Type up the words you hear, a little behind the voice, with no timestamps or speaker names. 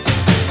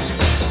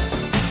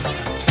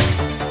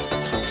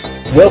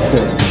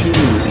Welcome to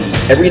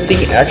the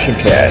Everything Action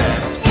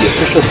Cast, the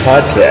official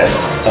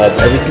podcast of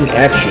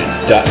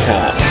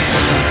EverythingAction.com.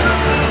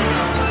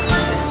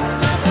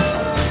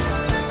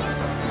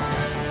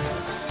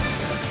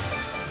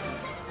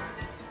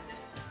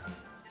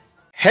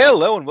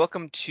 Hello and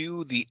welcome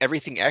to the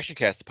Everything Action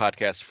Cast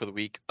podcast for the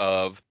week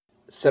of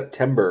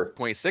September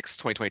 26,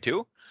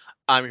 2022.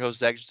 I'm your host,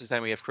 Zach. This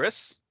time we have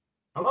Chris.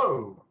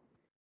 Hello.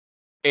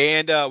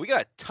 And we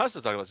got tons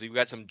to talk about. So we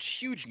got some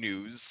huge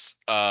news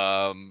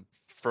from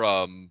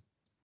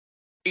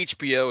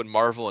HBO and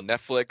Marvel and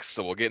Netflix.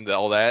 So we'll get into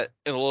all that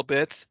in a little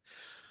bit.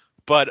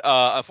 But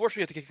unfortunately,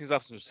 we have to kick things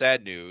off with some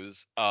sad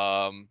news.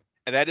 And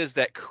that is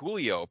that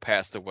Coolio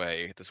passed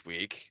away this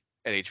week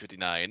at age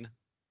 59.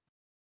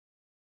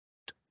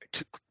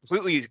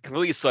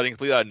 Completely sudden,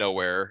 completely out of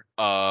nowhere.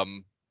 I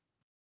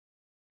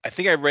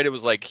think I read it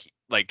was like he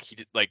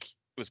did it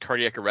was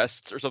cardiac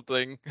arrests or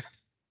something.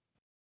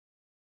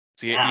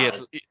 So he had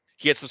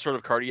some sort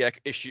of cardiac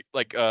issue,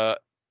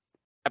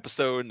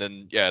 episode, and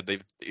then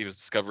he was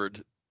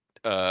discovered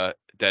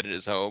dead in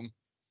his home.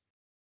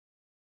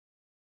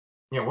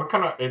 Yeah, what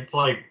kind of? It's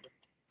like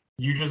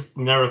you just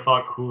never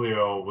thought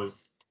Coolio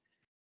was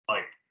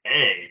like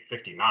A,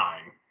 59.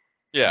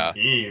 Yeah. And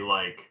B,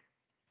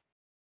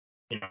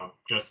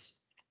 just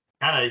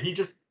kind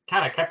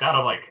of kept out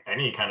of like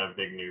any kind of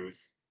big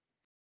news.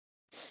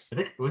 I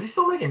think was he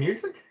still making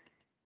music?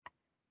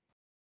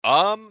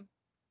 I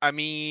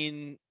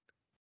mean,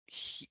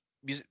 he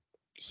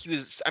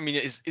was. I mean,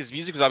 his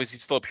music was obviously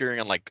still appearing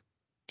on like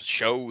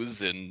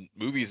shows and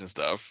movies and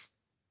stuff.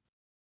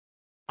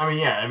 I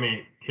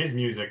mean, his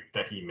music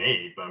that he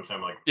made, but I'm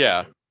saying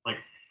Yeah.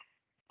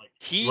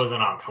 He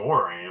wasn't on tour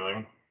or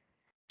anything.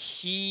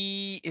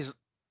 He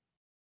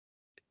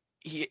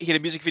had a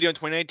music video in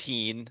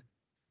 2019.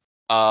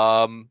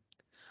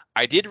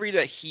 I did read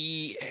that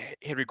he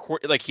had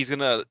recorded,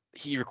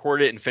 he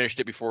recorded it and finished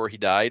it before he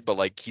died, but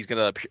like he's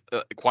gonna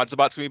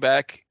Quantzabot's gonna be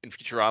back in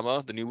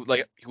Futurama, the new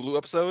like Hulu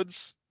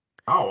episodes.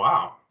 Oh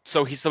wow!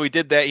 So he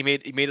did that. He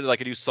made it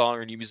like a new song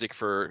or new music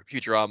for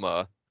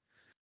Futurama.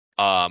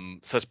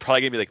 So it's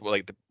probably gonna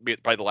be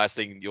probably the last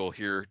thing you'll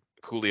hear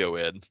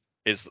Coolio in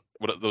is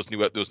those new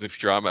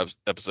Futurama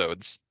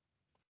episodes.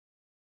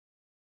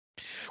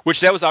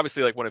 Which that was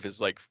obviously like one of his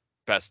like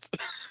best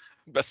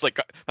like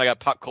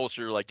pop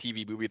culture like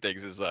TV movie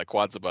things is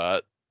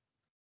Quantzabot.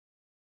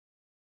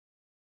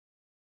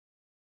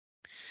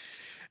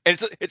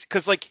 And it's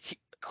because like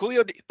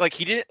Coolio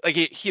he didn't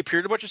he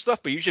appeared in a bunch of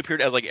stuff, but he usually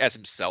appeared as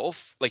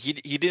himself. Like he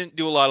didn't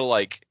do a lot of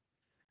like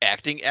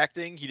acting.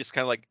 He just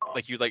kind of like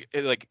he would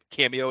like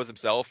cameo as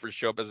himself or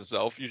show up as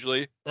himself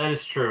usually. That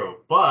is true,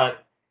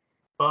 but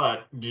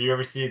did you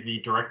ever see the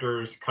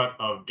director's cut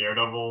of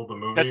Daredevil, the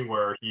movie,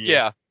 where he?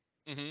 Yeah.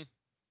 Mm-hmm.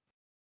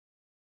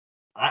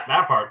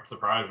 That part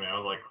surprised me. I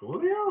was like,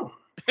 Coolio?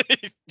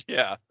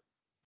 Yeah.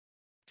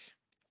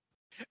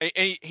 And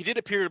he did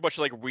appear in a bunch of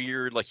like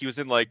weird, like he was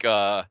in like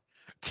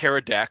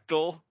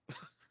Pterodactyl,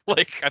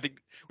 I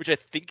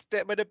think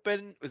that might have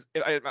been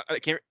I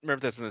can't remember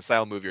if that's an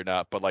Asylum movie or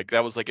not, but like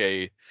that was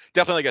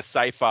definitely like a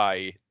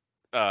sci-fi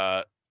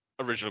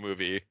original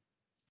movie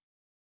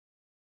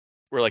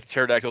where like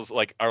pterodactyls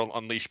like are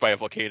unleashed by a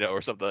volcano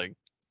or something.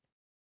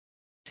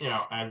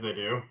 As they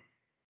do.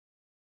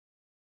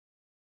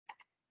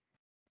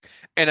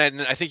 And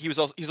I think he was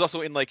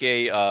also in like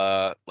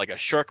a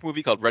shark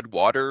movie called Red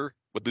Water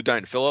with Lou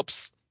Diamond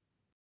Phillips,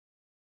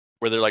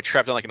 where they're like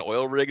trapped on like an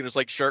oil rig and there's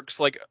like sharks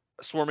like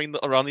swarming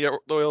around the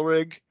oil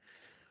rig.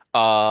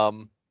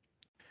 And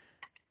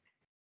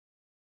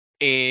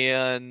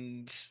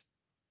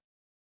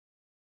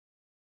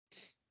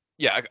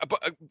yeah,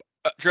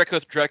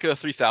 Dracula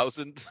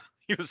 3000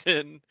 he was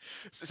in.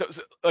 So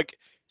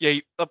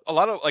a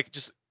lot of like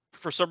just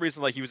for some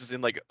reason like he was just in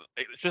like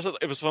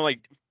it was from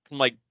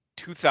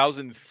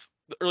 2000,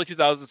 the early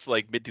 2000s to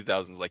like mid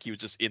 2000s, like he was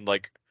just in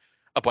like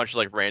a bunch of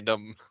like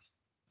random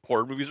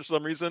horror movies for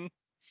some reason.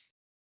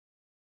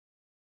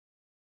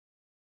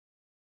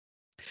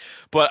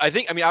 But I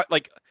think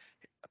probably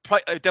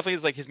definitely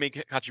is like his main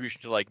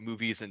contribution to like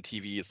movies and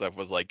TV and stuff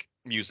was like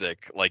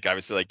music, like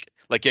obviously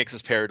like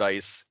Gangsta's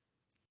Paradise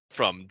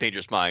from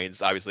Dangerous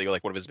Minds, obviously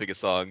like one of his biggest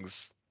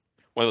songs,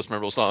 one of those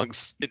memorable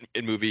songs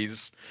in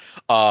movies.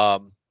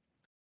 The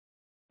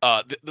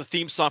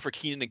theme song for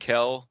Kenan and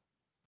Kel.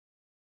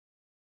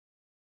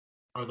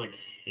 I was like,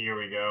 here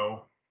we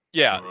go.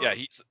 Yeah.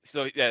 He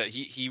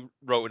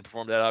wrote and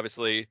performed that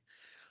obviously.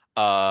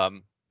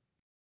 Appeared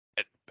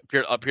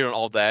on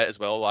all that as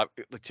well a lot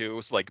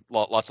too. So like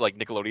lots of like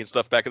Nickelodeon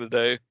stuff back in the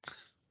day.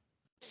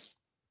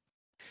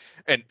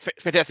 And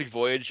Fantastic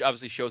Voyage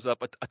obviously shows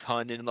up a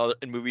ton in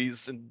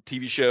movies and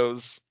TV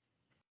shows.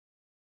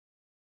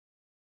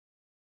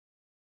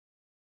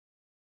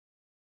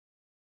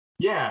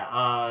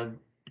 Yeah,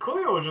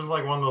 Coolio was just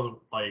like one of those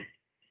like.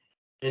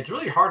 It's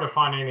really hard to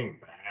find anything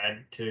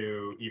bad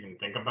to even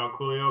think about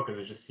Coolio because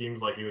it just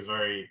seems like he was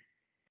very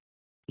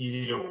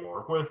easy to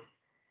work with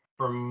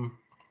from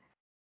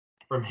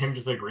him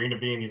just agreeing to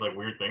be in these like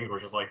weird things where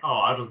it's just like, oh,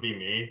 I'll just be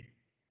me.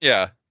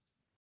 Yeah.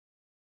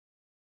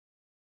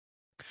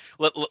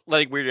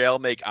 letting Weird Al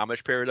make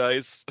Amish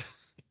Paradise.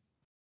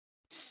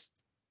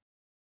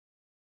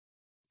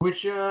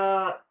 Which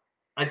I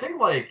think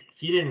like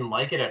he didn't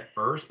like it at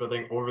first, but I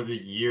think over the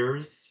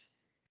years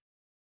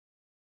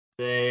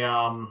they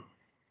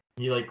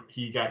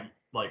he got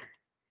like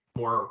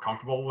more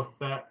comfortable with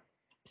that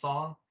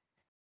song.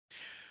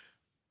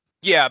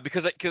 Yeah,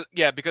 because like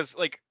because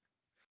like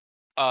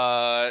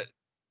obviously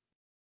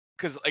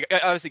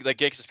like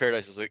Gangsta's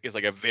Paradise is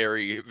like a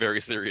very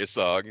very serious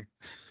song,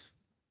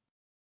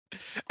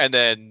 and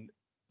then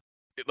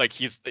like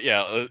he's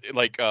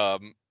like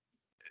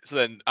so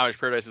then Amish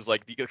Paradise is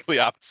like the complete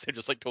opposite,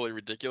 just like totally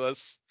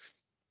ridiculous.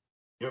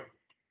 Yep.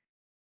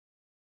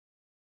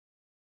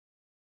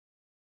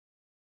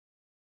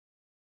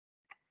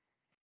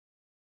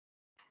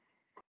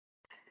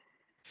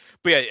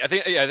 But yeah, I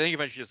think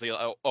eventually just say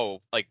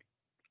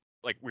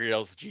like Weird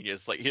Al's a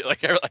genius. Like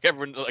like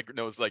everyone like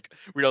knows like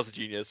Weird Al's a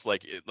genius.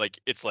 Like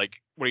it's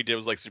like what he did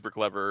was like super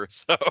clever.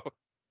 So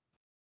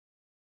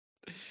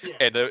Yeah.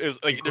 and it was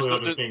like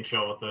Coolio just being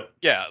chill with it.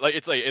 yeah, like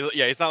it's like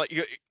yeah, it's not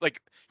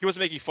like he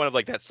wasn't making fun of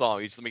like that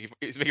song. He's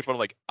making fun of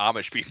like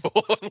Amish people.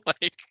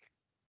 Like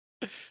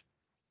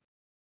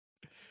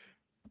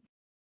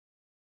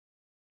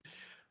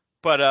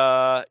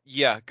but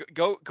yeah,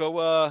 go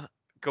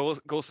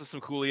listen to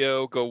some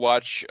Coolio. Go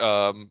watch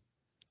some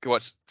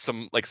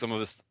of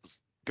his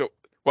go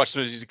watch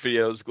some of his music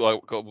videos.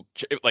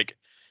 Like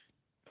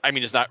I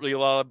mean, there's not really a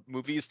lot of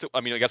movies to. I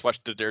mean, I guess watch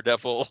the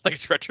Daredevil like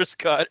Director's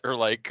Cut or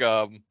like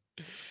uh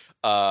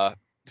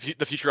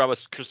the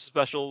Futurama Christmas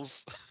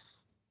specials.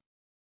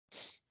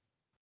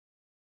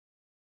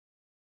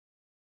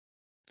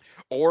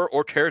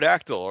 Or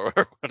Pterodactyl or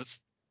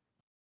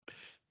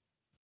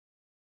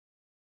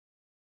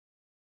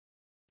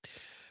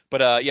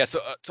but yeah,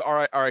 so to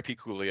R.I.P.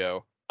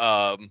 Coolio.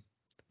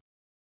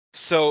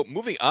 So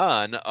moving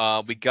on,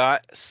 we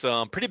got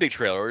some pretty big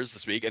trailers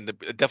this week, and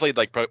definitely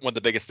like one of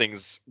the biggest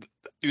things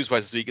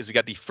news-wise this week is we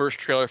got the first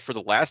trailer for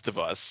The Last of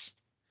Us,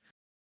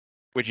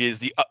 which is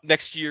the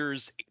next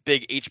year's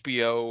big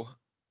HBO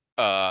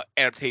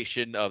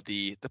adaptation of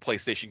the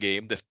PlayStation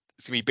game. It's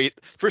gonna be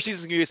first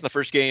season's gonna be based on the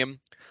first game,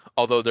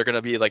 although they're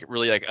gonna be like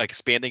really like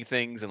expanding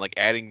things and like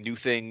adding new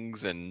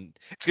things, and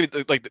it's gonna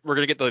be like we're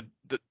gonna get the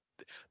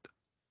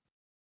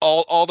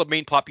all the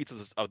main plot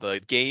pieces of the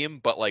game,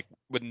 but like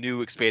with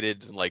new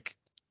expanded and like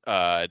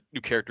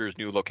new characters,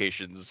 new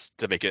locations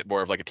to make it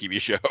more of like a TV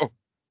show.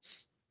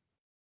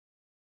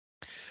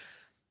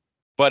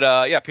 But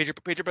yeah, Pedro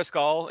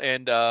Pascal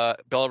and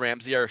Bella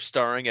Ramsey are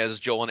starring as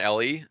Joel and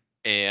Ellie,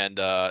 and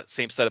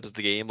same setup as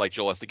the game. Like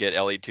Joel has to get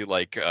Ellie to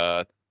like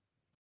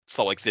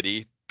Salt Lake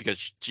City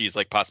because she's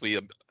like possibly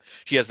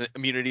she has an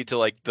immunity to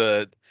like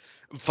the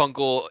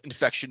fungal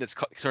infection that's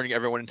turning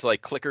everyone into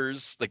like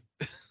clickers. Like,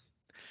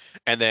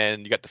 and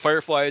then you got the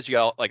Fireflies. You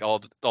got like all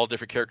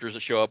different characters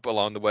that show up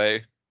along the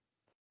way.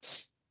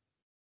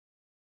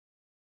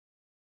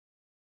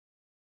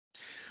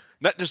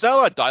 There's not a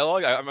lot of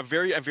dialogue. I'm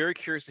very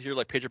curious to hear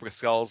like Pedro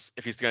Pascal's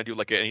if he's gonna do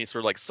like any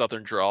sort of like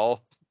southern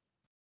drawl.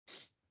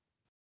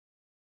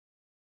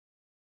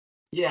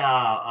 Yeah,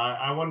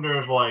 I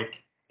wonder if like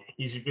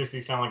he's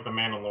basically sound like the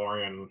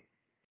Mandalorian,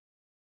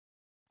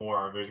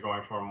 or if he's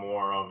going for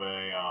more of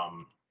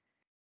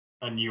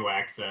a new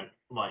accent.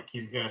 Like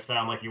he's gonna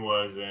sound like he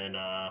was in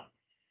uh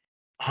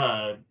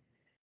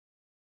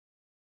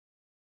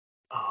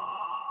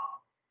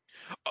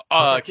what's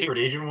that secret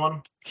agent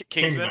one?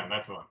 Kingsman.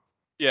 That's one.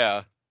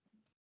 Yeah.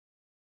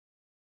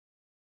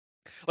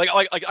 Like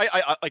I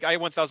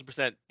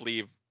 1000%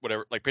 believe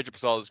whatever. Like Pedro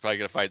Pascal is probably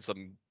gonna find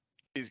some.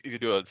 He's gonna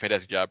do a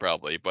fantastic job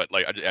probably, but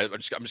like I'm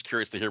just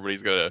curious to hear what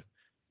he's gonna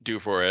do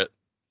for it.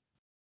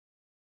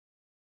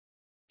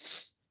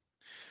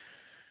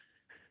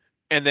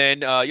 And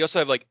then you also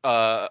have like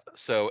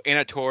so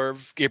Anna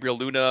Torv, Gabriel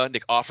Luna,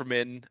 Nick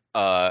Offerman,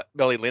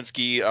 Melanie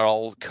Linsky are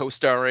all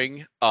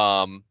co-starring.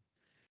 And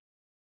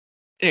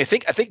I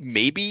think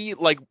maybe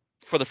like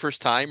for the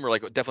first time or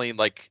like definitely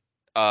like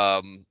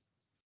probably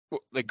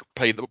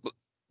the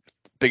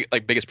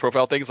biggest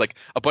profile things like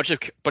a bunch of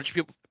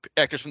people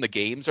actors from the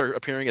games are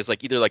appearing as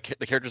like either like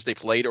the characters they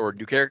played or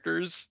new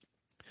characters.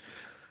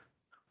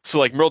 So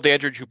like Merle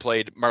Dandridge, who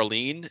played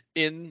Marlene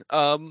in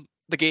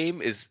the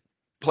game, is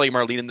playing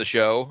Marlene in the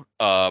show.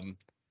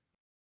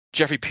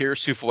 Jeffrey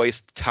Pierce, who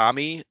voiced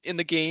Tommy in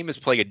the game, is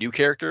playing a new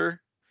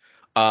character.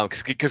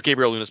 Because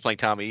Gabriel Luna is playing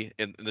Tommy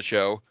in the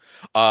show.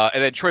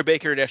 And then Troy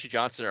Baker and Ashley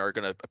Johnson are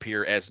going to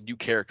appear as new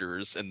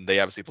characters, and they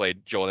obviously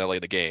played Joel and Ellie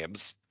in the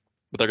games,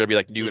 but they're going to be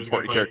like new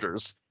important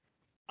characters.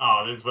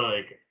 Oh, there's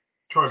like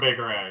Troy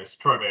Baker as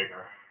Troy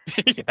Baker.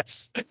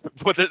 Yes,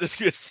 but there's going to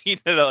be a scene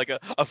in like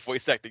a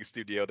voice acting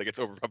studio that gets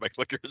overrun by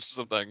clickers or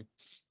something.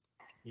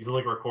 He's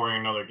like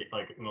recording another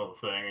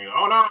thing.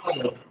 Oh no!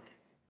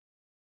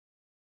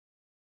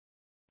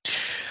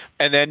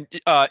 And then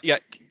yeah,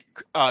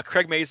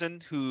 Craig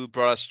Mazin, who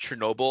brought us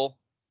Chernobyl,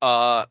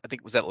 I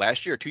think was that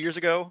last year or 2 years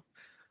ago,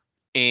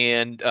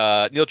 and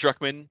Neil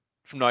Druckmann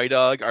from Naughty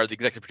Dog are the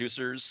executive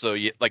producers. So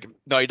like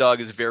Naughty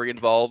Dog is very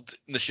involved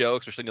in the show,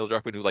 especially Neil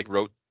Druckmann, who like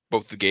wrote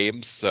both the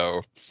games.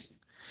 So,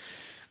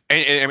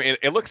 and I mean,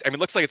 it looks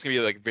like it's gonna be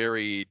like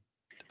very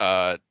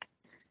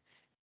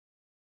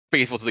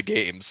faithful to the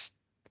games.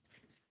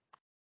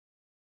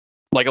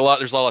 Like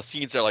there's a lot of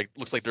scenes that like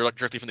looks like they're like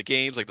directly from the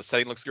games. Like the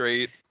setting looks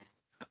great.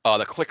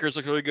 The clickers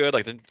look really good.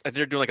 Like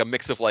they're doing like a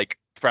mix of like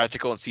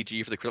practical and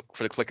CG for the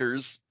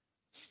clickers.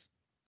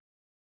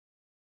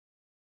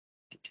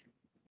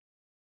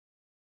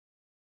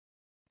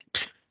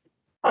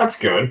 That's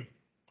good.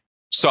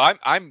 So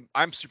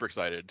I'm super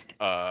excited.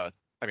 I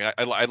mean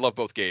I love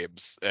both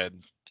games,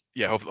 and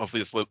yeah,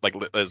 hopefully this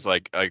is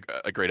like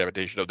a great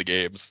adaptation of the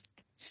games.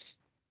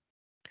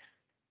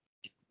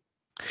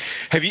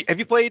 Have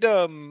you played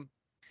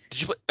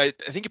Did you play? I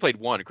think you played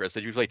one, Chris.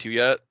 Did you play 2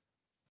 yet?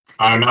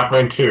 I'm not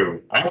playing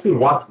 2. I actually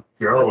watched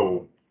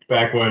Joe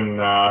back when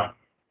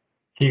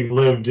he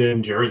lived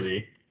in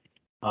Jersey.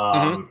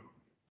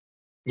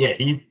 Yeah,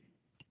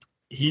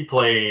 he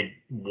played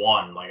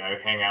 1. Like I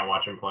hang out,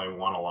 watch him play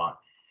 1 a lot.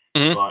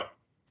 Mhm. But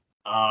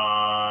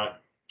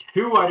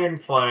 2 I didn't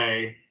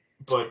play,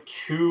 but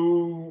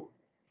 2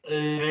 I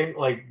think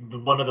like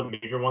one of the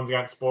major ones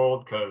got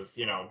spoiled because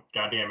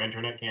goddamn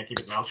internet can't keep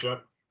his mouth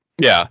shut.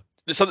 Yeah,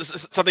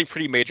 something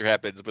pretty major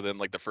happens within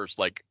like the first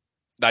like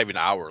not even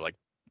an hour, like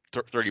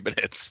 30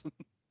 minutes.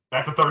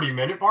 That's a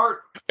 30-minute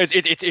part.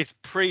 It's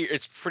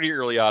pretty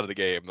early on in the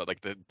game, like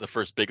the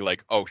first big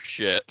like oh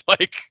shit,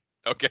 like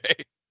okay.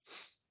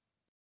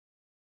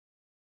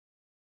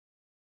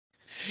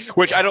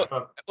 Which I don't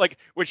like.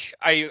 Which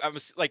I'm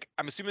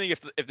assuming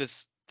if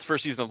this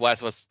first season of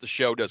Last of Us the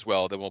show does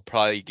well, then we'll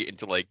probably get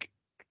into like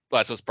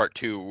Last of Us Part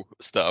 2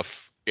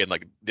 stuff in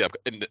like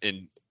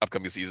in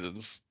upcoming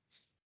seasons.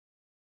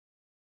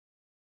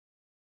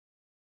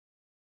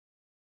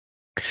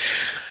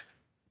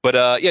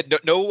 But yeah,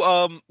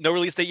 no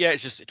release date yet.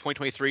 It's just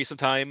 2023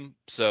 sometime.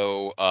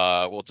 So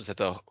we'll just have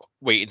to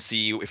wait and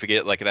see if we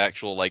get like an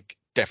actual like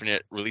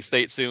definite release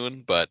date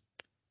soon. But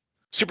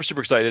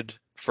super excited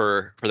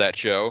for that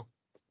show.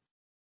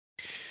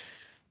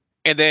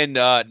 And then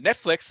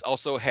Netflix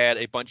also had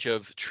a bunch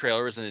of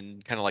trailers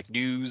and kind of like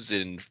news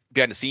and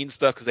behind the scenes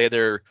stuff because they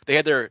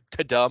had their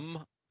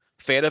Tadum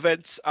fan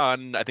events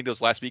on I think it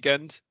was last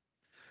weekend,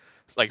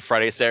 like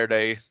Friday,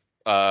 Saturday.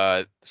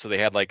 So they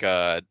had like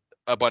a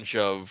bunch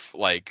of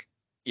like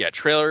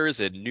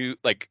trailers and new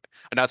like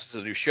announcements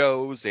of new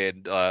shows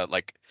and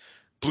like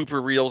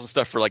blooper reels and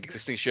stuff for like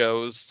existing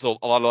shows. So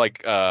a lot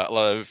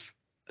of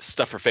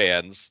stuff for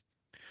fans.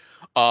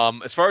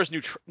 As far as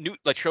new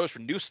like trailers for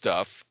new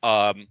stuff,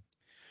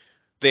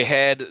 they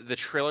had the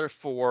trailer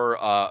for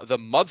The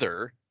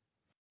Mother,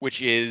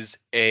 which is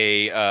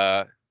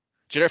a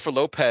Jennifer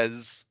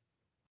Lopez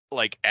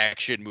like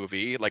action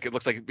movie. Like it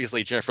looks like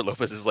basically Jennifer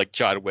Lopez is like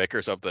John Wick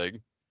or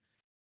something,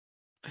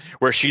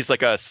 where she's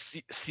like a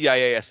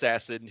CIA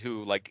assassin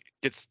who like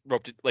gets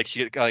roped, like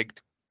she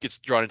like gets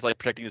drawn into like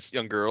protecting this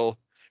young girl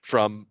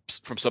from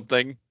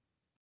something.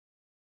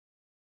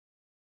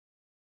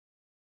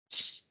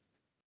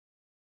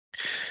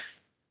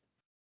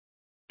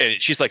 And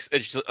she's like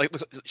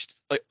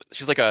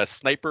she's like a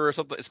sniper or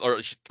something,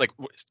 or she's like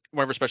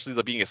whenever, especially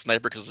like being a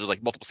sniper, because there's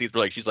like multiple scenes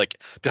where like she's like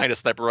behind a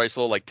sniper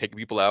rifle, like taking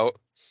people out.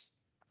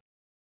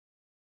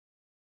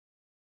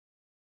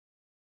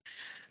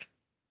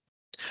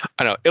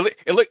 I know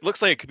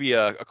looks like it could be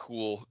a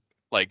cool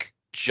like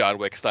John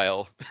Wick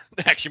style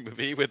action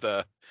movie with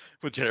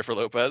Jennifer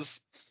Lopez.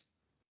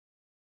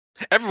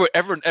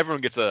 Everyone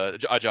gets a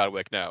John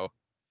Wick now.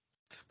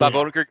 Bob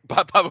Odenkirk,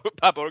 Bob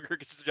Odenkirk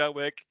gets a John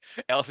Wick.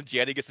 Allison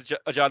Janney gets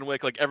a John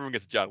Wick. Like everyone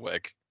gets a John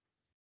Wick.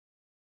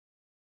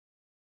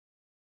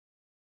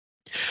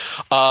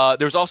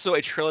 There's also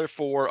a trailer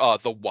for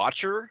The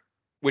Watcher,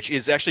 which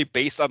is actually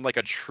based on like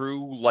a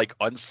true like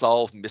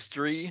unsolved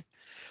mystery.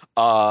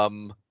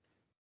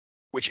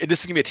 Which and this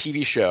is gonna be a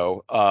TV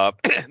show.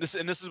 This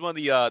is one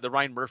of the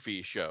Ryan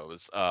Murphy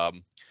shows.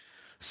 Because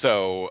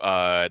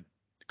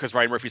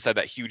Ryan Murphy said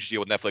that huge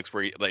deal with Netflix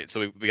where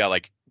we got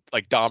like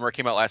Dahmer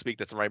came out last week.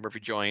 That's a Ryan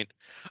Murphy joint.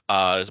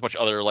 There's a bunch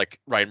of other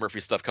like Ryan Murphy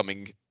stuff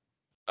coming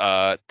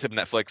to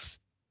Netflix.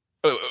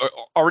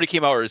 Already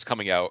came out or is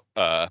coming out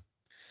on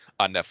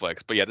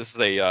Netflix. But yeah, this is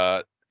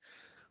a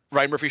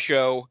Ryan Murphy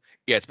show.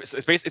 Yeah,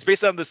 it's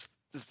based on this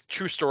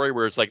true story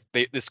where it's like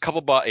this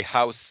couple bought a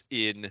house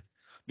in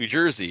New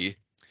Jersey,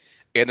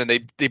 and then they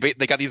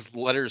got these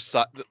letters,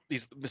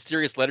 these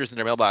mysterious letters in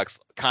their mailbox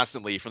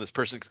constantly from this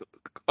person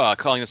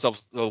calling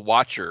themselves the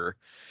Watcher,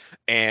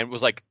 and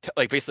was like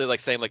basically like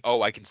saying like,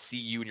 oh, I can see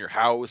you in your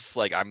house,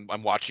 like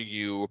I'm watching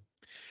you,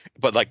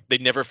 but like they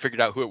never figured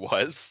out who it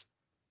was.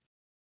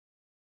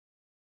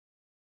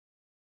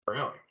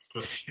 Really?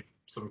 Just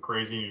some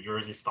crazy New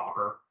Jersey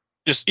stalker.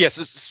 Just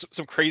yes,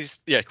 some crazy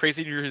New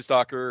Jersey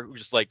stalker who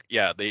just like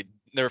they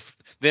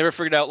never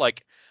figured out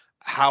like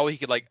how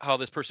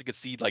this person could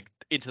see like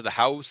into the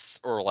house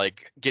or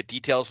like get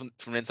details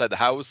from inside the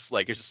house.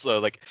 Like it's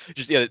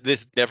just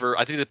this never.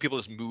 I think that people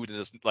just moved in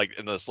this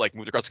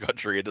moved across the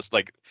country and just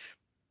like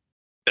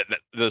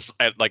this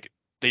like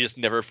they just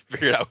never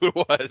figured out who it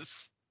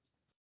was.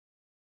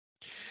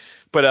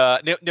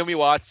 But Naomi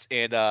Watts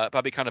and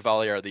Bobby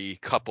Cannavale are the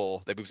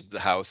couple that moves into the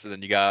house, and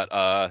then you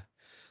got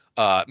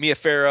Mia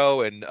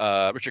Farrow and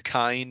Richard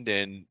Kind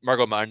and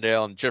Margot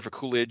Martindale and Jennifer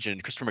Coolidge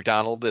and Christopher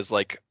McDonald as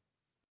like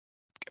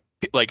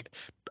I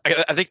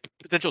think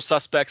potential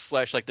suspects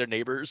slash like their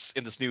neighbors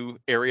in this new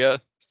area.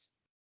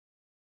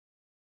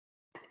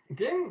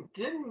 Didn't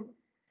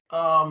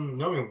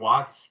Naomi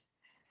Watts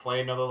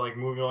play another like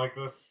movie like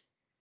this?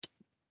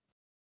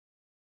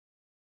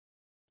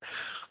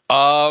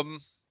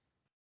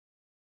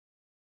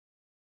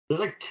 There's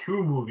like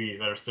two movies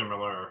that are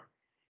similar.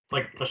 It's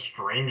like The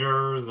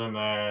Strangers and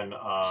then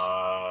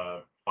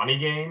Funny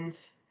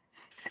Games.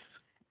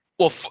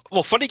 Well,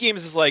 Funny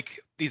Games is like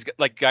these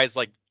like guys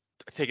like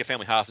take a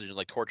family hostage and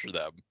like torture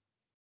them.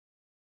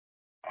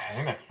 I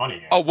think that's Funny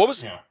Games. Oh, what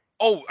was? Yeah.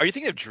 Oh, are you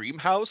thinking of Dream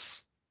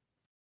House?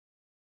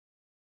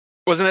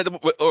 Wasn't that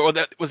or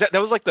that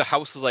was like the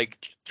house was like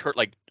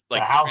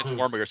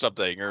transforming or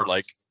something or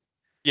like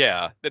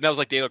yeah. Then that was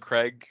like Daniel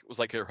Craig was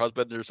like her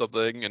husband or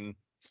something and.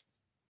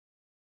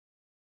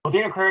 Well,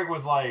 Daniel Craig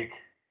was like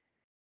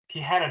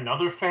he had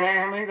another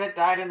family that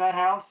died in that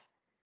house.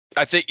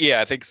 I think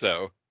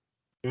so.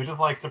 It was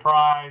just like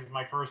surprise,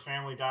 my first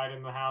family died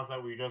in the house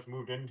that we just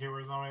moved into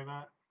or something like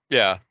that.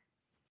 Yeah.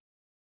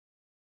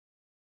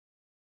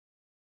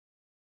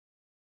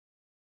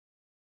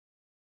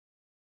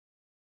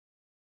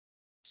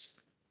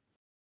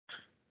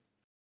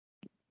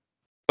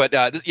 But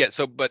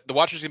but The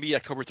Watcher's gonna be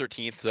October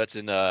 13th. So that's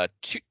in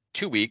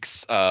 2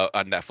 weeks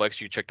on Netflix.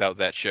 You checked out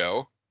that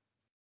show.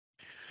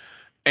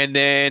 And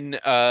then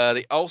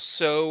they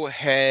also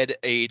had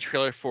a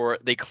trailer for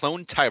They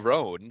Cloned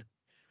Tyrone,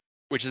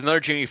 which is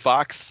another Jamie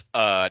Foxx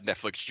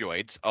Netflix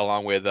joint,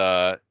 along with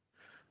John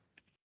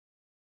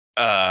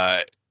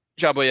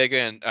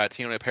Boyega and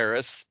Tino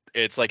Paris.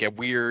 It's like a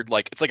weird,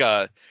 like it's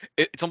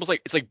almost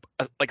like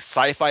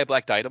sci-fi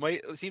Black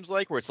Dynamite. It seems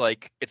like where it's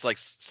like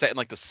set in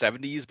like the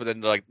 70s, but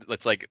then like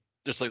it's like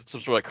there's like some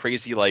sort of like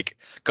crazy like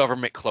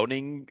government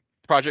cloning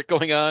project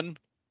going on.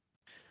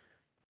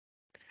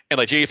 And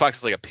like Jamie Foxx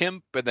is like a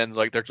pimp, and then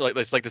like they're like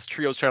it's like this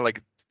trio's trying to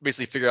like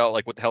basically figure out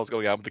like what the hell is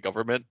going on with the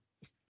government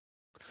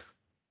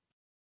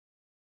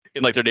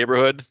in like their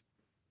neighborhood.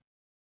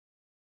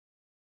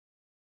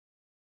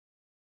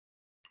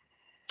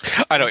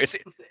 I know it's.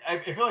 I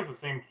feel like it's the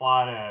same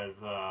plot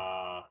as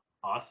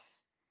Us.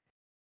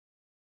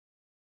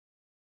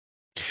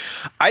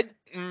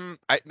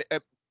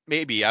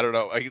 Maybe I don't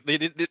know. Like, they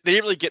didn't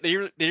really get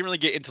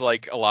into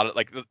like a lot of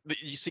like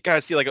you kind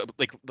of see like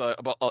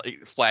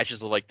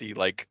flashes of like the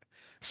like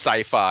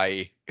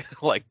sci-fi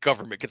like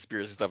government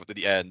conspiracy stuff at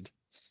the end.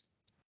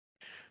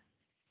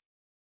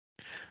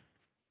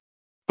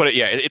 But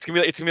yeah, it's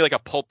gonna be like a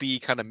pulpy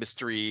kind of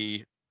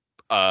mystery,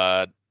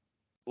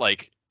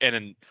 like and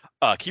then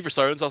Kiefer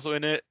Sutherland's also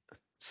in it,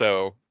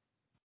 so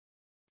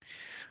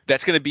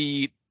that's gonna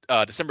be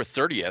December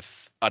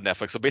 30th on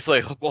Netflix. So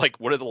basically, like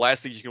one of the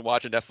last things you can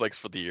watch on Netflix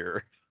for the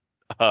year.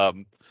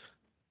 And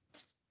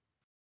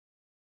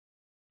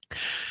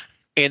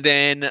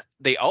then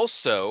they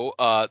also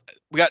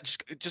we got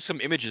just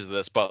some images of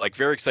this, but like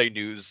very exciting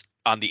news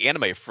on the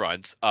anime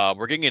front.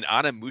 We're getting an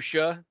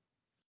Onimusha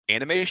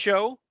anime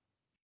show.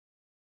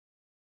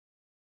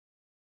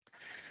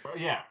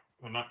 Yeah,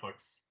 on Netflix.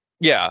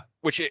 Yeah,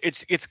 which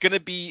it's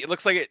gonna be. It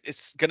looks like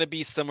it's gonna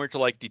be similar to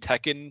like the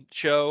Tekken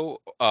show.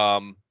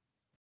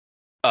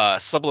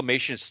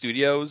 Sublimation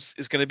Studios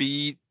is gonna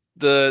be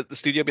the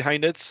studio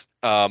behind it.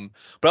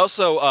 But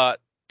also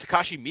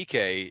Takashi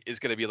Miike is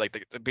gonna be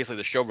like basically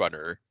the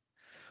showrunner,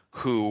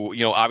 who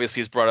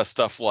obviously has brought us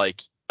stuff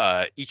like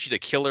Ichi the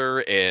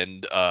Killer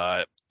and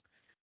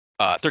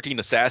 13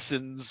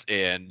 Assassins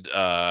and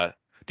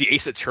the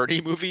Ace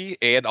Attorney movie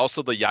and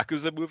also the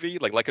Yakuza movie,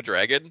 like a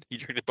Dragon. He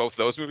directed both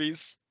those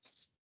movies.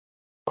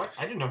 What?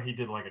 I didn't know he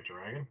did Like a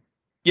Dragon.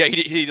 Yeah,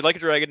 he did Like a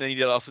Dragon, and he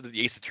did also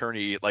the Ace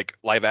Attorney like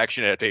live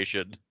action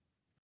adaptation,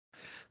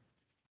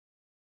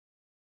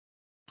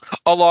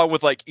 along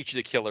with like Ichi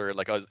the Killer and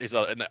like his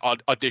an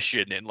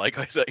audition and like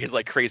his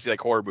like crazy like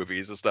horror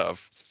movies and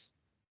stuff.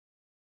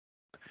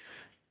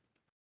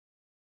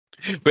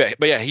 But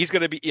yeah, he's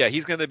gonna be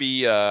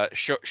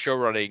show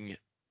running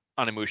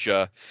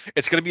Onimusha.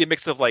 It's gonna be a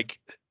mix of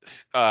like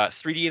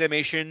 3D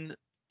animation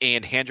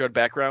and hand drawn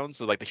backgrounds.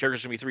 So like the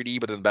characters are gonna be 3D,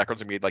 but then the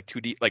backgrounds are gonna be like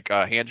 2D, like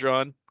hand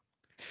drawn.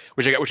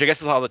 Which I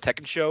guess is how the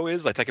Tekken show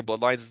is. Like Tekken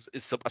Bloodlines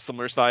is a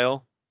similar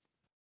style.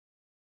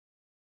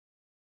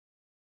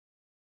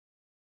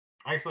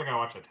 I actually gotta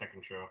watch the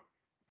Tekken show.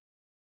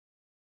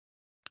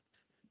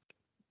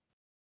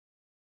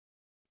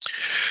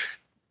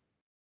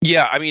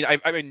 Yeah, I mean,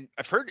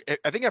 I've heard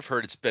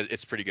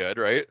it's pretty good,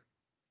 right?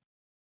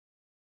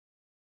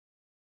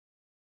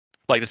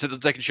 Like the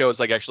Tekken show is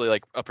like actually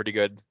like a pretty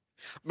good,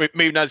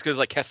 maybe not as good as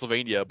like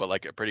Castlevania, but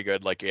like a pretty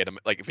good like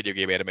video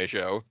game anime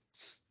show.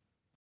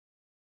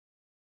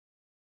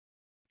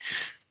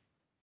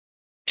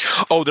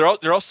 Oh,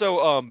 they're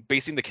also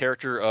basing the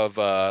character of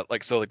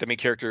like the main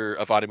character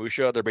of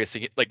Onimusha. They're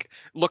basing it like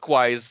look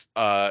wise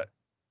like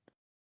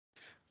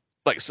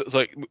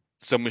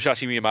So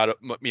Musashi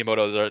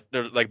Miyamoto,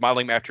 they're like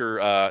modeling him after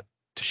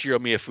Toshiro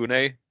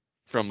Mifune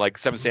from like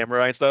Seven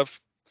Samurai and stuff.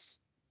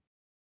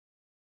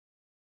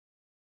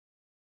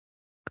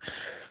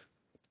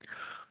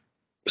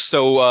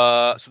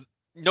 So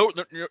no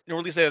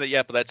release date on it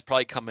yet, but that's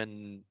probably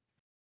coming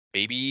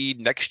maybe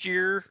next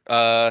year.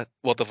 We'll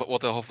have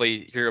to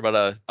hopefully hear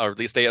about a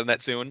release date on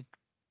that soon.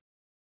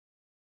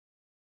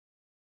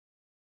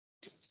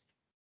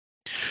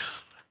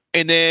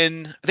 And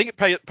then I think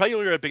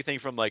probably a big thing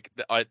from like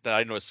that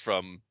I noticed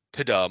from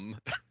Tudum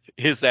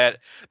is that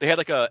they had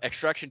like a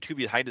Extraction 2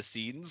 behind the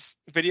scenes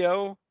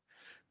video,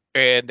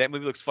 and that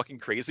movie looks fucking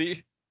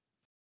crazy.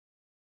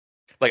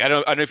 Like I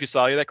don't know if you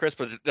saw any of that, Chris,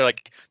 but they're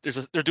like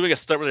they're doing a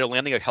stunt where they're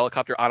landing a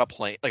helicopter on a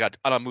plane, like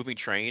on a moving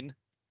train.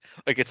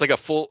 Like it's like a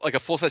full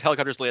set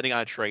helicopters landing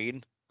on a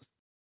train.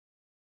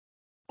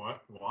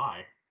 What?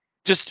 Why?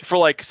 Just for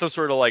like some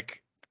sort of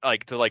like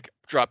to like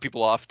drop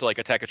people off to like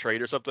attack a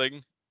train or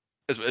something.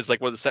 Is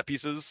like one of the set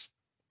pieces.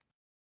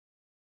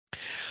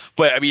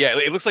 But I mean, yeah,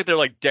 it looks like they're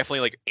like definitely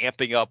like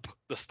amping up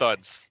the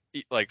stunts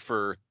like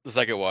for the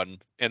second one,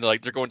 and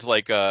they're going to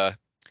like I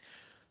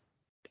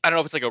don't know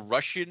if it's like a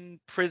Russian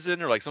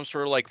prison or like some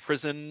sort of like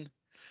prison.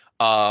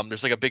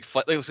 There's like a big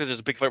fight. It looks like there's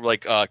a big fight where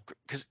like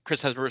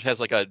Chris Hemsworth has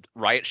like a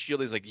riot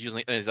shield. He's like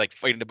using and he's like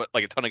fighting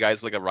like a ton of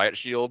guys with like a riot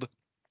shield.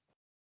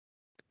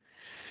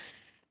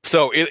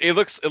 So it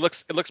looks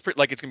pretty,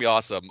 like it's gonna be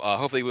awesome.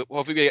 Hopefully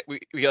we get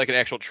like an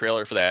actual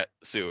trailer for that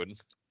soon,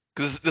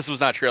 because this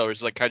was not a trailer.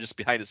 It's like kind of just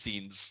behind the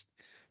scenes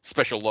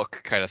special look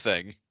kind of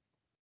thing.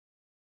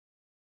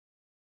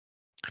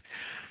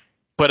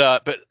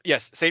 But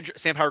yes,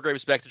 Sam Hargrave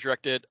is back to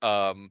direct it.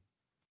 And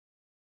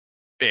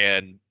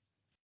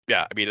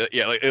yeah, I mean,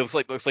 yeah, it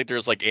looks like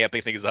there's like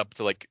amping things up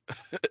to like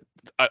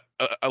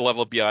a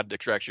level beyond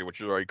Extraction,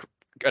 which is already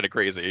kind of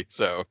crazy.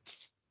 So.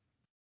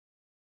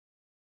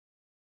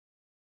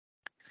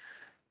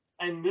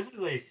 And this is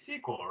a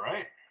sequel,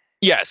 right?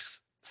 Yes,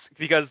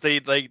 because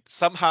they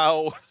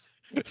somehow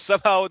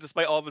despite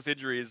all of his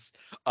injuries,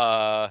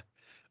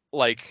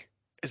 like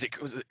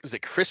was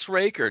it Chris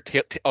Rake or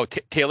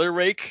Taylor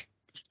Rake,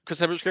 Chris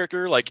Hemsworth's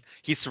character, like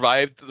he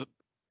survived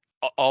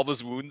all of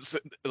his wounds,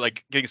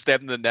 like getting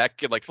stabbed in the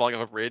neck and like falling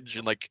off a bridge,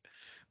 and like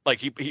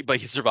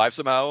he survived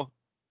somehow.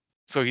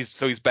 So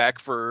he's back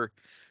for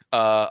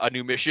a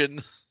new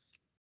mission.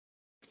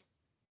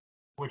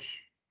 Which,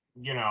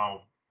 you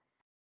know,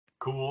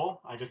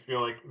 cool. I just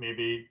feel like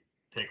maybe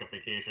take a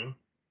vacation.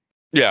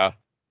 Yeah.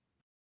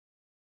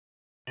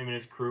 Him and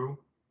his crew.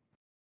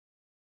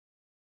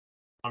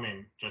 I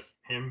mean, just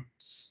him.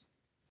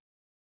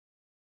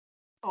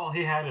 Well,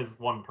 he had his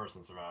one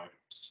person survive.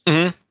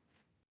 Mm-hmm.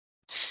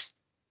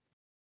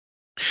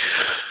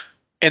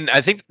 And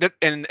I think that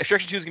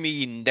Extraction 2 is gonna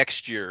be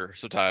next year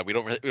sometime. We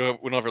don't have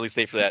a release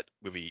date for that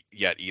movie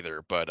yet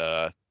either.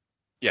 But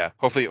yeah,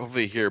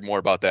 hopefully hear more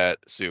about that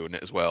soon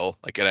as well.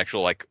 Like an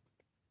actual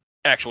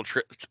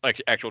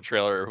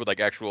trailer with like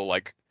actual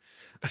like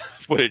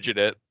footage in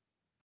it.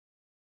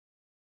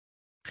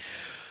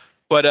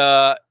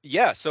 But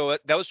yeah, so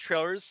that was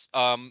trailers.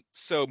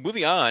 So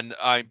moving on,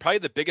 probably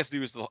the biggest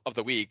news of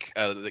the week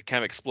that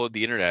kind of exploded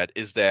the internet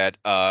is that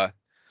Ryan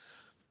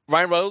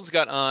Reynolds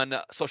got on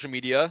social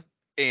media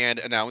and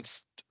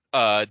announced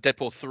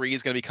Deadpool 3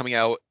 is going to be coming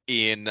out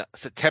in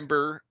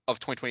September of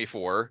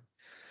 2024,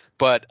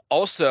 but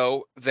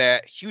also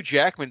that Hugh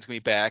Jackman's going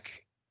to be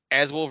back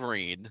as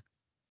Wolverine.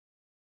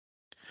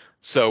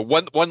 So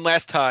one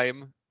last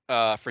time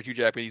for Hugh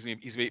Jackman, he's going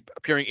to be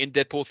appearing in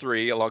Deadpool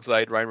 3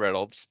 alongside Ryan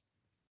Reynolds,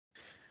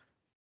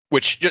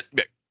 which just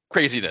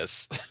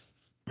craziness.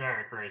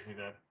 Very crazy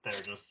that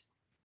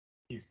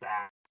he's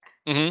back.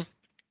 Mm-hmm.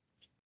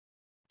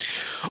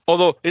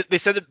 Although they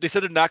said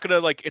they're not gonna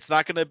like they're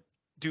not gonna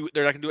do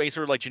any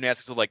sort of like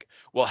gymnastics of like,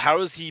 well, how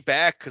is he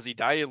back? Because he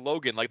died in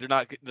Logan. Like they're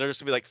just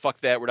gonna be like, fuck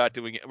that, we're not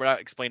doing it, we're not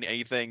explaining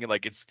anything. And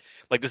like it's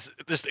like this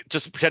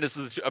just pretend this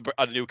is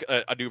a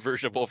new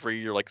version of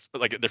Wolverine, or like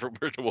a different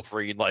version of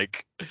Wolverine.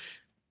 Like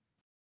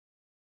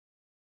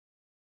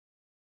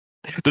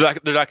they're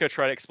not gonna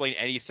try to explain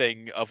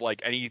anything of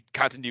like any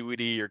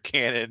continuity or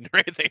canon or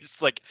anything.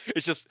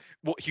 It's just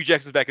Hugh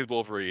Jackson's back as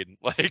Wolverine.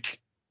 Like.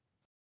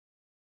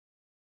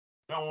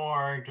 Don't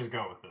worry, just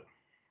go with it.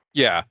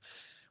 Yeah,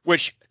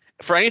 which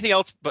for anything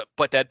else but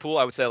Deadpool,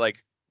 I would say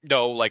like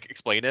no, like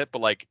explain it, but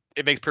like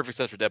it makes perfect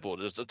sense for Deadpool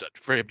just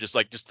for him just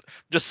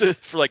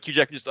for like Hugh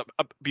Jackman just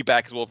be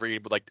back as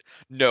Wolverine with like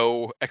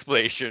no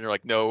explanation or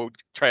like no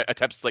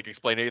attempts to like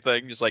explain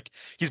anything. Just like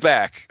he's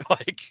back,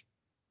 like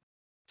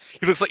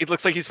it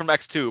looks like he's from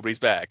X2, but he's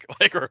back,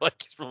 like or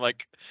like he's from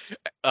like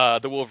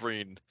the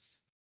Wolverine.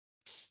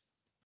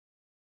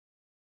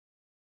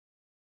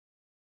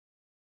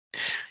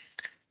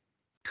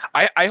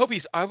 I hope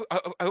I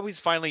hope he's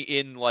finally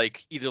in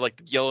like either like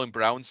the yellow and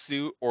brown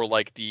suit or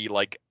like the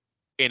like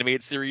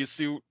animated series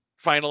suit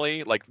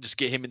finally. Like just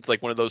get him into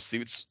like one of those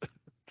suits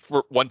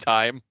for one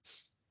time.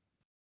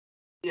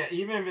 Yeah,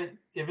 even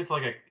if it's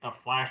like a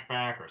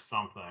flashback or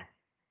something.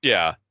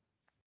 Yeah.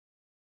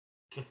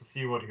 Just to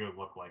see what he would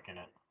look like in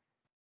it.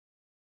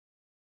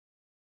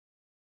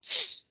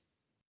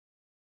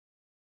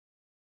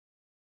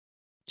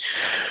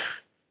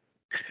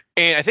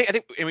 And I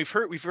think and we've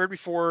heard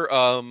before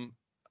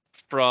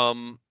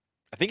from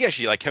I think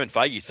actually like Kevin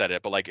Feige said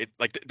it, but like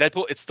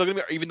Deadpool, it's still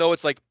gonna be, even though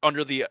it's like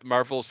under the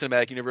Marvel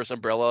Cinematic Universe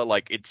umbrella,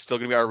 like it's still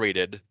gonna be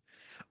R-rated.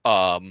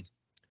 Um,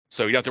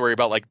 so you don't have to worry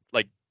about like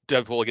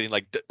Deadpool getting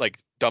like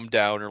dumbed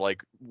down or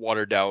like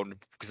watered down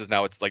because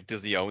now it's like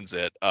Disney owns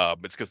it.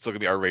 It's still gonna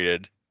be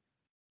R-rated.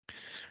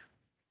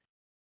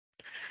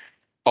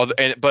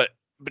 But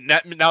now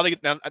now they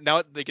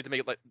get to make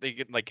it like they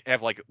get like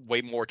have like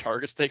way more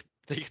targets they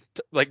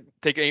like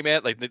take aim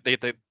at, like they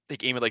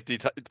take aim at like the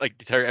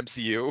entire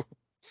MCU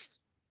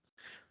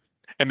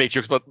and make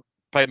jokes about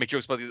probably make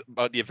jokes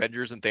about the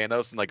Avengers and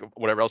Thanos and like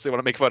whatever else they want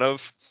to make fun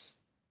of.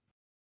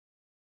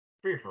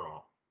 Free for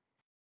all.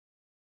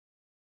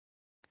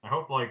 I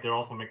hope like they'll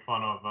also make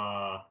fun of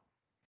I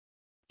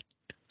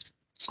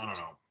don't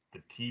know,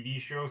 the TV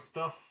show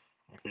stuff.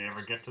 If they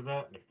ever get to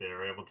that, if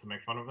they're able to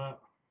make fun of that.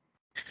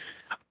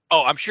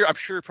 Oh, I'm sure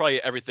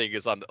probably everything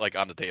is on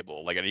on the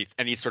table. Like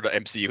any sort of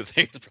MCU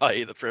thing is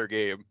probably the fair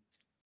game.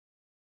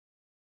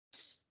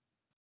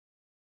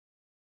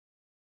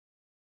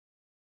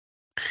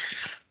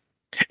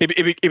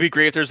 It'd be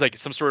great if there's like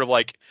some sort of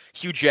like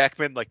Hugh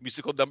Jackman like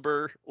musical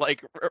number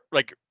like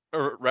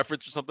or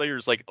reference or something, or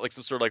just like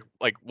some sort of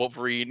like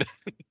Wolverine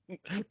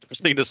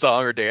singing the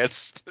song or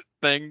dance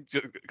thing.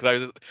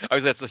 Because I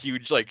was that's a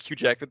huge like Hugh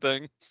Jackman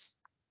thing.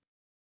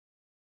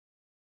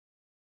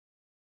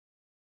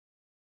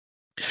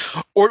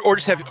 Or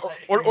just have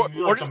like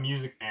the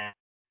music man.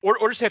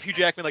 Or just have Hugh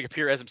Jackman like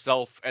appear as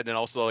himself, and then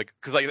also like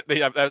because like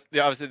they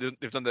obviously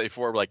they've done that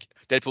before. Like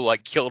Deadpool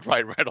like killed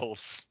Ryan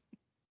Reynolds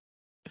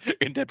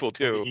in Deadpool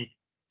 2.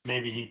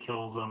 Maybe he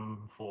kills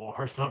him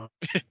for something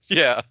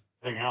Yeah.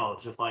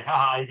 else. Just like,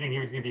 haha, you think he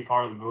was gonna be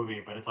part of the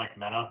movie, but it's like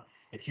meta.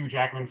 It's Hugh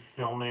Jackman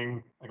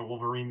filming like a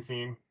Wolverine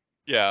scene.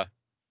 Yeah.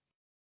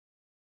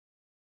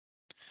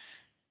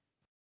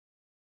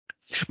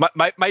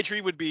 My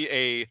dream would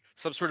be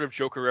some sort of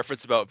Joker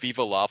reference about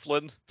Viva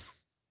Laughlin.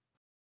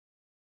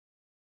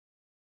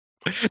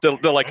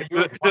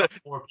 The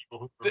Four people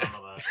who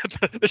remember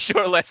that. The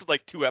show lasted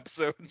like 2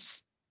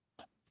 episodes.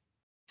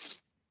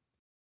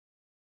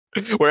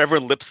 Where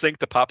everyone lip synced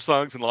to pop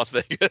songs in Las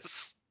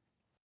Vegas.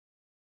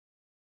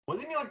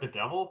 Wasn't he like the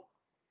devil?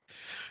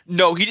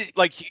 No, he just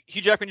like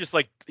Hugh Jackman just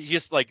sang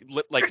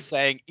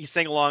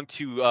along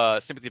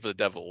to Sympathy for the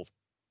Devil,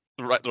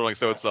 the Rolling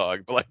Stones song,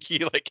 but like he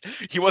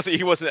wasn't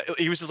he was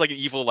just like an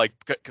evil like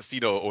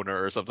casino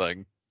owner or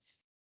something.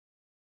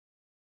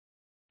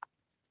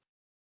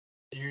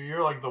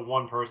 You're like the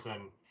one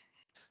person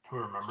who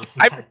remembers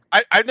that.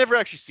 I've never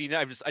actually seen it.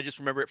 I just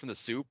remember it from the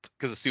Soup,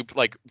 because the Soup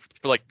like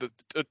for like the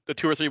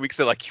 2 or 3 weeks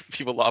that like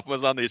Viva Laughlin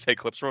was on, they just had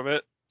clips from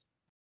it.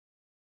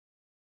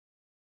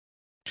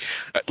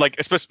 Like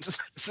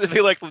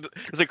especially like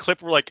there's a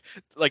clip where like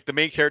the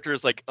main character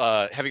is like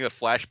having a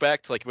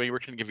flashback to like when he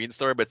worked in a convenience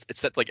store, but it's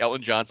set to like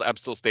Elton John's "I'm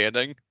Still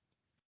Standing,"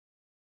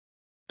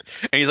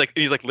 and he's like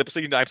lip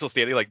syncing to "I'm Still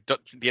Standing" like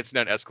dancing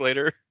down an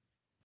escalator,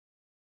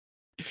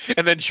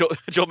 and then Joel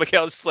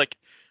McHale is just like,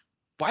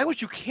 "Why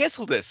would you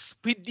cancel this?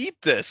 We need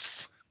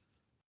this."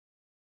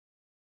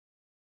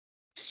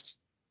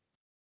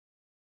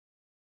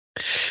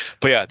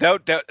 But yeah,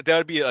 that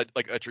would be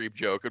like a dream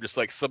joke, or just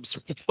like some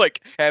sort of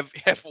like have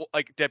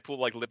like Deadpool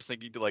like lip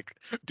syncing to like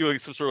doing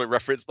some sort of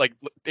reference, like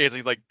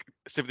dancing like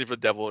Sympathy for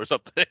the Devil or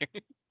something.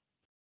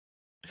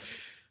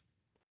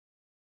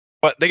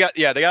 But they got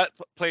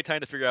plenty of time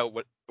to figure out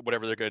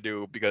whatever they're gonna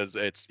do, because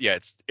it's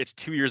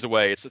 2 years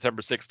away. It's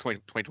September 6th,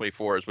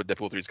 2024 is when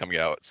Deadpool 3 is coming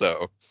out.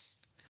 So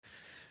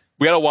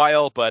we got a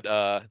while, but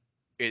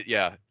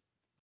it's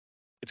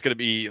gonna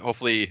be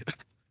hopefully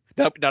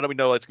now that we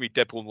know it's gonna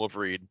be Deadpool and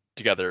Wolverine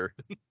together.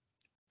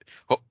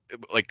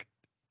 Like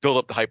build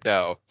up the hype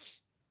now.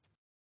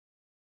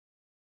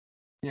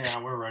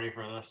 Yeah, we're ready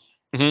for this.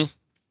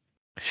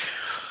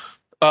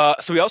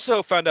 So we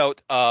also found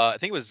out, I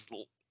think it was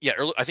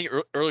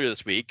earlier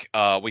this week,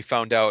 we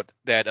found out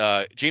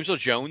that James Earl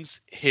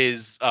Jones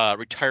is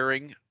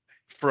retiring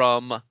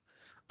from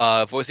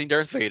voicing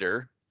Darth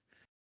Vader,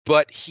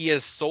 but he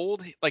has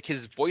sold like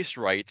his voice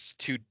rights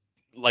to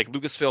like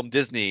Lucasfilm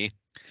Disney,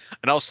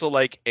 and also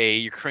like a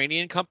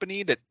Ukrainian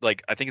company that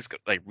like I think it's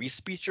like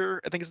Respeecher,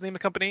 I think is the name of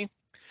the company.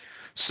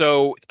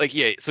 So like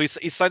so he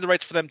signed the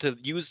rights for them to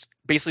use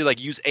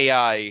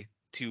AI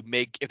to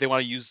make, if they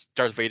want to use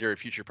Darth Vader in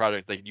future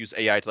projects, they can use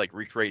AI to like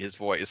recreate his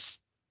voice,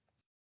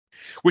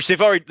 which they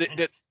already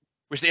did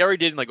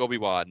in like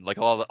Obi-Wan, like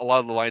a lot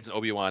of the lines in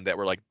Obi-Wan that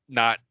were like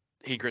not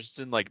Hayden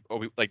Christensen, like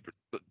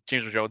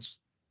James Earl Jones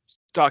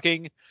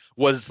talking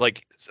was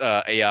like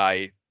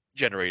AI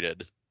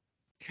generated,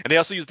 and they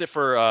also used it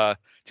for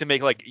to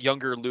make like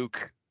younger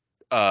Luke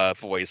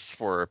voice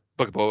for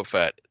Book of Boba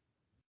Fett.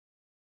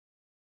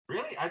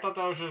 Really? I thought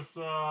that was just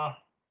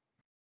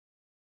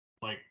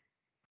like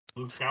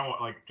Luke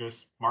Skywalker, like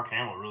just Mark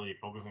Hamill really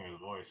focusing on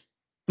his voice.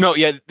 No,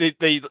 yeah,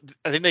 they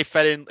I think they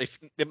fed in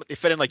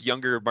like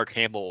younger Mark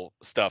Hamill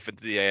stuff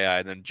into the AI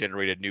and then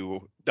generated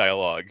new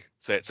dialogue.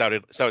 So it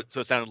sounded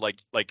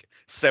like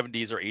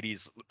 70s or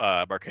 80s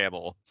Mark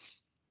Hamill.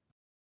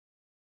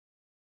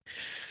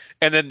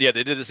 And then yeah,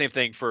 they did the same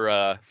thing for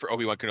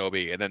Obi-Wan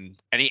Kenobi, and then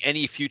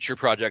any future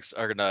projects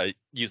are gonna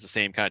use the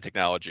same kind of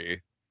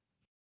technology.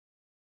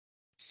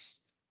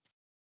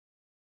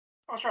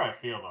 I was trying to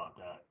feel about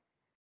that.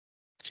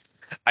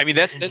 I mean,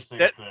 It's an interesting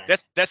thing.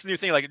 that's the new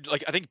thing. Like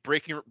I think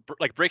breaking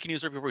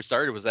news right before we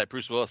started was that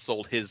Bruce Willis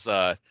sold his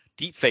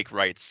deep fake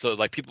rights. So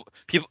like people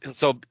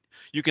so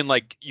you can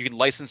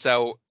license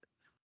out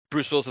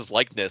Bruce Willis's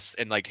likeness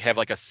and like have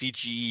like a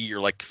CG or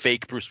like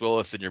fake Bruce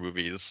Willis in your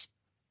movies.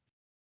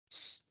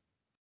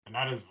 And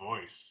not his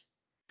voice.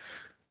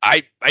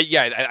 I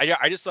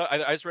just thought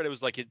I just read it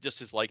was like just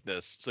his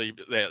likeness. So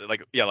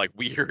like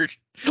weird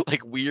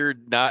like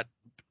weird not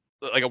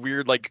like a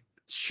weird like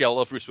shell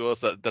of Bruce Willis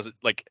that doesn't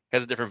like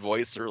has a different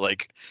voice or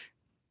like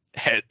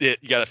you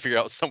got to figure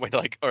out some way to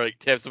like or like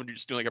to have someone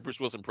just doing like a Bruce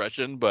Willis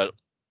impression, but.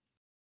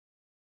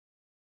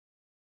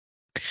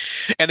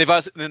 And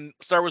then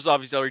Star Wars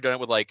obviously already done it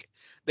with like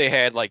they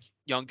had like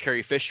young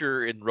Carrie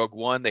Fisher in Rogue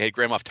One. They had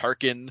Grand Moff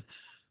Tarkin,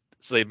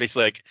 so they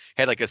basically like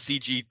had like a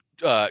CG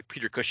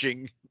Peter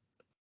Cushing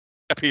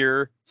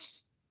appear.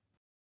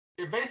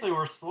 Basically,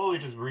 we're slowly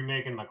just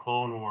remaking the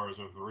Clone Wars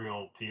with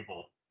real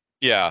people.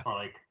 Yeah. Or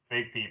like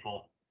fake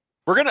people.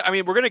 We're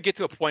gonna get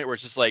to a point where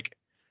it's just like,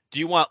 do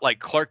you want like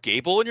Clark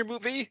Gable in your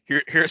movie?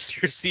 Here's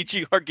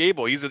CG Clark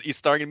Gable. He's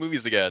starring in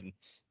movies again.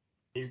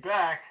 He's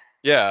back.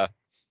 Yeah.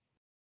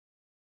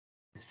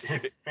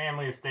 His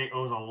family estate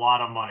owes a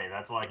lot of money.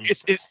 That's why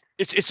he's.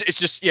 It's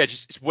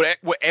just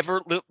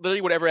whatever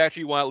literally whatever actor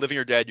you want, living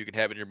or dead, you can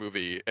have in your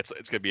movie.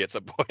 It's gonna be at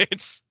some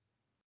points.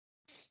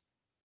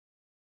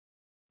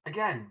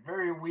 Again,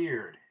 very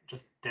weird.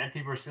 Just dead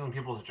people are stealing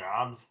people's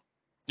jobs.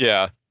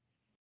 Yeah.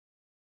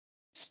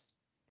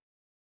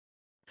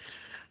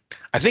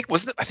 I think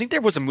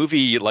there was a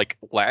movie like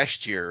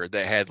last year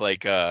that had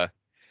like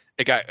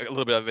it got a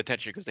little bit of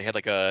attention because they had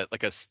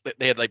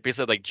they had like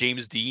basically like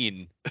James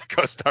Dean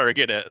co-starring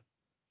in it.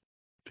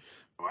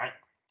 What?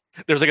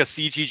 There was like a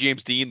CG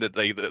James Dean that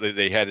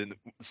they had in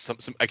some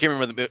I can't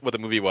remember what the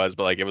movie was,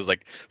 but like it was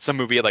like some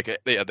movie like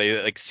they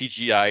like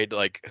CGI'd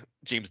like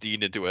James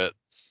Dean into it.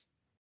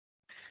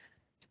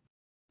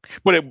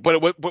 But it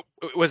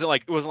wasn't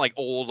like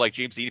old like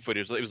James Dean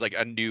footage. It was like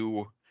a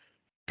new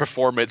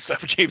performance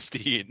of James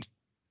Dean.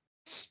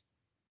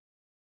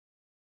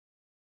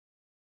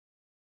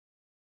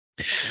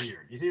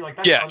 Weird. You see, like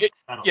that's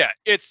unsettling.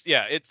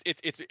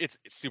 It's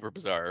super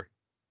bizarre.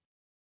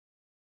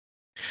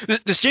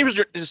 This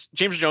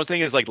James Jones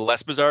thing is like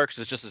less bizarre because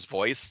it's just his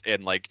voice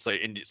and like it's like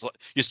and you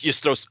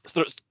just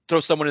throw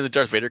someone in the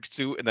Darth Vader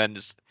suit and then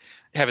just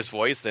have his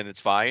voice and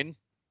it's fine.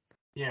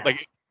 Yeah.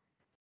 Like,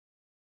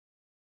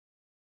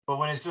 but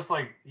when it's just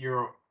like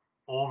your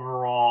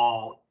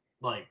overall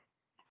like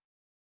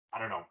I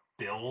don't know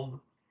build.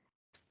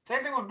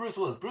 Same thing with Bruce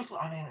Willis.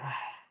 I mean,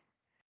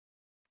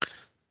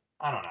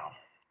 I don't know.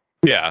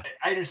 Yeah.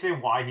 I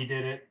understand why he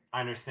did it.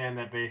 I understand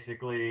that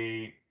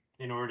basically,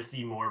 in order to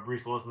see more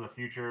Bruce Willis in the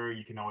future,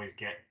 you can always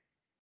get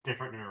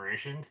different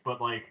iterations.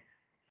 But like,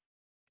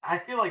 I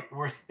feel like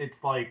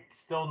it's like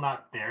still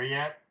not there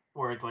yet.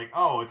 Where it's like,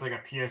 oh, it's like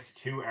a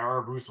PS2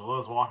 era Bruce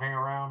Willis walking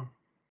around.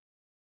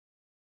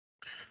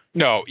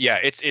 No, yeah,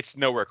 it's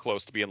nowhere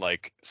close to being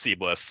like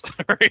seamless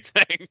or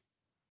anything.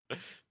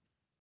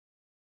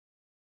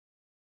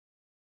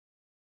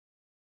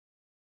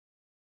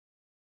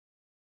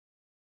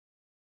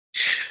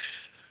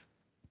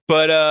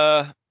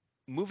 But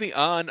moving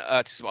on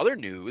to some other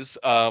news,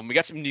 we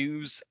got some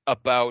news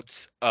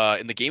about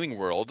in the gaming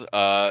world.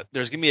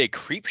 There's gonna be a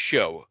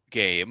Creepshow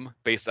game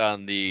based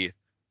on the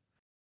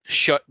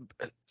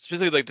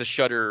specifically like the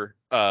Shudder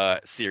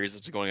series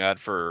that's been going on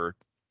for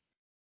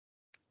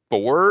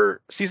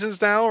 4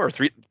 seasons now, or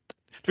three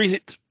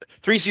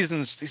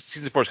seasons.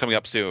 Season 4 is coming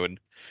up soon.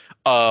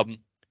 But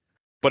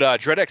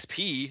Dread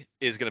XP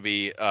is going to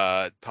be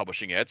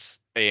publishing it,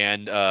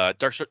 and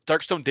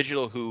Darkstone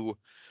Digital, who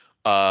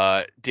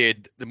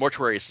did the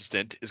Mortuary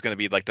Assistant, is going to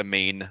be like the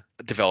main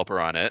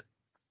developer on it.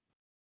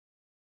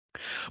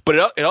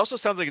 But it also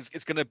sounds like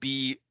it's going to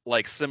be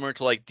like similar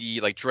to like the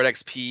Dread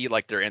XP,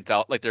 like their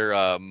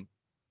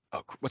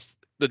what's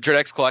the Dread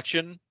X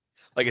collection?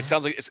 Like it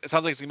sounds like it's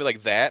going to be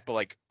like that, but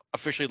like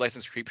officially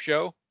licensed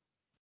Creepshow.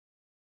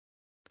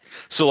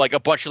 So like a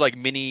bunch of like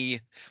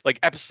mini like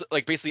episode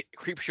like basically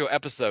Creepshow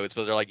episodes,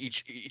 but they're like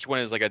each one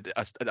is like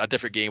a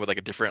different game with like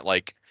a different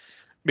like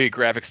maybe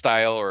graphic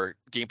style or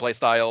gameplay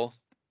style.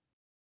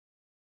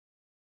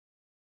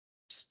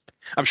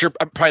 I'm sure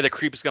probably the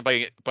Creep is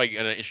gonna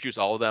introduce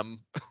all of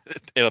them.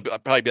 It'll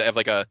probably have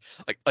like a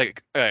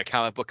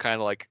comic book kind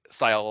of like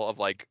style of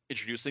like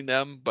introducing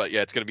them, but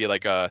yeah, it's gonna be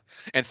like a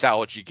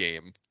anthology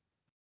game.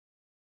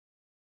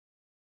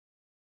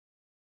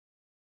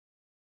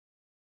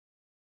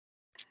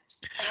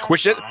 I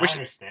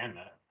understand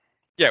that.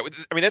 Yeah,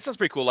 I mean that sounds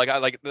pretty cool.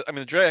 Like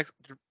the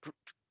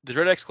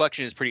Dread X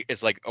collection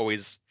is like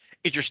always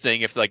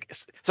interesting. If like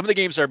some of the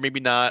games are maybe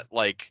not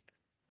like,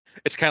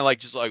 it's kind of like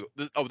just like,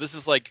 oh, this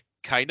is like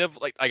kind of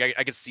like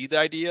I could see the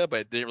idea, but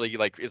it didn't really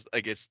like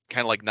it's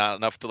kind of like not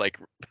enough to like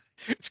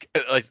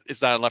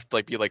it's not enough to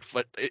like be like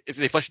if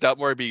they flesh it out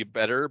more, it'd be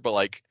better. But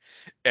like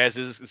as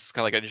is, it's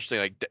kind of like an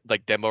interesting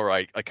like demo or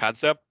like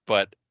concept.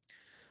 But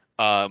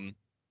yeah,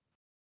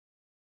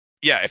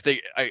 if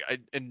they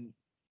and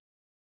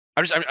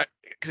I'm just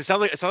because it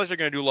sounds like they're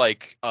gonna do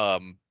like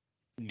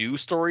new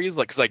stories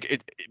like because like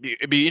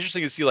it'd be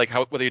interesting to see like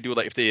how what they do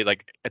like if they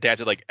like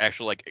adapted like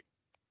actual like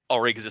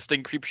already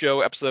existing creep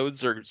show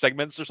episodes or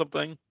segments or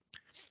something.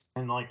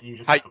 And like you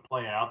just I have to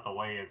play out the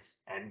way it's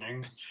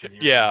ending because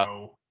you yeah.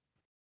 know.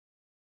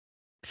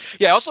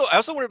 Yeah, I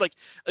also wondered like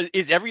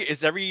is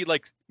every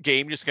like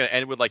game just gonna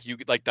end with like you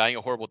like dying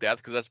a horrible death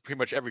because that's pretty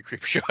much every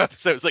creep show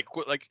episode. It's like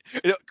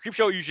creep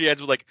show usually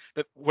ends with like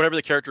whatever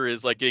the character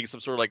is like getting some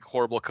sort of like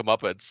horrible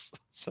comeuppance.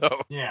 So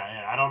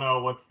Yeah, I don't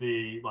know what's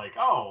the like.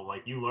 Oh,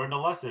 like you learned a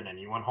lesson and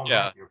you went home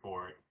yeah, happier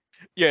for it.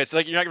 yeah, it's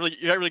like you're not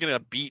really gonna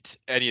beat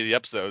any of the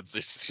episodes.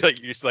 It's just like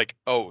you're just like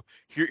oh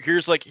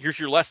here's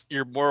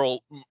your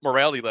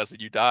morality lesson.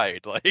 You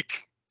died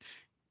like.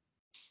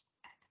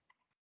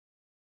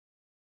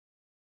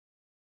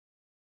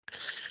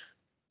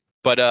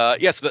 But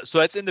yeah, so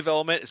that's in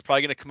development. It's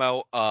probably gonna come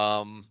out.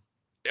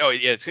 Oh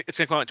yeah, it's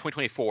gonna come out in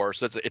 2024.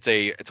 So it's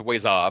a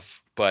ways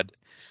off. But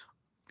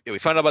yeah, we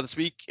found out about this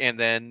week, and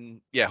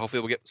then yeah, hopefully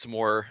we'll get some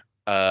more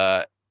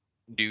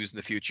news in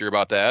the future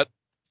about that.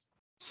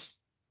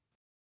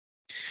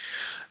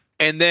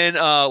 And then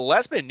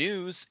last bit of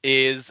news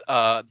is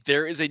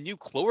there is a new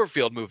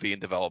Cloverfield movie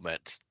in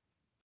development.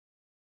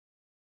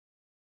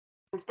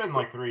 It's been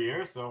like 3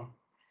 years, so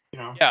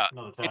Yeah,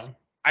 another it's time.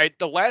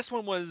 the last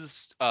one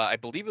was I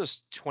believe it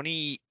was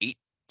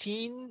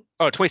 2018.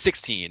 Oh,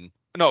 2016.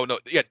 No,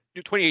 yeah,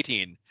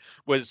 2018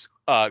 was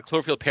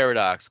Cloverfield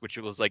Paradox, which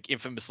was like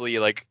infamously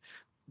like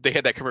they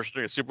had that commercial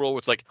during a Super Bowl.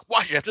 It's like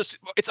watch it after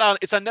it's on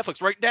Netflix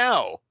right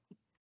now.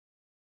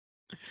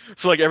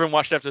 So like everyone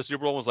watched after the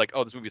Super Bowl and was like,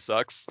 oh, this movie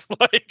sucks.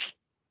 Like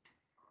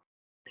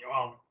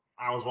Well,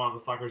 I was one of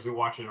the suckers who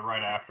watched it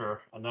right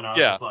after, and then I was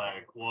yeah, just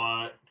like,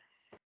 what?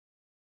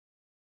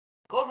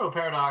 Cloverfield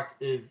Paradox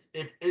is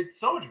if it's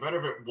so much better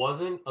if it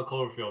wasn't a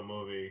Cloverfield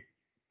movie,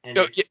 and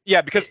no,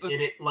 yeah, because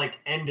it like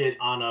ended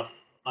on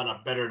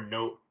a better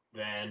note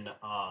than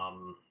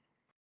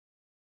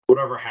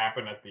whatever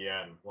happened at the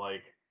end.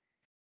 Like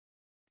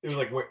it was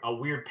like a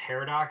weird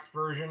paradox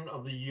version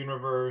of the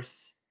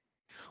universe.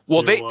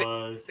 well There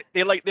was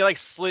they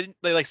slid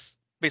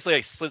basically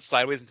like slid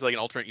sideways into like an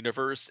alternate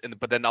universe, and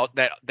but then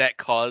that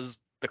caused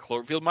the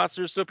Cloverfield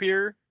monsters to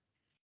appear.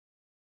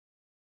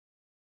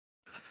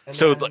 and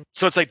So then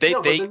so it's like they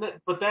no,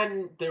 but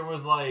then there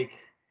was like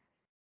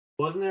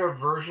wasn't there a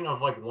version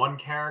of like one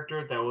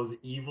character that was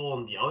evil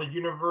in the other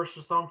universe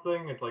or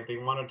something? It's like they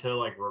wanted to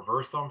like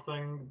reverse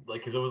something,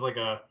 like because it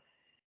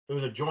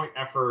was a joint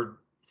effort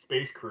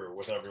space crew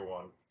with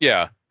everyone.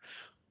 yeah.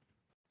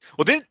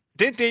 Well,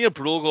 didn't Daniel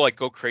Bruhl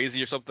go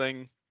crazy or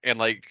something and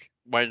like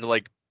wanted to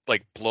like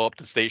blow up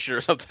the station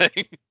or something?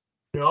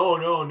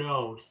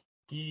 No.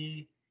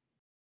 He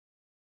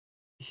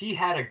he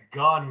had a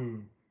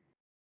gun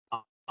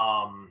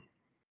um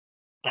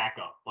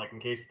backup, like in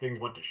case things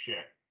went to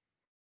shit.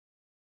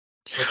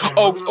 But then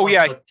wasn't it Oh like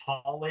yeah, the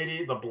tall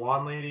lady, the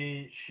blonde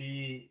lady,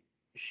 she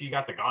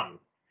got the gun.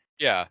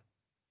 yeah.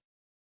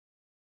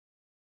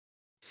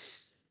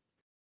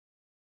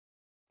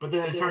 But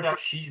then it turned out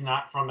she's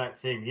not from that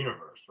same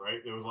universe,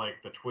 right? It was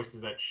like the twist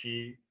is that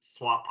she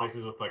swapped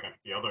places with like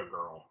the other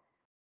girl.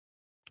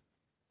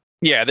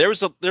 Yeah,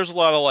 there's a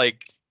lot of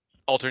like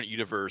alternate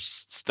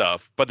universe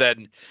stuff, but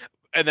then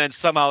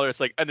somehow it's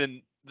like and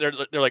then they're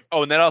like,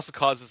 oh, and that also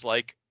causes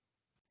like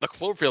the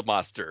Cloverfield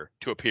monster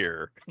to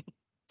appear.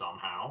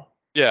 Somehow.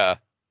 Yeah.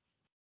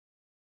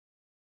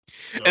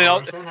 Don't And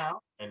understand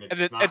how, and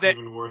it's not then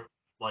even worth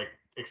like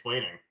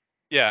explaining.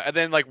 yeah, and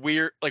then like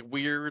weird like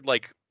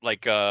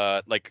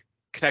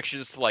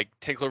connections to like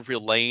 10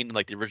 Cloverfield Lane and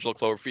like the original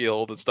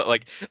Cloverfield and stuff.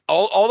 Like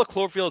all the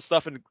Cloverfield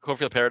stuff in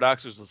Cloverfield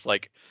Paradox was just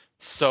like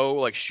so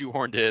like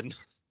shoehorned in.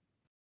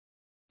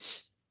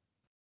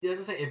 Yeah, as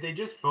I say, if they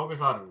just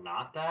focus on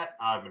not that,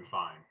 I've been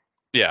fine.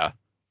 Yeah.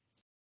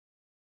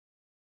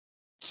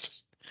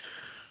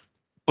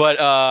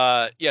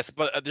 But yes,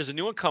 but there's a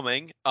new one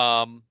coming.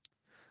 Babak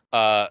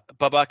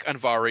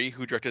Anvari,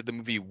 who directed the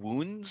movie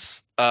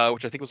Wounds,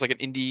 which I think was like an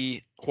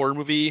indie horror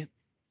movie,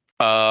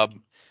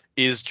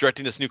 is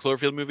directing this new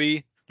Cloverfield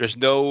movie. There's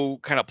no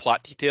kind of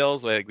plot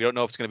details. Like we don't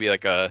know if it's going to be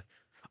like a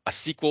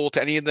sequel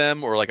to any of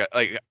them or like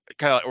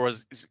kind of or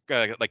is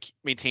gonna like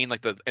maintain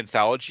like the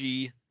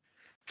anthology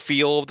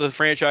feel of the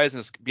franchise and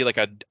it's be like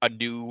a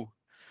new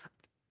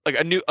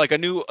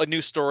a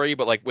new story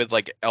but like with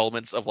like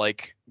elements of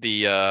like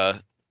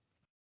the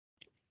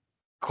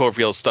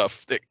Cloverfield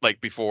stuff that,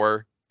 like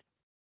before.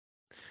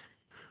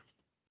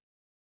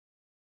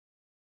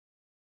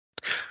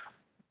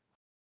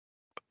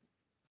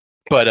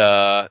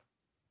 But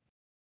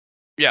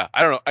yeah,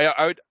 I don't know.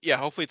 I would yeah,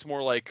 hopefully it's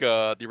more like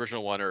the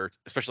original one or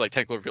especially like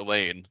 10 Cloverfield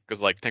Lane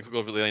because like 10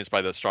 Cloverfield Lane is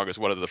probably the strongest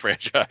one of the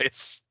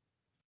franchise.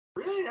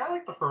 Really, I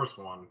like the first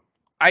one.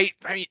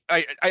 mean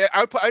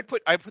I'd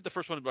put the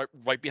first one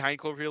right behind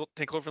Cloverfield,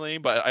 10 Cloverfield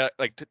Lane, but I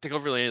like 10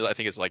 Cloverfield Lane. I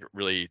think it's like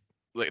really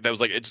like that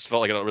was like it just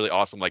felt like a really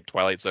awesome like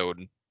Twilight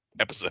Zone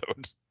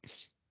episode.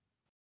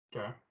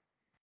 Okay.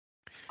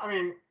 I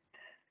mean,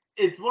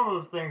 it's one of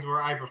those things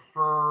where I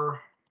prefer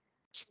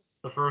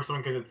the first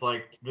one because it's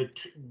like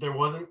there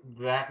wasn't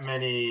that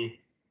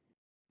many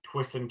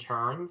twists and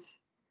turns.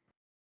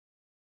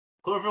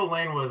 Cloverfield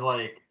Lane was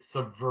like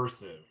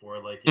subversive,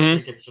 where like you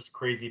think it's just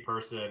crazy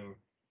person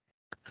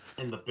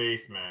in the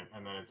basement,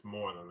 and then it's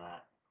more than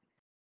that.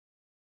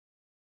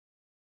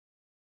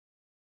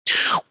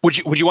 Would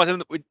you want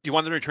them? Do you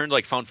want them to return to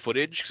like found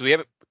footage? Because we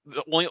haven't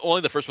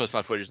only the first one was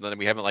found footage, and then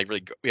we haven't like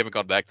really we haven't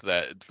gone back to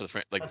that for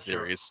the like That's the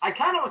series. True. I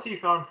kind of want to see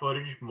found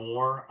footage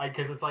more,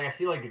 because it's like I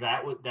feel like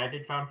that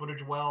did found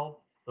footage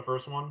well, the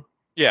first one.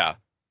 Yeah.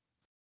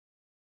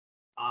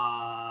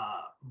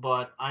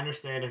 But I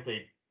understand if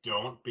they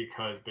don't,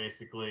 because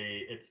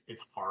basically it's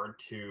hard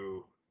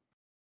to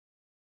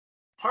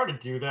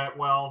do that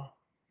well.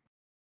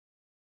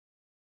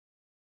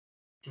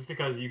 Just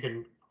because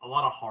a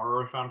lot of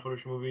horror found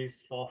footage movies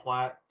fall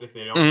flat if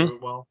they don't do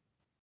it well.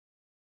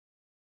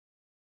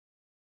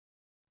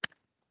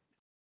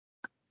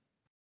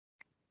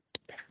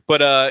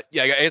 But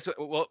yeah, I guess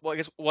I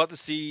guess we'll have to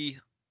see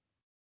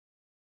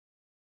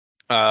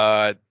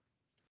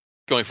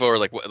going forward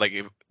like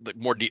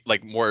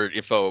more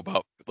info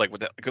about like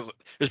what that, because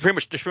there's pretty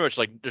much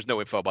like there's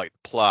no info about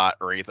plot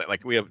or anything.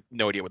 Like we have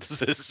no idea what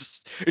this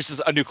is. It's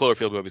just a new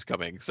Cloverfield movie's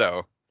coming.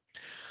 So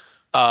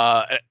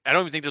I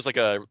don't even think there's like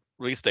a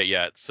release date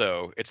yet.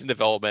 So it's in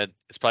development.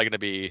 It's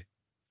probably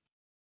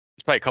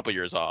a couple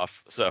years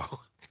off. So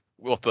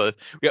we'll have to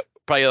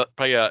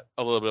probably a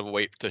little bit of a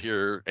wait to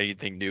hear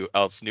anything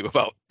else new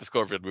about this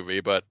Cloverfield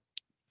movie. But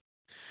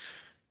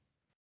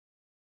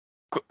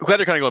glad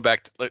they're kind of going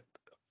back to, like,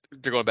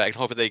 they're going back and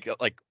hoping they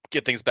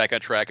get things back on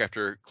track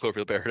after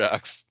Cloverfield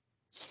Paradox.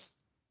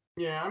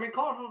 Yeah, I mean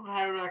Cloverfield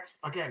Paradox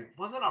again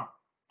wasn't a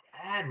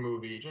bad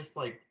movie, just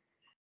like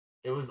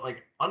it was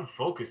like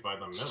unfocused by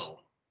the middle.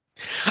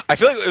 I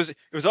feel like it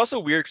was also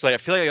weird because I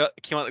feel like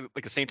it came out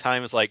like the same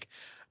time as like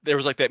there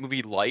was like that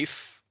movie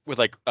Life with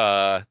like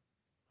that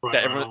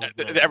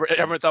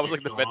everyone thought was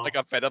like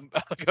a Venom.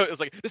 It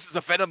was like this is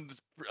a Venom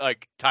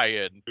like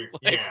tie-in.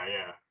 Like,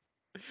 yeah.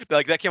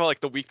 Like that came out like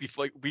the week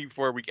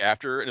before, week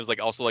after, and it was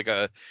like also like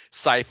a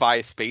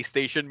sci-fi space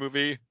station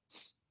movie.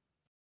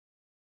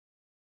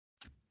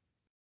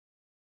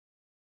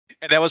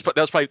 And that was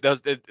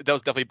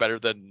definitely better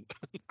than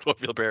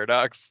Cloverfield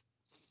Paradox.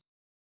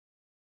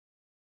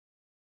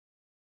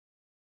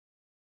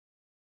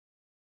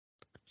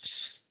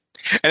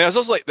 And it was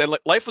also like then like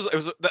Life should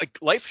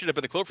have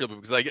been the Cloverfield movie,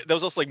 because like that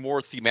was also like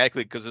more thematically,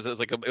 because it was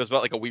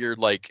about like a weird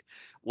like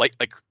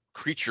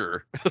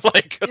creature.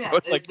 Like yeah, so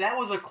it's like that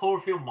was a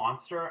Cloverfield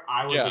monster,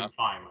 I would have been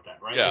fine with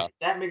that, right? Yeah. Like,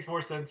 that makes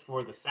more sense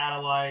for the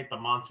satellite, the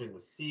monster in the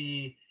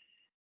sea.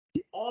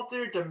 The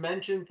altered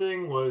dimension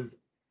thing was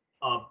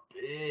a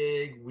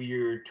big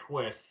weird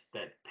twist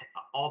that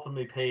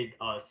ultimately paid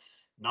us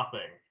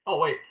nothing. Oh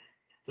wait,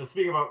 so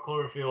speaking about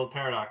Cloverfield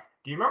Paradox,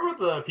 do you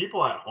remember the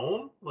people at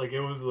home? Like it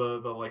was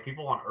the like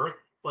people on Earth,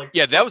 like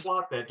that was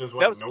plot that just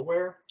went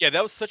nowhere. Yeah,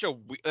 that was such a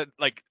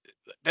like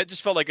that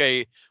just felt like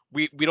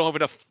we don't have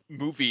enough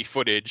movie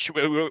footage.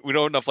 We don't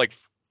have enough like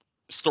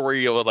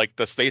story of like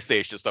the space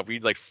station stuff.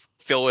 We'd like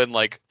fill in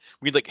like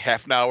we'd like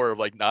half an hour of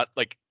like not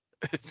like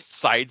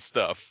side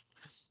stuff.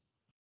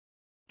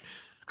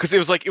 Because it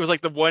was like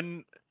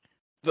the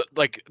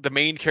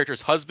main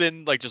character's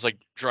husband like just like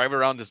driving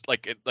around this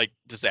like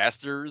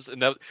disasters,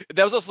 and that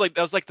was also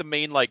like the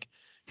main like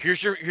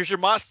here's your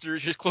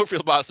monsters, here's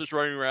Cloverfield monsters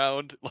running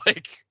around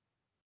like.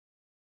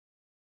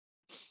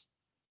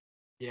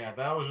 Yeah,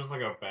 that was just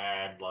like a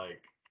bad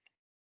like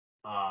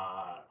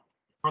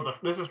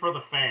this is for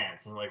the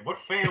fans. And like, what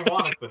fan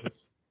wanted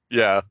this?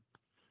 Yeah.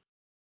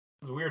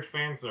 This is weird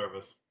fan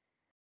service.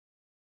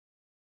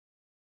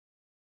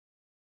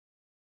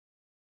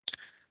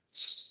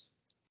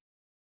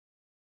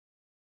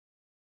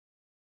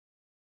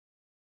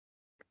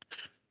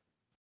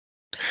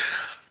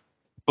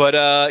 But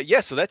yeah,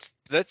 so that's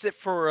it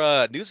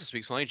for news this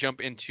week. So let me jump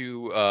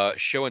into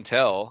show and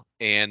tell.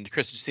 And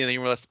Chris, did you see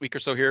anything last week or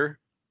so here?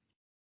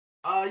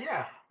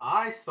 Yeah,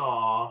 I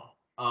saw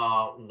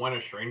When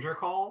a Stranger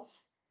Calls,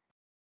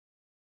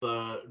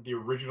 the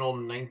original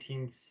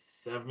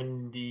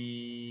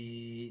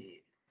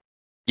 1970.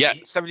 Yeah,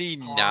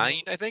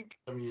 79, I think.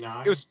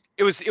 79.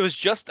 It was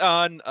just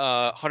on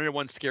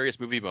 101 Scariest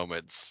Movie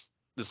Moments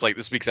this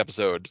week's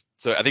episode.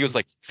 So I think it was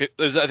like I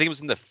think it was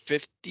in the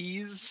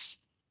 50s.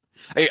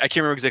 I can't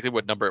remember exactly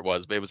what number it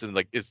was, but it was in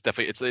like it's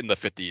in the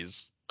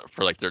 50s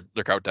for like their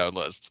countdown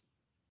list.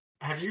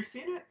 Have you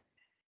seen it?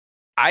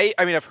 I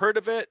mean I've heard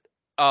of it,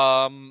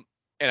 and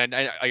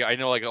I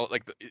know like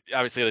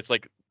obviously it's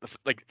like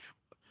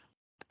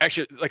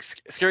actually like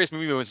Scariest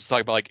Movie Moments is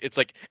talking about like it's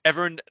like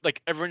everyone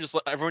just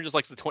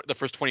likes the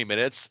first 20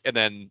 minutes, and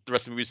then the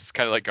rest of the movie is just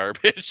kind of like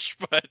garbage.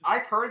 But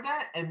I've heard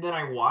that, and then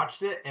I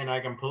watched it, and I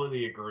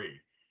completely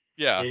agree.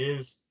 Yeah, it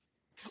is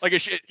Like it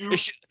should It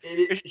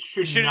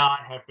should should not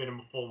have been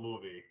a full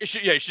movie. it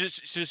should yeah, it should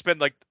just been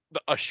like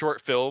a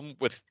short film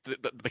with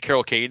the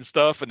Carol Kane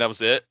stuff, and that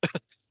was it.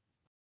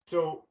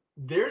 So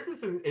there's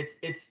this.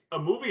 It's a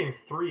movie in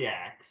 3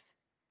 acts,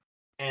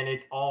 and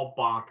it's all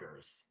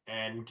bonkers.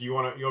 And you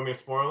want me to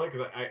spoil it?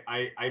 Because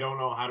I don't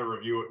know how to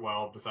review it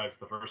well besides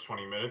the first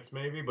 20 minutes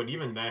maybe. But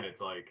even then,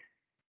 it's like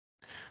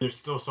there's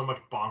still so much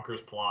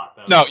bonkers plot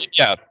that No, like,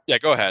 yeah,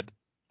 go ahead.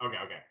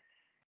 Okay.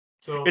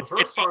 So It's the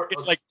first part,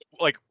 it's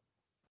like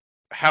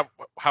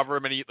however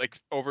many, like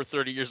over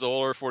 30 years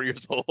old or 40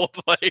 years old.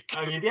 Like,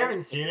 I mean, if you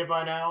haven't seen it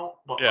by now,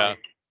 but yeah, like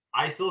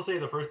I still say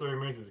the first 30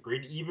 minutes is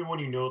great, even when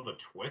you know the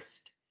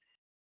twist.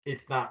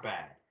 It's not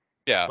bad.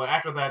 yeah. But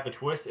after that, the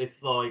twist,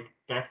 it's like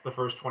that's the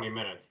first 20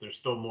 minutes. There's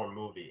still more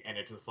movie, and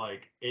it's just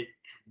like it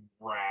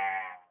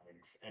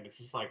drags, and it's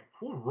just like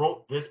who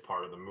wrote this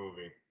part of the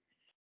movie?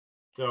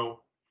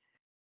 So,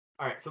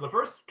 all right. So the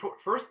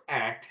first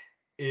act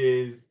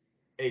is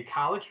a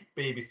college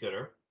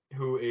babysitter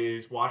who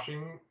is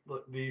watching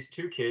these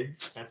two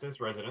kids at this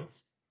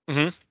residence,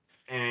 hmm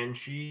and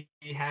she's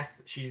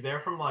there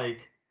from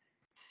like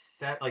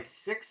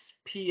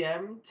 6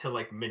 p.m. to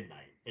like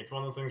midnight. It's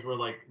one of those things where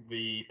like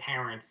the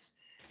parents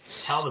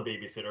tell the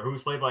babysitter,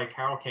 who's played by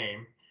Carol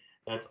Kane,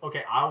 that's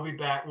okay. I'll be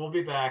back. We'll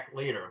be back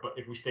later. But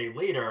if we stay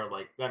later,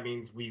 like that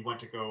means we went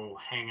to go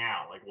hang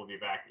out. Like we'll be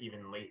back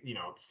even late.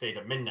 Stay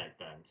to midnight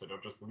then. So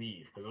don't just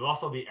leave. Because there's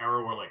also the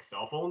era where like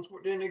cell phones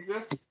didn't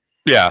exist.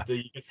 Yeah. So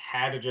you just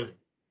had to just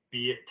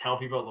tell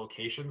people at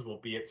locations we'll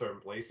be at certain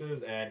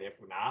places, and if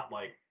not,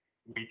 like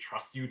we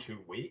trust you to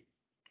wait.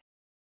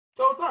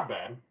 So it's not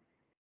bad.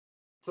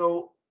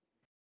 So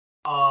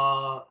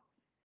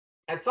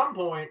at some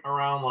point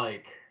around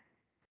like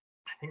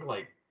I think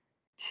like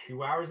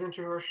 2 hours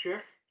into her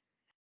shift,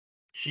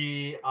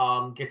 she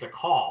gets a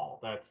call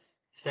that's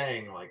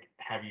saying like,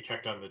 "Have you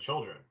checked on the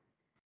children?"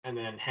 And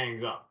then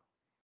hangs up,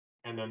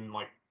 and then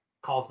like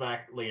calls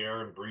back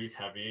later and breathes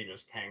heavy and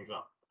just hangs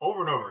up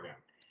over and over again.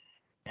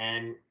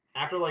 And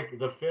after like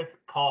the fifth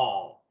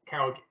call,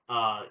 Carol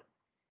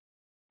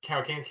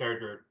Kane's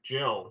character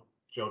Jill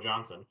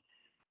Johnson,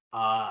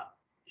 uh,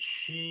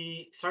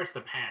 she starts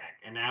to panic,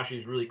 and now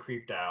she's really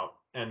creeped out,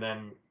 and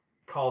then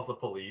calls the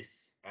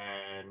police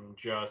and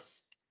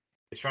just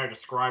is trying to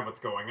describe what's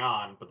going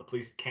on, but the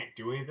police can't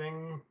do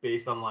anything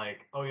based on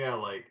like, oh yeah,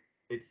 like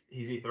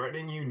he's he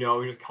threatening you?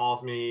 No, he just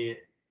calls me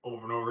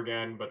over and over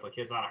again, but like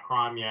it's not a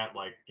crime yet.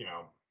 Like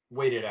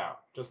wait it out.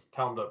 Just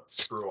tell him to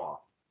screw off.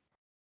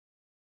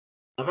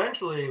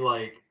 Eventually,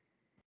 like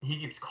he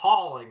keeps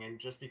calling, and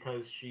just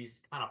because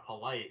she's kind of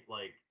polite,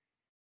 like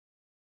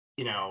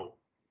you know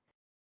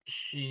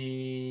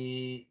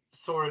she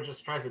sort of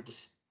just tries to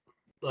just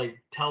like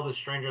tell the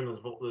stranger on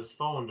this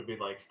phone to be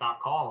like,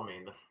 stop calling me.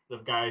 And the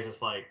guy's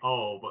just like,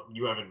 oh, but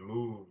you haven't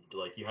moved,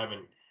 like you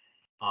haven't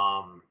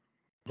um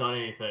done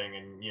anything,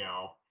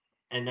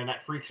 and then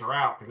that freaks her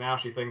out because now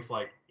she thinks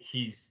like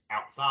he's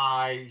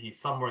outside, he's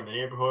somewhere in the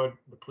neighborhood.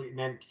 And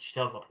then she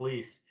tells the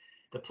police.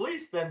 The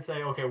police then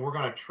say, okay, we're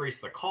gonna trace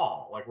the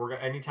call. Like we're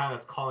gonna anytime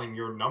that's calling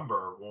your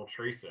number, we'll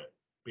trace it.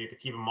 We have to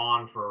keep them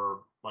on for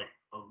like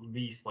at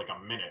least like a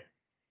minute.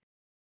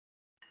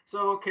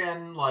 So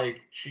Ken,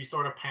 like, she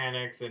sort of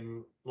panics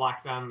and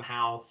locks down the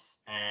house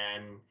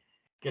and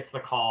gets the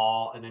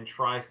call and then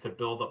tries to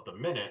build up the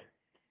minute.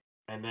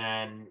 And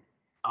then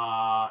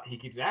he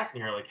keeps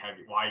asking her, like,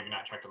 why have you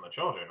not checked on the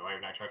children? Why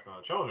have you not checked on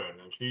the children?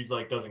 And she's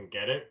like, doesn't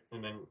get it.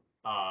 And then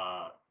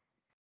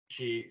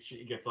she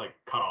gets like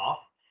cut off.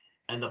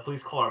 And the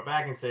police call her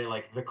back and say,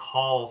 like, the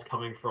call's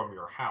coming from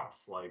your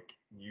house. Like,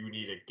 you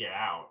need to get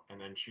out. And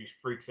then she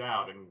freaks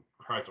out and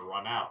tries to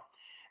run out.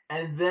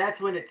 And that's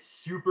when it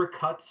super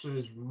cuts to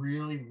this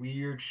really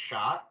weird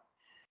shot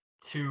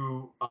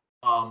to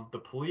the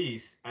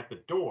police at the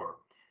door.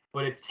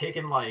 But it's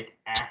taken like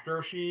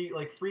after she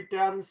like freaked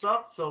out and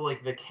stuff. So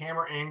like the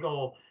camera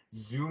angle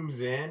zooms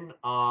in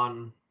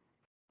on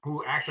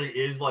who actually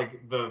is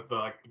like the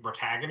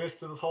protagonist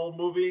to this whole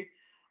movie.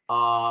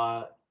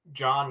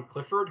 John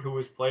Clifford, who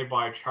was played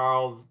by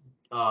Charles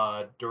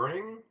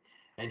Durning,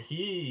 and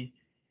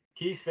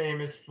he's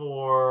famous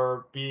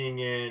for being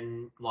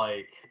in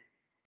like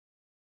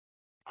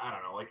I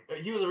don't know, like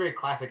he was a very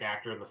classic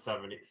actor in the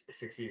 70s,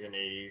 60s, and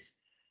 80s.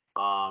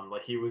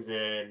 Like he was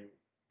in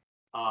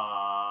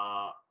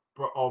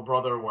Oh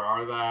Brother, Where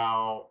Are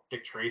Thou?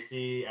 Dick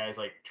Tracy as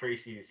like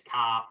Tracy's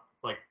cop,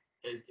 like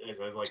as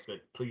like the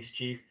police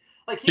chief.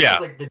 Like he Yeah. was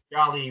like the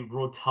jolly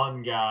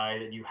rotund guy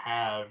that you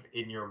have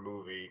in your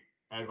movie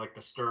as like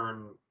the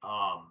stern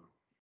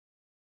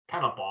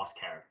kind of boss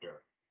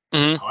character.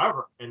 hmm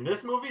However, in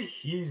this movie,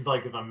 he's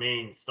like the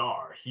main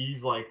star.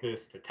 He's like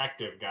this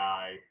detective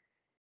guy,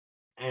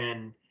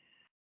 and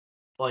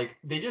like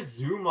they just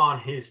zoom on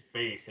his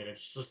face, and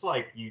it's just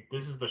like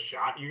this is the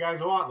shot you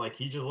guys want. Like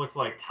he just looks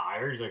like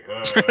tired. He's like,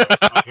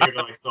 I'm here to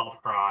like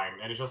solve crime,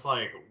 and it's just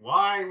like,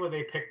 why would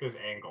they pick this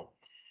angle?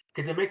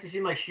 Because it makes it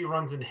seem like she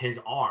runs in his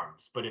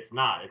arms, but it's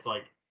not. It's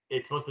like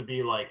it's supposed to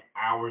be like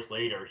hours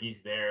later.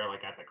 He's there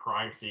like at the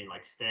crime scene,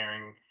 like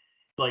staring,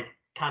 like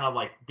kind of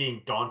like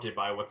being daunted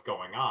by what's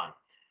going on.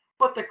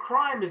 But the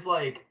crime is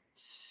like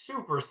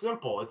super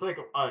simple. It's like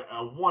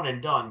a one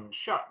and done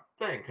shut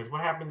thing. Because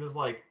what happens is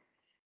like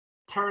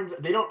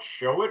they don't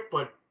show it,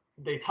 but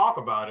they talk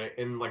about it,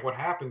 and like what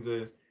happens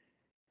is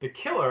the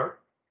killer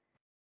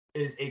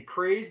is a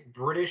crazed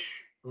British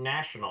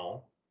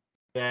national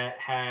that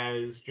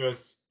has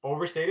just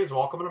overstayed his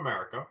welcome in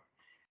America,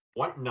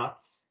 went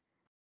nuts,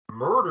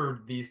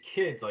 murdered these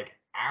kids like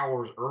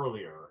hours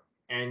earlier,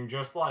 and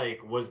just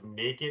like was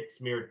naked,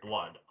 smeared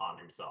blood on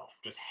himself,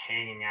 just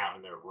hanging out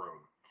in their room.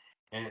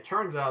 And it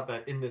turns out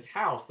that in this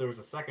house there was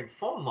a second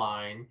phone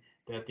line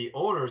that the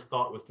owners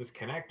thought was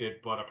disconnected,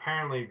 but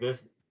apparently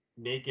this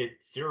naked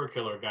serial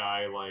killer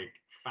guy like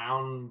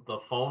found the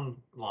phone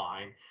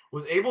line,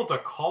 was able to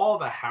call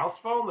the house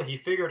phone, like he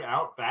figured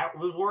out that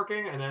was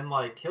working, and then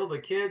like killed the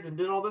kids and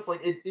did all this.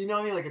 Like it, you know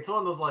what I mean? Like it's one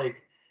of those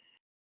like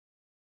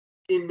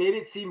it made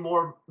it seem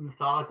more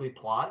methodically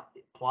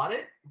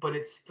plotted, but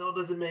it still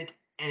doesn't make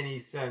any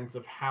sense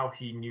of how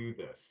he knew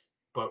this.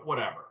 But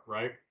whatever,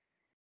 right?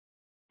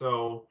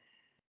 So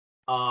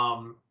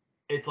um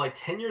it's like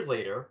 10 years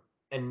later,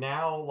 and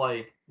now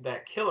like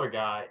that killer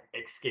guy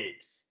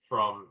escapes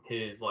from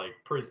his like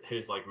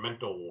his like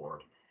mental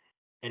ward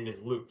and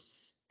is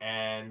loose.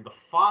 And the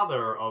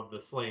father of the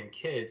slain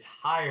kids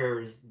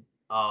hires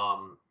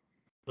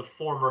the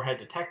former head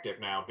detective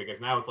now, because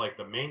now it's like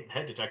the main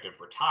head detective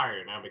retired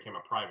and now became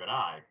a private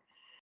eye.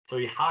 So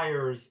he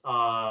hires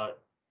what's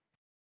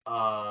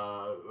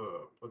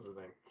his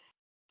name?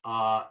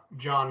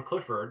 John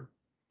Clifford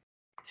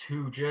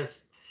to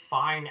just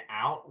find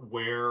out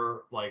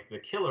where like the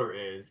killer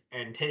is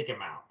and take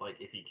him out, like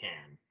if he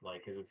can,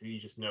 like because he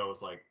just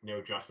knows like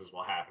no justice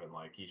will happen.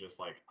 Like he just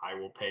like, I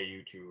will pay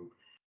you to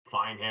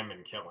find him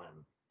and kill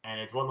him. And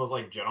it's one of those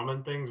like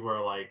gentleman things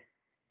where like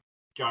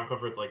John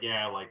Clifford's like,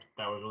 yeah, like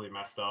that was really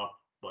messed up,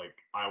 like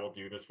I will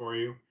do this for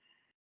you.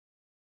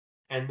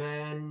 And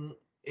then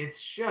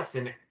it's just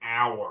an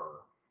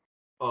hour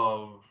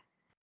of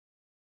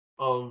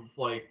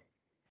like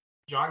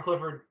John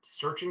Clifford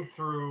searching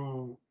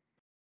through,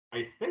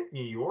 I think,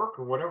 New York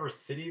or whatever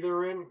city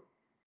they're in,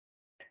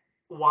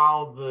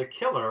 while the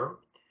killer,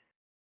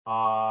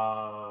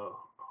 uh,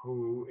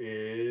 who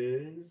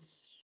is,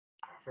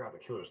 I forgot the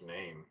killer's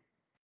name,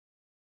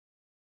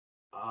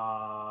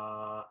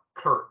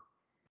 Kurt.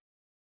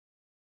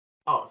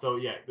 Oh, so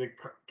yeah,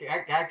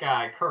 that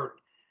guy Kurt,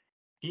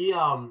 he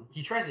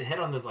tries to hit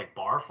on this like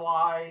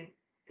barfly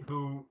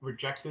who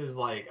rejects his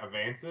like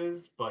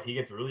advances, but he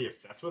gets really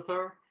obsessed with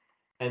her,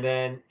 and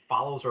then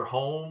follows her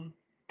home,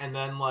 and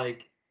then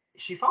like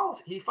he follows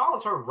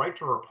her right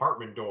to her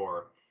apartment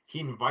door.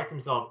 He invites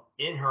himself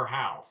in her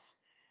house,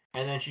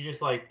 and then she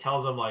just like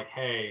tells him like,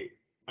 "Hey,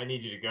 I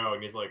need you to go,"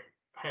 and he's like,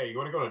 "Hey, you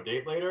want to go on a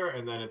date later?"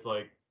 And then it's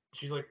like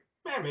she's like,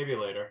 "Man, maybe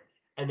later,"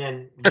 and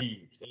then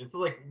leaves. And it's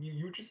like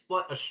you just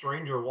let a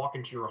stranger walk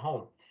into your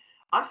home.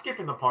 I'm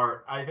skipping the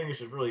part I think I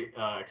should really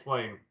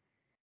explain.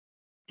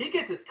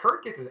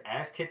 Kurt gets his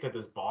ass kicked at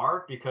this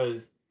bar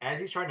because as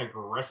he's trying to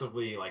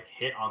aggressively like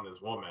hit on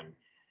this woman,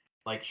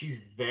 like she's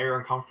very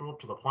uncomfortable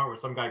to the point where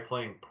some guy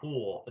playing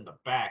pool in the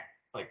back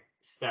like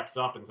steps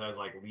up and says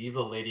like, leave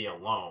the lady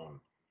alone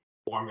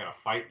or I'm gonna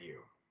fight you.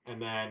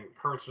 And then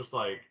Kurt's just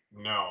like,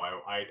 no,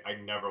 I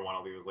never want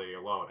to leave this lady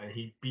alone, and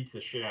he beats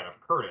the shit out of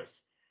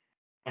Curtis.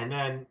 And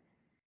then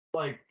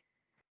like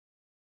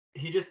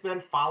he just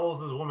then follows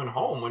this woman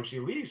home when she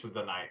leaves for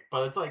the night.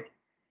 But it's like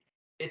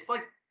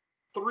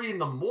 3 in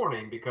the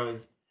morning,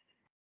 because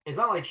it's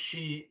not like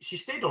she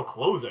stayed till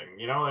closing.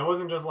 You know, it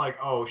wasn't just like,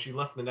 oh, she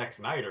left the next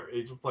night, or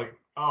it's just like,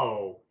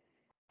 oh,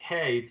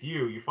 hey, it's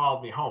you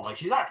followed me home. Like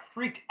she's not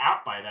freaked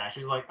out by that.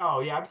 She's like, oh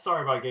yeah, I'm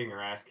sorry about getting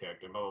your ass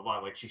kicked and blah blah blah.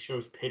 Like she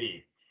shows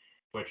pity,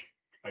 which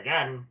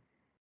again,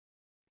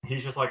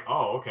 he's just like,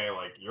 oh okay,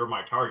 like you're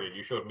my target.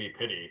 You showed me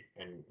pity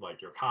and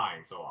like you're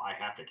kind, so I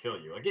have to kill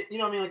you. Like you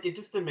know what I mean? Like it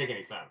just didn't make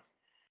any sense.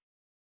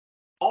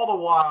 All the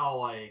while,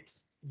 like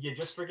you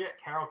just forget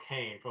Carol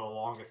Kane for the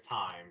longest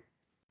time,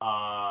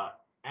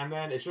 and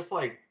then it's just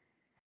like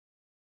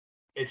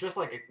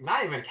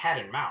not even cat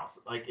and mouse.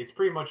 Like it's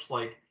pretty much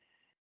like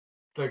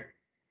the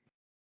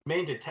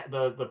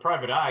the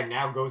private eye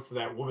now goes to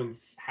that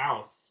woman's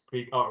house,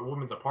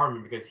 woman's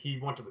apartment, because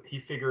he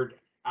figured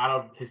out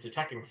of his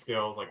detecting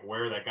skills like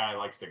where that guy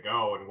likes to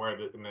go and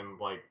and then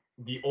like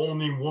the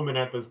only woman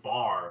at this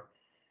bar,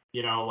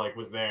 you know, like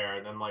was there,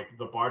 and then like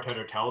the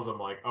bartender tells him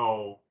like,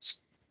 oh,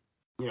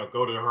 you know,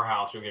 go to her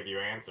house, she'll give you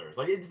answers.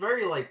 Like it's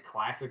very like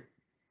classic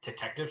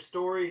detective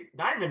story,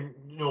 not even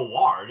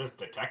noir, just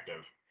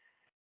detective.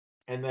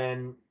 And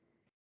then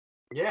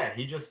yeah,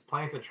 he just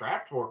plants a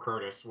trap for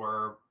Curtis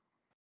where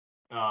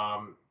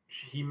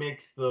he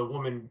makes the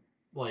woman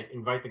like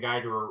invite the guy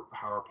to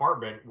her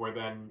apartment, where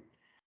then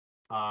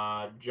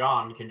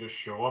John can just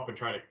show up and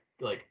try to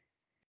like,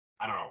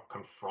 I don't know,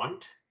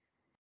 confront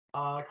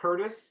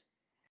Curtis.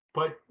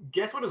 But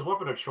guess what his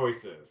weapon of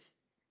choice is?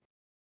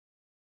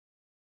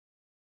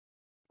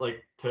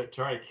 Like to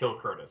try to kill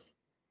Curtis.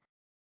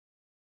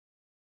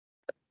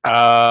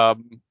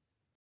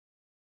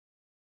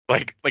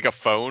 Like a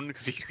phone,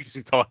 because he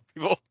can call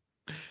people.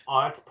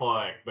 oh, that's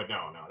poetic, but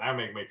no, that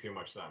made too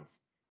much sense.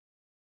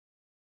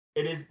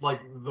 It is like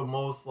the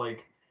most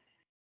like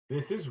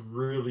this is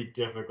really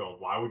difficult.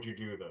 Why would you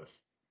do this?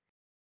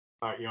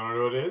 All right, you want to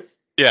know what it is?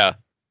 Yeah.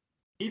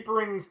 He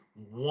brings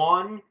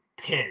one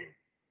pin,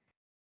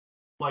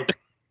 like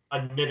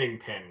a knitting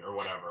pin or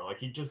whatever. Like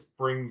he just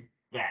brings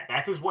that.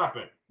 That's his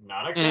weapon,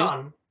 not a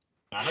gun,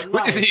 not a Wait,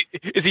 knife.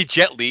 is he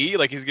Jet Li?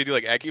 Like he's gonna do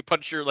like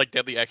acupuncture, like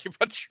deadly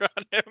acupuncture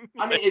on him?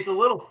 I mean, it's a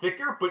little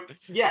thicker, but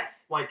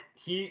yes, like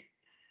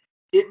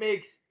it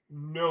makes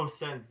no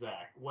sense,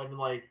 Zach, when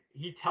like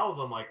he tells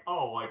him like,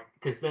 oh, like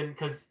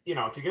because you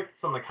know to get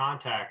some of the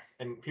contacts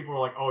and people are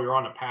like, oh, you're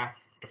on a path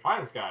to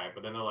find this guy,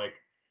 but then they're like,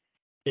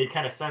 they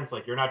kind of sense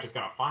like you're not just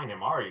gonna find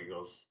him, are you? He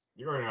goes,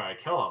 you're gonna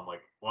kill him.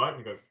 Like what? And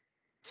he goes,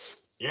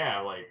 yeah,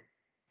 like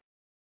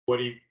what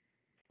do you,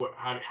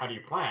 how do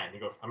you plan? He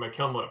goes, I'm gonna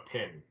kill him with a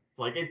pin.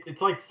 Like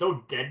it's like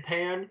so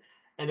deadpan,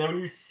 and then when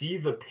you see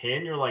the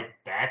pin, you're like,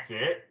 that's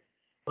it.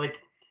 Like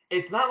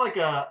it's not like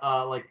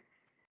a like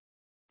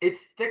it's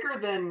thicker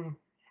than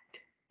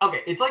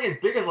okay, it's like as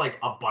big as like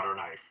a butter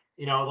knife,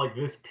 you know, like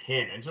this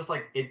pin. It's just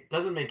like it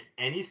doesn't make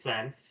any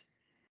sense,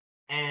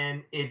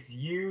 and it's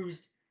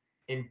used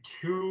in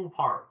two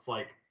parts.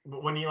 Like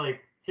when he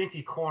like thinks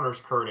he corners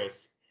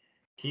Curtis,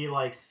 he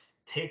like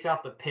takes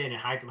out the pin and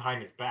hides it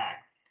behind his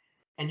back,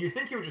 and you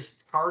think he would just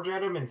charge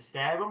at him and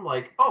stab him,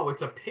 like oh,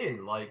 it's a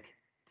pin, like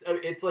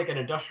it's like an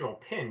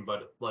industrial pin,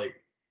 but like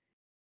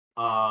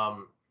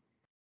um,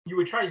 you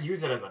would try to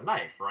use it as a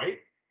knife, right?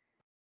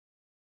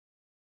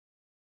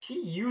 He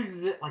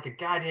uses it like a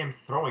goddamn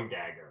throwing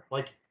dagger.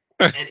 Like,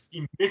 and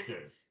he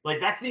misses.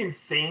 Like, that's the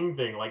insane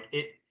thing. Like,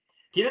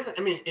 he doesn't,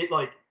 I mean, it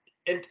like,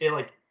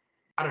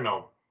 I don't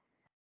know,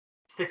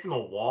 sticks in the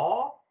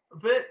wall a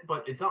bit,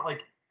 but it's not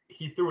like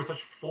he threw with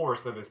such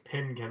force that this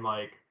pin can,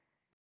 like,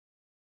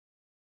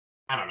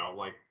 I don't know,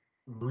 like,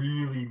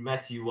 really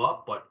mess you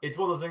up. But it's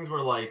one of those things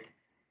where, like,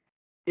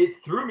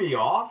 it threw me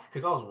off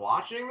because I was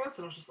watching this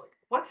and I was just like,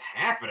 what's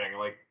happening?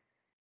 Like,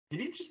 did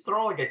he just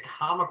throw like a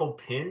comical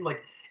pin?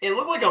 Like it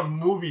looked like a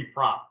movie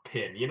prop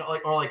pin, you know,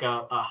 like or like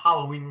a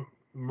Halloween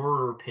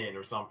murder pin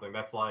or something.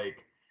 That's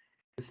like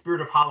the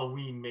spirit of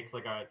Halloween makes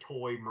like a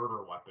toy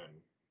murder weapon.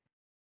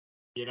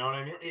 You know what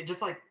I mean? It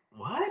just like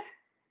what?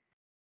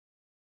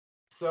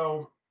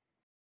 So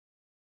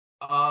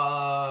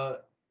uh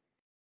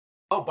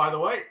oh, by the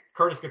way,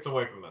 Curtis gets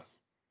away from this.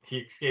 He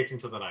escapes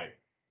into the night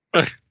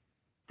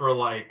for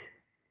like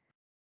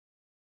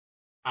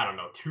I don't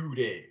know, 2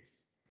 days.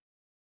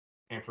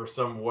 And for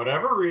some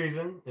whatever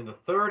reason, in the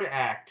third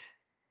act,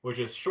 which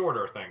is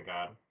shorter, thank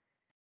God,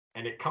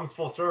 and it comes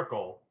full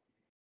circle,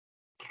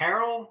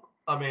 Carol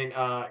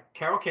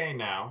Kane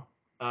now,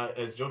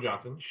 as Jill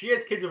Johnson, she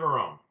has kids of her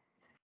own.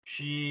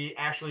 She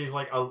actually is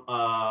like a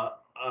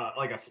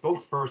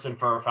spokesperson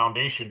for a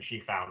foundation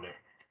she founded.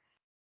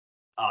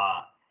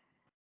 Uh,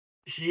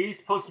 she's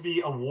supposed to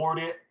be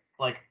awarded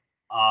like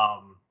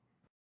um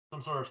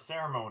some sort of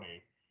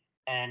ceremony,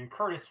 and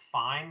Curtis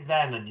finds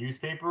that in the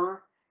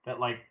newspaper that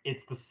like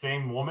it's the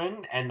same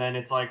woman, and then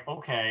it's like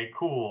okay,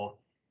 cool.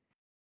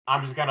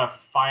 I'm just gonna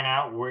find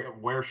out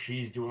where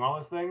she's doing all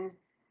this thing,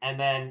 and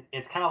then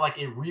it's kind of like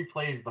it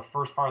replays the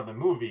first part of the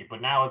movie,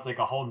 but now it's like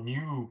a whole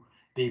new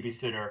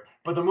babysitter.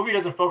 But the movie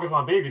doesn't focus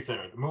on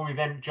babysitter. The movie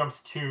then jumps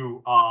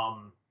to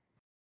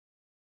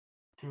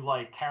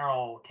like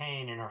Carol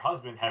Kane and her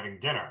husband having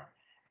dinner,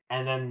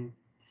 and then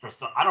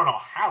I don't know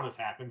how this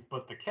happens,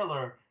 but the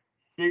killer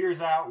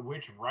figures out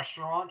which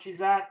restaurant she's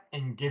at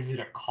and gives it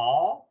a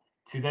call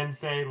to then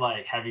say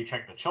like, "Have you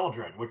checked the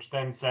children?" Which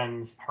then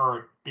sends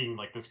her being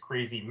like this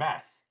crazy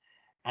mess,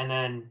 and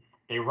then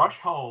they rush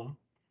home.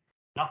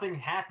 Nothing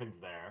happens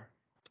there,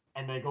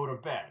 and they go to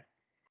bed.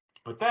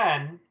 But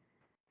then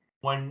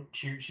when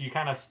she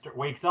kind of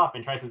wakes up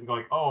and tries to go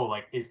like, oh,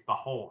 like is the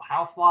whole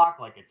house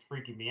locked? Like it's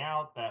freaking me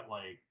out that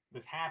like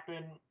this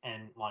happened,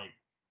 and like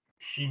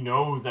she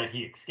knows that he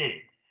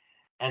escaped,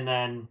 and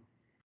then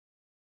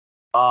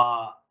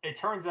it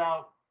turns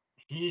out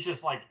he's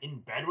just like in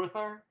bed with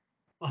her,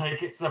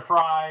 like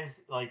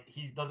surprise, like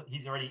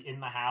he's already in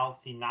the house.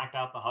 He knocked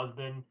out the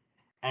husband,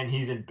 and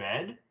he's in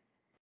bed,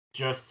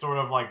 just sort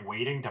of like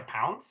waiting to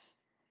pounce.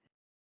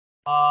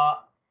 Uh,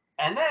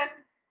 and then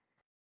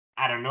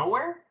out of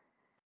nowhere,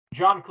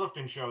 John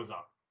Clifton shows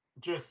up,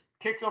 just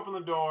kicks open the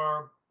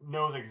door,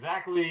 knows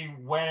exactly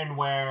when and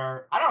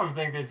where. I don't even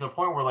think it's a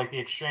point where like they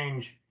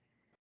exchange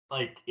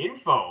like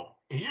info.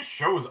 He just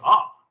shows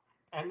up,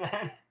 and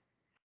then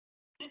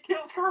he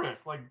kills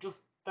Curtis. Like just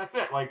that's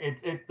it. Like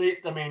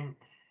I mean,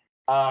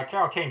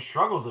 Carol Kane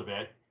struggles a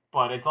bit,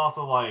 but it's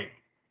also like,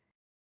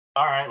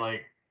 all right,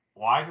 like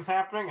why is this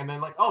happening? And then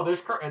like, oh,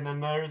 there's Kurt, and then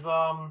there's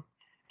John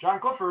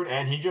Clifford,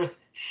 and he just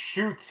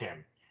shoots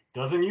him.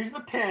 Doesn't use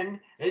the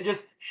pin. It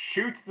just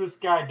shoots this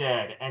guy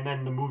dead, and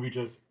then the movie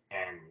just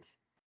ends.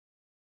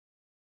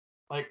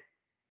 Like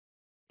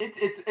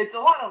it's a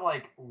lot of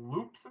like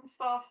loops and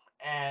stuff,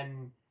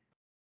 and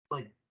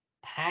like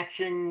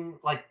patching,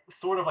 like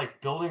sort of like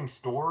building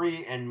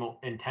story and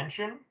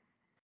intention.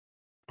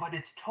 But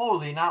it's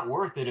totally not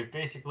worth it if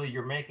basically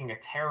you're making a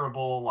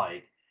terrible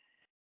like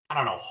I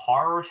don't know,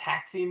 horror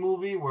taxi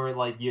movie where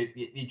like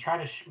you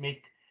try to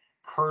make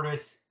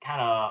Curtis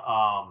kind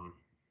of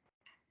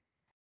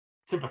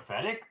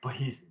sympathetic, but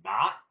he's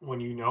not.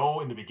 When you know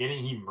in the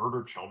beginning he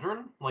murdered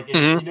children, like it's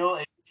Hmm.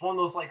 it's one of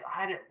those like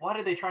what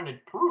are they trying to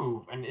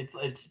prove? And it's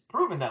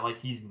proven that like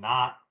he's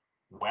not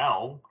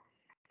well,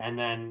 and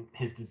then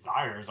his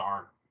desires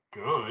aren't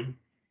good,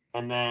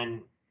 and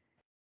then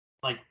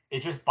like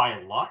it's just by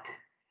luck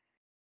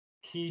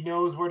he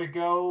knows where to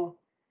go,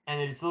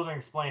 and it still doesn't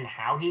explain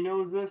how he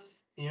knows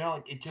this.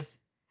 Like it just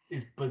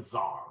is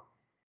bizarre.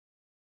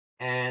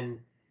 And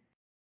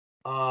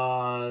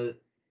uh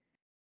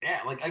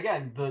yeah, like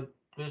again,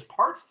 there's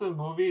parts to the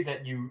movie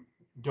that you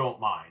don't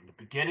mind. The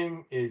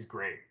beginning is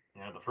great.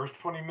 The first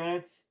 20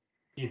 minutes,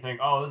 you think,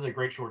 oh, this is a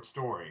great short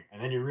story.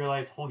 And then you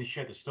realize, holy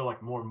shit, there's still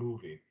like more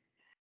movie.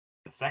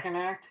 The second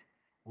act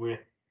with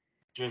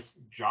just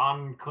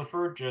John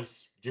Clifford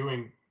just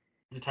doing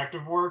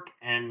detective work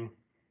and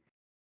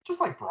just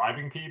like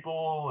bribing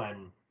people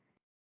and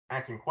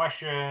asking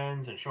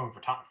questions and showing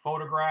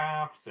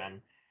photographs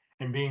and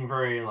being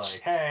very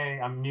like, hey,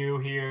 I'm new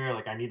here,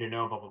 like I need to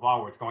know blah blah blah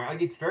where it's going.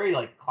 Like it's very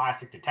like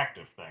classic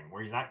detective thing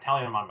where he's not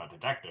telling them I'm a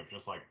detective,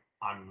 just like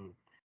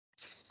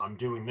I'm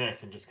doing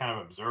this and just kind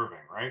of observing,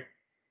 right?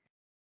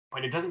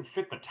 But it doesn't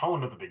fit the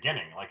tone of the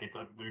beginning. Like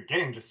the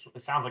beginning just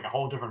it sounds like a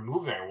whole different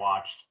movie I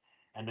watched,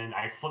 and then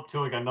I flipped to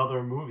like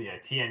another movie, a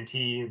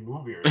TNT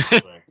movie or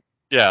something.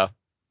 Yeah.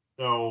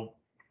 So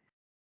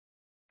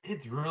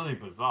it's really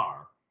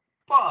bizarre,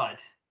 but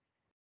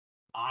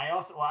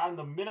I'm in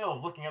the middle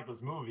of looking at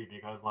this movie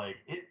because like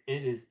it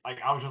is like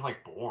I was just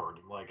like bored.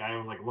 Like I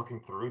was like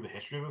looking through the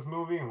history of this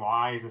movie and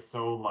why is it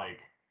so like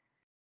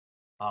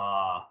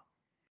uh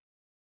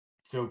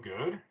so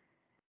good.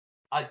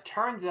 It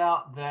turns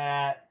out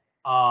that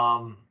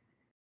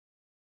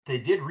they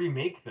did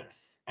remake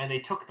this and they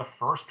took the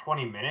first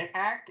 20-minute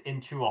act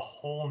into a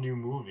whole new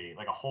movie,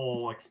 like a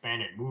whole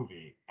expanded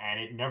movie, and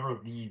it never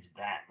leaves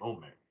that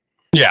moment.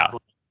 Yeah. So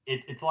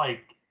it's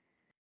like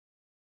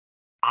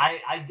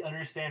I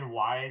understand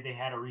why they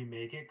had to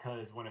remake it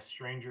because when a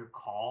stranger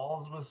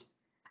calls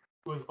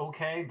was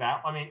okay.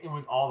 That I mean, it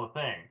was all the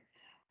thing.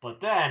 But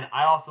then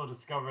I also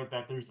discovered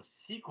that there's a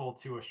sequel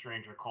to A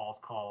Stranger Calls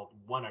called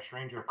When a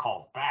Stranger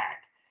Calls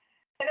Back,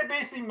 and it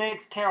basically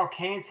makes Carol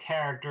Kane's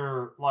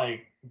character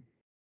like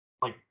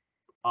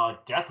a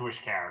Death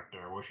Wish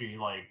character, where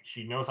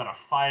she knows how to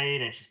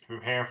fight and she's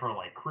prepared for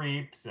like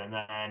creeps, and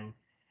then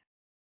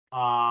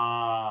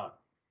uh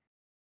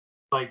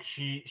like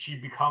she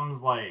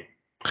becomes like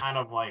kind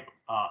of like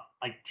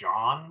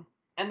John,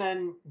 and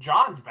then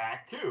John's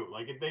back too.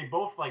 Like they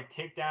both like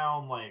take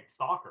down like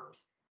stalkers.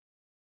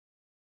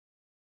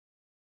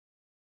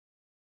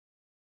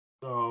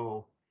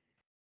 So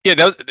Yeah,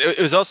 it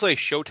was also a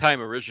Showtime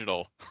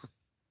original.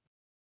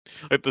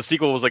 Like the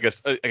sequel was like a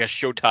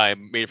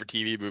Showtime made for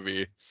TV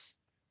movie.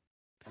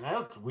 and that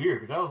was weird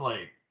because that was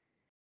like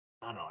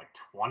I don't know, like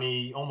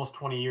 20 almost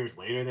 20 years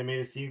later they made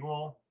a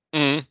sequel.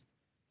 Hmm.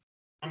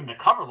 I mean the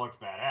cover looks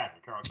badass,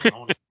 like Carol Kane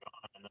holding a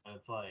gun, and then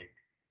it's like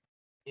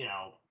you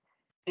know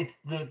it's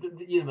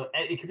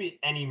it could be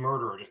any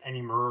murderer, just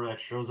any murderer that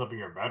shows up in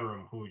your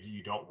bedroom who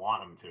you don't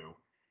want him to.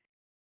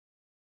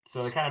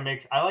 So it kind of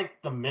makes I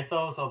like the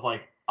mythos of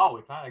like oh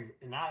it's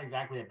not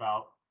exactly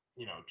about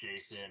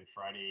Jason,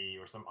 Freddy,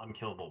 or some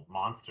unkillable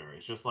monster.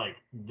 It's just like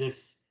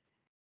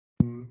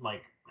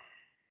like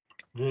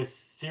this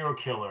serial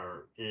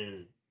killer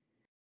is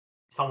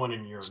someone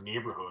in your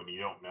neighborhood you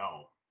don't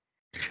know.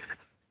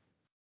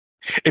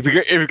 It'd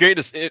be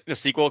great in a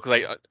sequel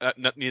because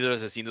neither of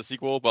us have seen the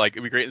sequel, but like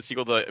it'd be great in the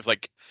sequel if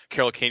like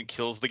Carol Kane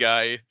kills the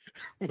guy,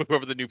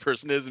 whoever the new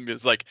person is, and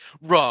it's like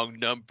wrong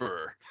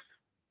number.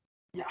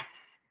 Yeah,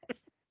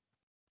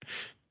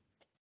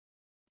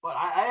 but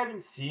I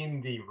haven't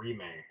seen the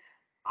remake.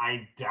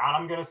 I doubt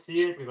I'm gonna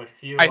see it because I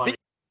feel I like think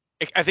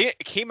I think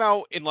it came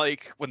out in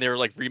like when they were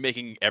like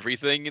remaking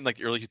everything in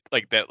like early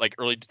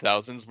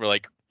 2000s, where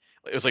like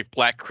it was like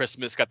Black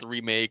Christmas got the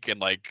remake,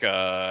 and like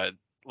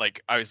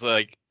obviously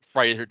like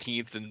Friday the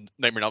 13th and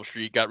Nightmare on Elm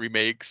Street got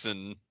remakes,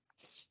 and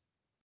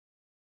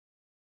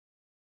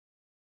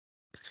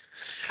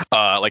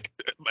like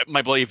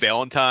My Bloody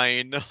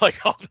Valentine,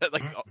 like all that,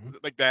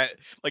 Mhm. like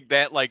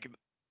that, like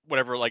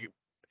whatever, like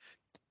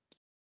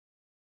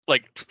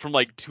from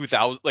like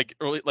 2000, like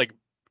early, like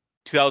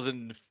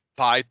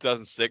 2005,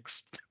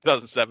 2006,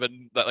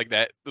 2007, that like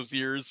that those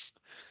years.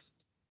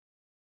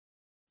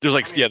 There's I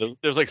like mean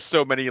there's like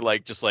so many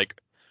like just like,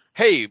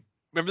 hey,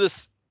 remember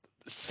this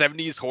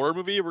 70s horror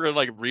movie? We're gonna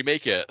like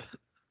remake it.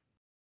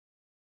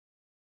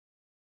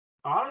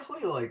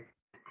 honestly like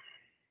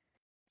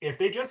if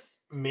they just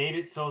made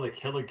it so the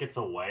killer gets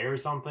away or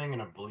something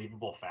in a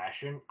believable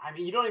fashion, I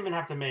mean, you don't even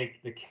have to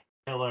make the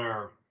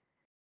killer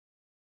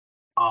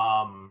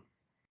um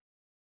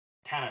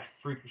kind of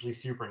freakishly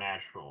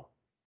supernatural.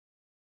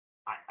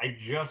 I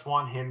just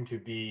want him to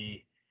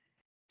be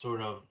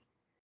sort of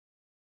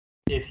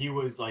if he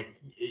was like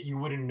you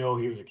wouldn't know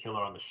he was a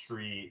killer on the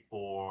street,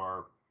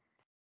 or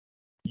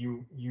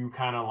you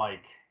kind of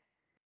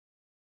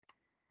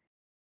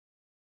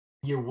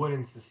you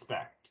wouldn't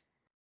suspect.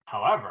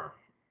 However,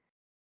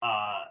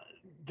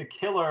 the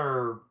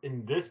killer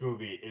in this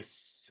movie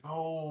is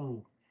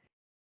so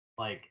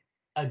like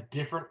a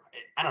different.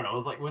 I don't know. It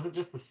was like, was it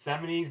just the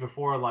 '70s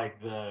before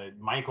like the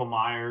Michael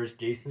Myers,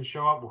 Jason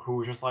show up, who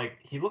was just like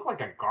he looked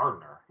like a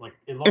gardener. Like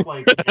it looked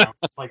like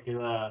it's like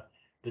the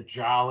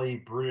jolly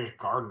British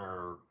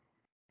gardener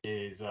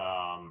is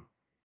um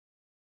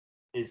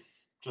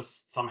is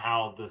just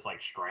somehow this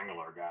like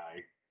strangler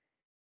guy.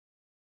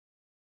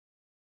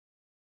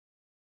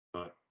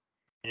 But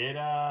it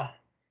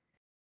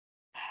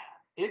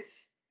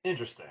it's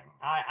interesting.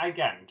 I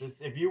again,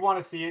 just if you want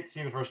to see it,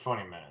 see the first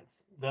 20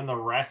 minutes. Then the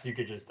rest you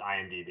could just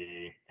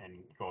IMDb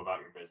and go about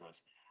your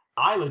business.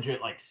 I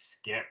legit like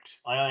skipped.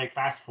 I like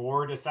fast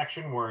forward a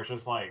section where it's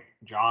just like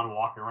John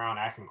walking around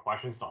asking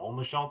questions to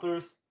homeless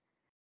shelters.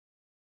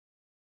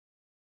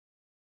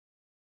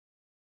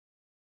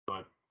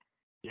 But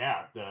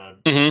yeah, the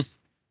Mm-hmm.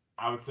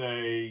 I would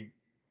say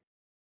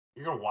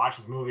you're gonna watch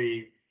this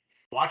movie,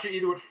 watch it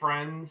either with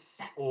friends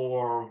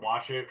or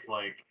watch it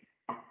like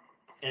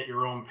at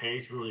your own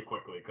pace really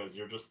quickly because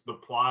you're just the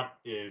plot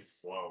is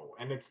slow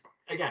and it's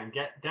again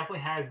definitely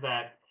has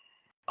that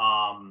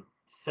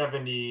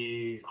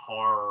 70s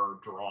horror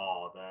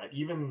draw that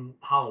even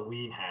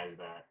Halloween has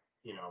that,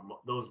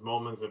 those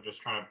moments of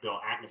just trying to build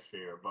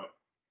atmosphere. But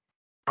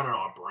I don't know,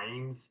 our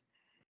brains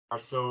are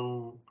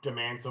so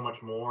demand so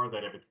much more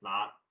that if it's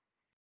not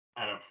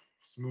at a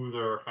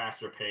smoother,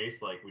 faster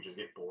pace, like we just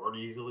get bored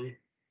easily.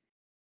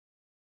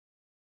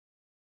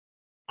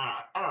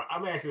 I don't know.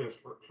 I'm gonna ask you this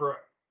for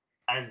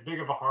as big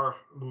of a horror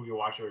movie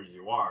watcher as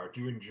you are,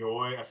 do you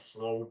enjoy a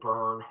slow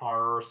burn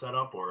horror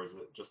setup, or is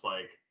it just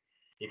like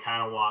you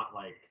kind of want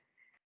like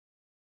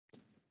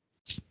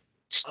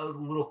a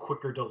little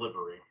quicker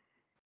delivery?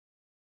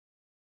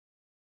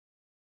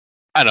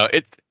 I don't know.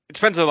 It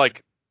depends on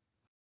like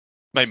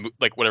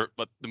like whatever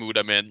what the mood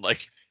I'm in.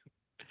 Like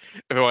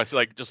if I want to see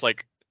like just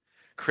like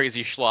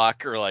crazy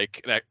schlock or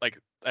like like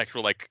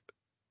actual like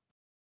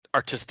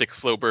artistic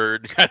slow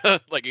burn kind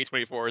of like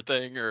A24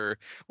 thing or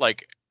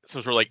like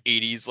some sort of like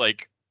 80s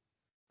like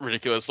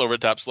ridiculous over the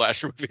top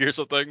slasher movie or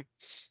something.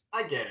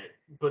 I get it,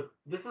 but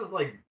this is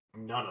like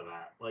none of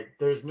that. Like,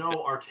 there's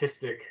no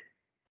artistic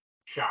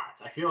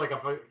shots. I feel like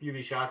a few of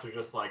these shots are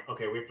just like,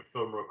 okay, we have to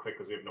film real quick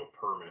because we have no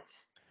permits.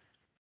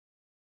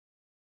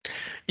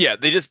 Yeah,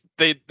 they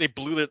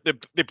blew they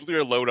blew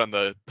their load on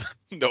the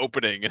the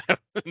opening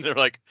and they're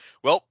like,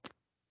 well,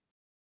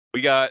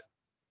 we got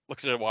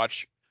looks at a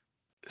watch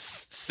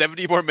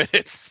 70 more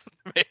minutes.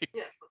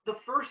 Yeah, the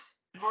first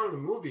part of the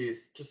movie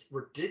is just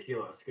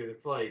ridiculous because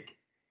it's like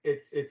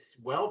it's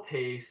well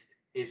paced,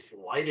 it's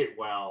lighted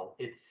well,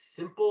 it's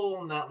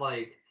simple in that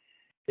like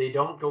they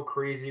don't go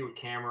crazy with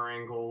camera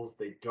angles,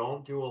 they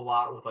don't do a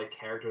lot with like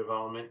character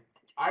development.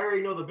 I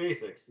already know the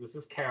basics. This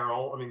is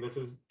Carol. I mean, this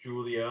is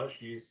Julia.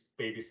 She's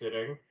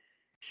babysitting.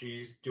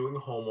 She's doing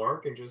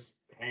homework and just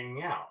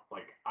hanging out.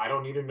 Like I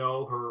don't need to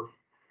know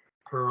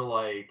her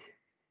like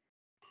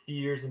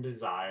fears and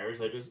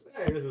desires. I just,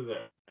 hey, this is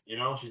it.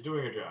 She's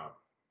doing her job.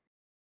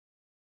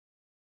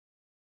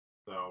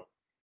 So,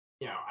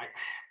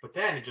 but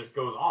then it just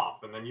goes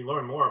off, and then you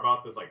learn more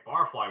about this like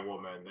barfly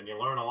woman. Then you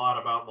learn a lot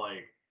about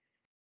like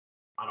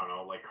I don't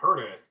know, like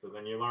Curtis, and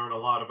then you learn a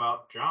lot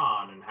about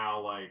John and how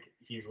like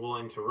he's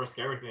willing to risk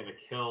everything to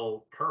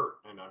kill Kurt.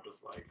 And I'm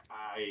just like,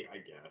 I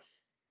guess.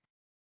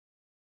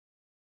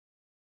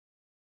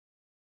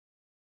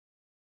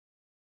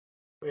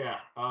 But yeah,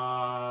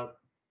 I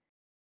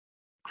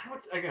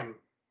would again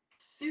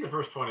see the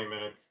first 20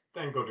 minutes,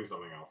 then go do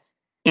something else.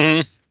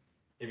 Mhm.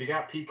 If you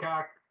got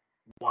Peacock,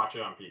 watch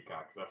it on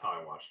Peacock because that's how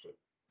I watched it.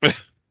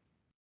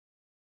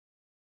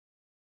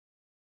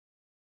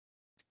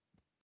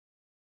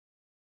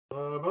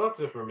 But that's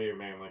it for me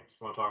mainly.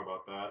 Just want to talk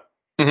about that.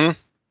 Mhm.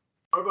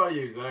 What about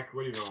you, Zach?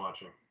 What have you been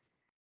watching?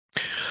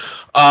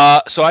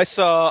 So I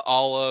saw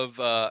all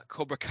of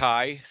Cobra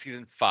Kai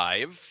season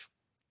 5,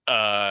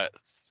 uh,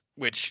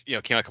 which came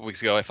out a couple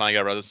weeks ago. I finally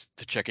got around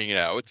to checking it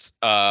out.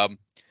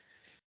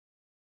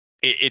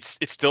 It's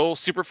still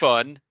super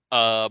fun.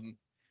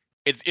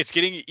 It's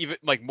getting even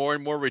like more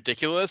and more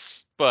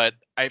ridiculous, but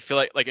I feel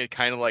like it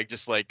kind of like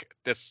just like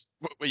that's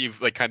what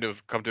you've like kind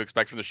of come to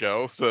expect from the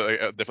show. So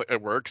definitely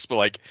it works, but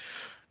like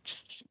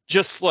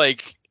just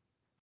like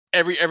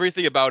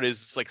everything about it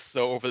is like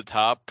so over the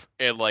top,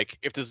 and like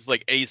if this is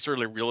like any sort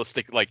of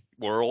realistic like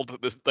world,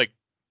 this like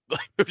it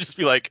would just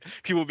be like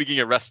people being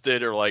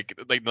arrested or like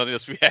none of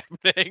this would be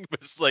happening.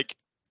 But it's like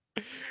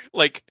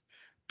like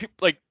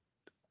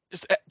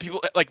just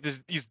people like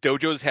these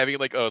dojos having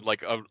like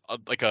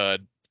a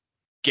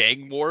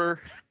gang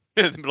war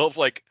in the middle of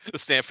like the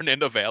San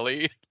Fernando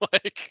Valley,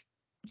 like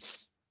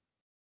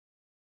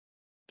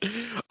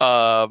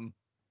um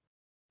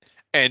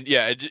and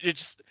yeah it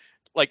just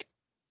like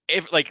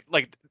if like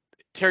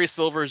Terry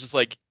Silver is just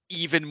like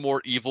even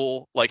more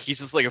evil. Like he's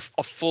just like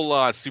a full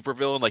on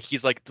supervillain. Like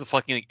he's like the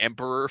fucking like,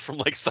 emperor from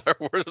like Star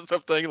Wars or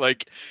something.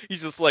 Like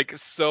he's just like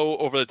so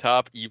over the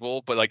top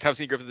evil. But like Thomas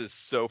Ian Griffith is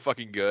so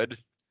fucking good.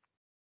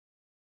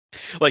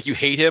 like you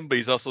hate him, but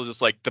he's also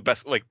just like the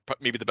best, like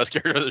maybe the best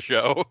character of the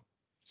show.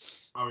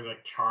 Oh, he's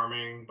like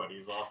charming, but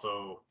he's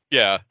also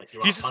Yeah, like you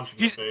want to punch him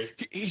in the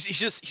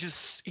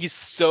face. he's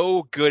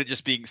so good at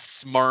just being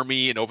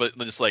smarmy and over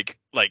and just like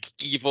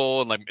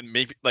evil and like and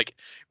maybe like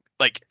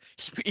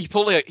he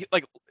pulled like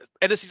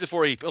end of season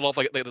 4 he pulled off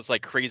like this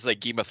like crazy like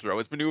Game of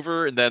Thrones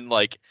maneuver, and then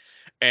like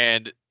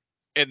and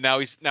now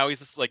he's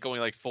just like going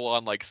like full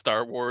on like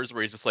Star Wars,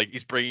 where he's just like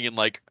he's bringing in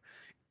like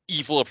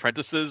evil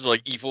apprentices or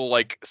like evil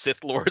like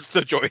Sith lords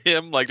to join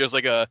him. Like there's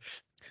like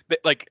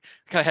like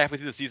kind of halfway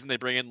through the season they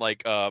bring in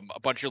like a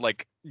bunch of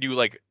like new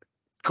like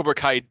Cobra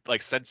Kai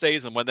like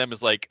senseis, and one of them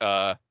is like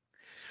the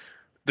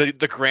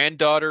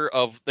granddaughter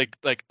of the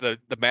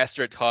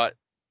master that taught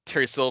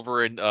Terry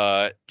Silver and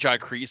John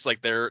Kreese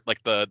like their like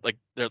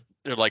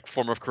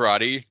form of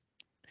karate,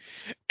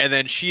 and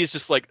then she is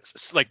just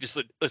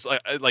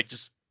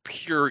just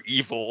pure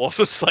evil,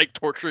 just like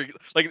torturing,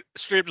 like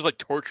straight up just like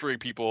torturing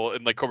people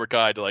in like Cobra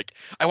Kai to like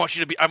I want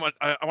you to be I want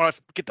to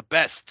get the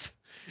best,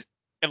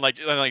 and like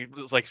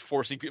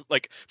forcing people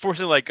like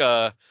Peyton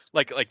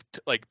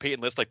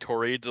List like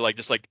Tori to like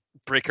just like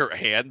break her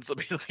hands. I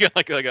mean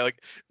like they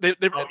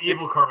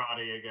evil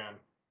karate again.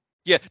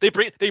 yeah,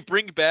 they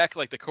bring back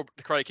like the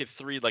Karate Kid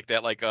 3 like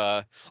that like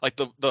the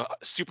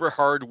super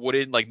hard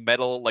wooden like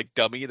metal like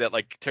dummy that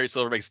like Terry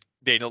Silver makes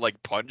Daniel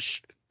like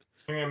punch.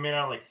 I think I made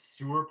out like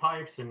sewer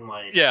pipes and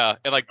like Yeah,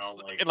 and like you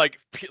know, like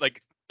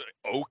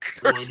oak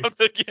or wood.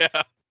 something.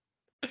 Yeah,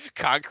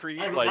 concrete.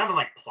 Not like even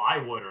like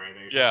plywood or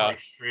anything. It's yeah, just,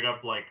 like straight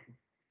up like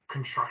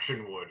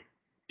construction wood.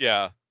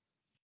 yeah.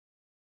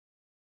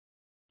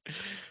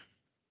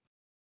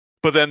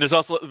 But then there's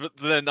also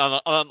then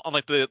on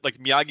like the like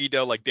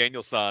Miyagi-Do like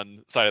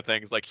Daniel-san side of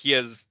things, like he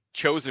has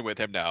Chosen with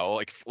him now,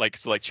 like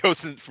so like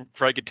Chosen from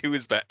Karate Kid 2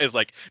 is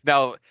like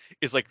now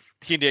is like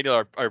he and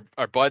Daniel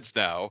are buds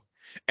now,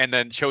 and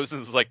then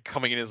Chosen's like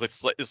coming in as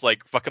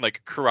like fucking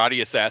like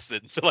karate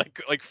assassin to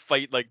like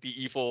fight like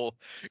the evil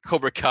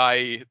Cobra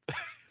Kai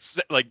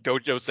like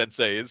dojo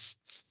senseis.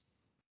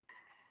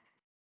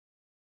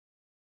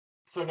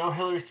 So no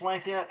Hilary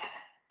Swank yet?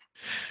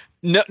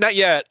 No, not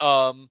yet.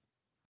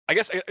 I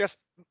guess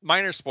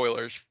minor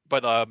spoilers,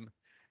 but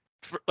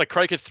like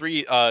Karate Kid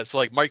 3, so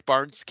like Mike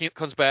Barnes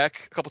comes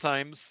back a couple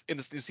times in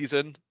this new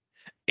season,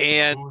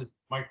 and who's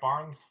Mike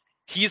Barnes?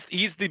 He's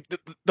the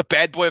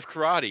bad boy of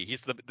karate.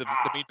 He's the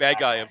main bad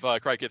guy of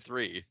Karate Kid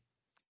 3.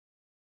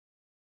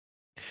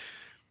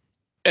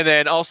 And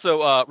then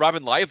also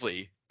Robin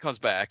Lively comes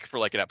back for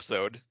like an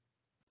episode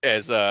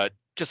as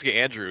Jessica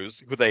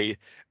Andrews, who they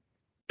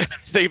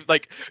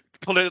like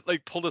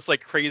pulled this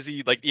like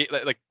crazy like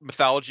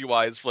mythology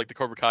wise for like the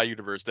Cobra Kai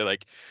universe. They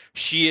like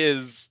she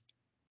is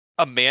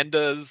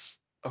Amanda's,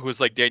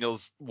 who's like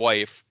Daniel's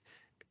wife,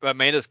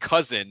 Amanda's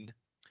cousin,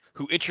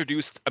 who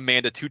introduced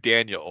Amanda to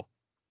Daniel.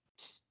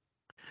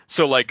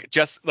 So like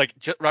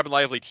Robin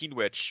Lively, Teen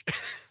Witch,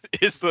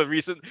 is the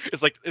reason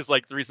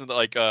the reason that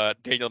like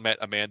Daniel met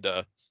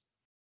Amanda.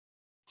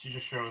 She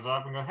just shows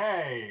up and go,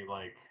 hey,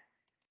 like.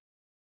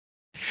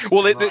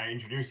 Well, they I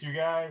introduce you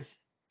guys.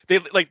 They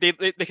kind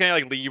of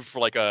like leave for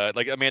like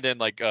Amanda and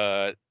like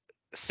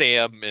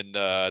Sam and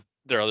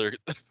their other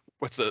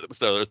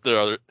their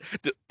other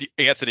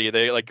Anthony.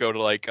 They like go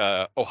to like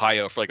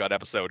Ohio for like an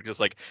episode because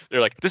like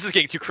they're like this is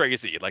getting too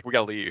crazy. Like we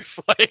gotta leave.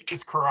 Like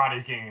this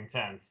karate's getting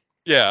intense.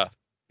 Yeah.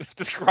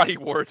 This karate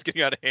war is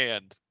getting out of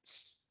hand.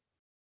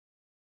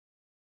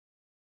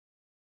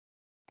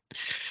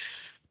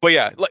 But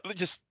yeah,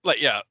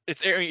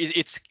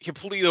 it's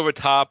completely over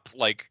top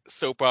like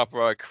soap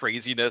opera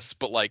craziness,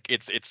 but like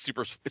it's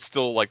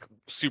still like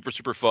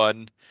super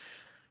fun.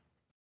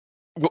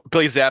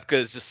 Billy Zabka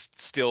is just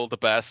still the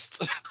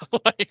best.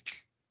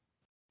 Like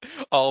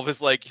all of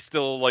his like he's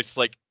still like just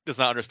like does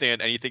not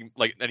understand anything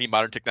like any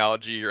modern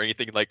technology or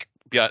anything like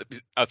beyond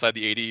outside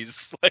the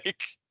 80s.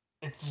 Like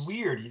it's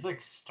weird. He's like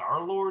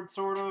Star-Lord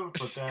sort of,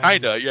 but then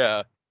kinda,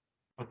 yeah.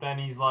 But then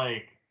he's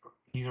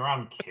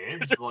around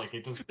kids. Like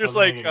it just there's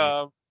like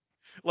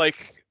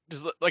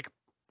just like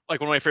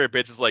one of my favorite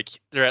bits is like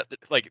they're at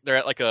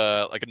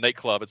a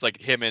nightclub. It's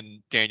like him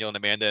and Daniel and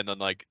Amanda and then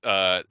like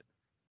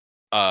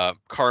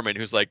Carmen,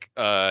 who's like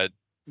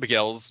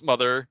Miguel's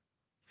mother,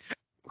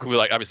 who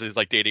like obviously is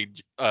like dating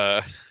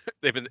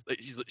she's been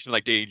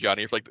like dating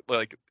Johnny for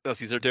like a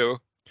season or two.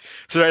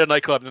 So they're at a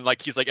nightclub and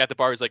like he's like at the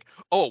bar. He's like,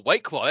 "Oh,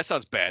 White Claw, that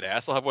sounds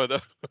badass. I'll have one of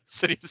those."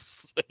 And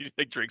he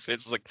like drinks it.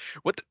 It's like,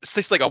 what? This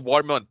tastes like a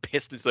watermelon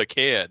pissed into a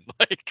can.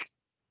 Like,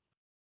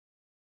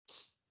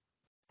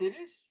 it is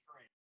strange.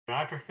 I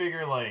have to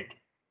figure like,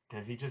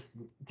 did he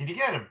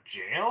get out of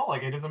jail?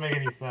 Like, it doesn't make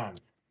any sense.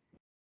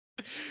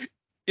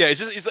 Yeah,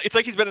 it's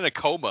like he's been in a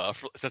coma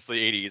since the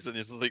 80s, and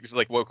he's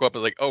like woke up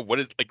and like, oh, what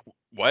is like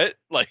what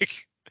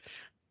like.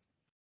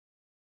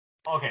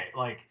 Okay,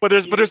 like, but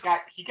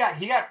he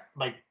got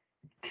like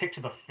kicked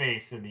to the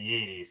face in the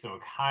 80s, so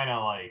it kind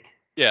of like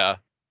yeah.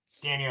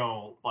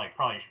 Daniel like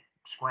probably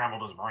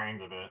scrambled his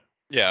brains a bit.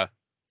 Yeah,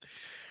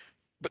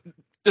 but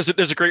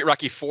there's a great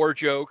Rocky IV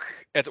joke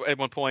at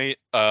one point,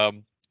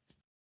 and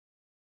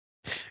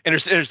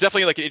there's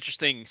definitely like an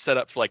interesting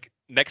setup for like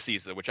next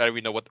season, which I don't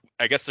even know what.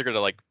 I guess they're gonna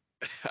like,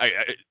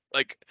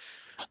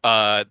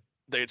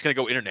 it's gonna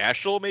go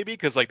international maybe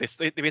because like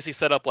they basically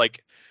set up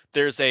like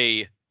there's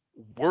a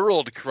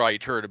world karate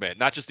tournament,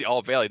 not just the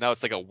All Valley. Now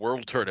it's like a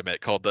world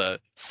tournament called the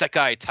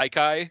Sekai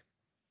Taikai.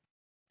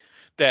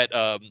 That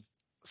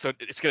so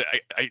it's gonna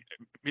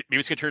maybe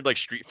it's gonna turn like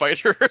Street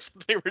Fighter or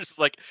something. Where it's just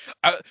like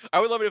I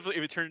would love it if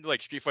it turned into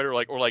like Street Fighter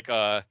or like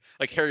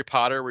Harry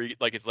Potter where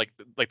like it's like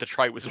the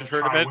Triwizard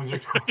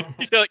Tournament.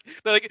 Yeah,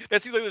 like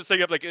that seems like they're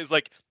setting up like is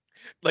like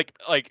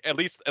at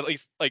least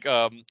like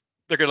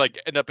they're gonna like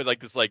end up in like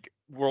this like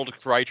world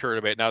karate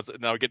tournament. Now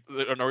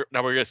we're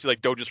gonna see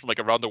like dojos from like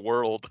around the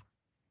world.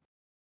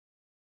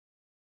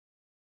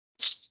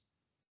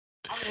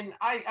 I mean,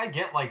 I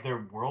get like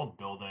their world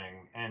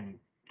building and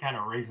kind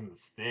of raising the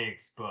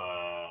stakes,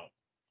 but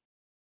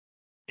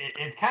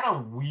it's kind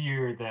of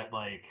weird that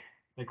like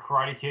the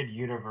Karate Kid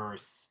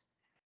universe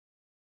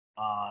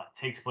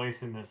takes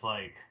place in this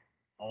like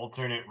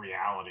alternate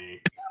reality.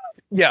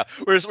 Yeah,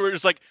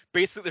 whereas like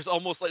basically there's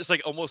almost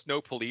no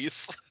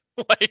police.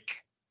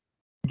 Like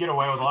you get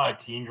away with a lot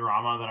of teen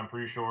drama that I'm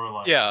pretty sure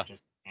like yeah,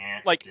 just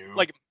can't do.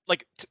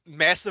 like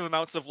massive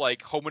amounts of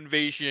like home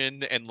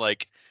invasion and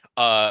like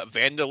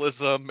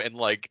vandalism and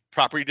like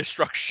property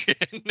destruction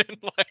and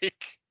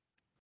like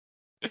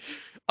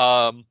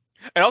and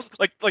also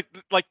like the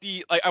like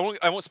I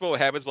won't spoil what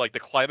happens, but like the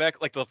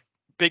climax, like the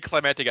big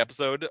climactic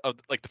episode of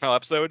like the final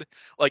episode,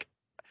 like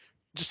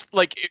just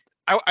like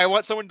I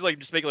want someone to like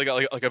just make like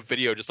a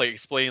video just like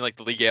explaining like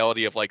the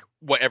legality of like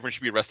what everyone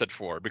should be arrested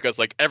for, because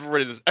like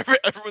everyone in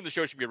the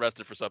show should be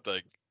arrested for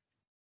something.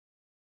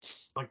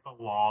 Like the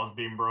laws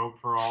being broke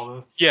for all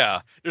this.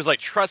 Yeah, there's like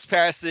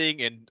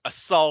trespassing and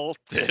assault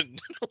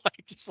and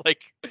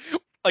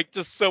like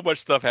just so much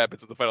stuff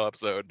happens in the final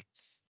episode.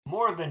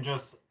 More than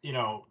just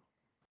evil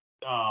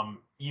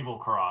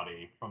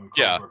karate from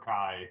Cobra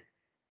Kai.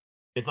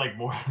 It's like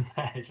more than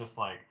that. It's just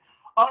like,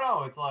 oh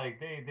no, it's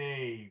like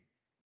they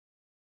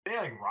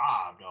like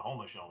robbed a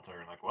homeless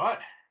shelter. Like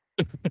what?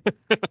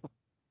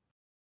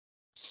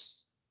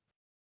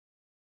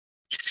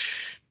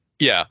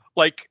 Yeah,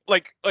 like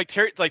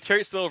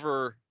Terry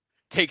Silver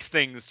takes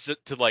things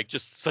to like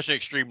just such an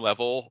extreme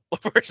level.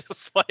 We're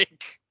just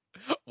like,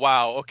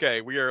 wow, okay,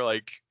 we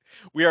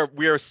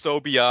are so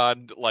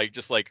beyond like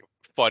just like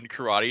fun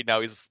karate.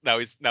 Now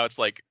it's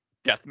like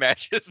death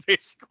matches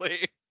basically.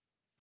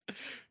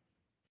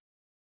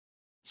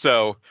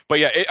 So, but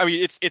yeah, I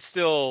mean it's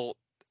still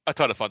a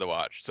ton of fun to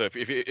watch. So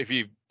if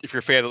you're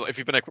a fan, if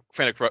you've been a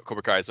fan of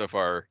Cobra Kai so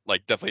far,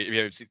 like definitely if you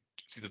haven't seen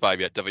season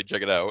 5 yet, definitely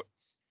check it out.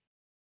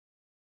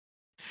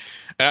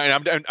 And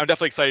I'm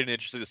definitely excited and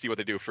interested to see what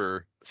they do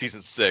for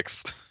season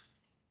 6.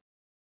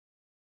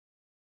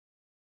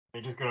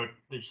 They just go.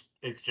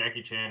 It's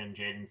Jackie Chan and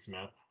Jaden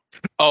Smith.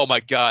 Oh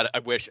my god, I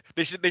wish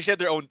they should have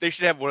their own. They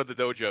should have one of the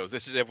dojos. They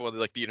should have one of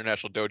like the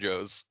international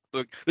dojos,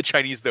 the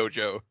Chinese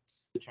dojo.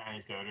 The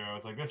Chinese dojo.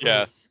 It's like this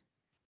is,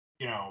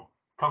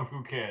 Kung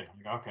Fu Kid.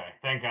 Like, okay,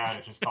 thank God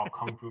it's just called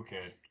Kung Fu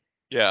Kid.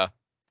 Yeah.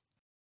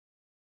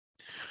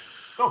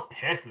 So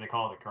pissed that they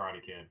call it the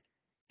Karate Kid.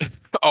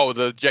 Oh,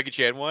 the Jackie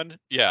Chan one?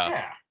 Yeah.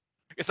 Yeah.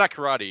 It's not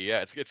karate.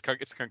 Yeah, it's kung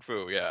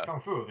fu. Yeah.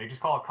 Kung Fu. They just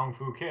call it Kung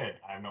Fu Kid.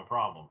 I have no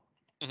problem.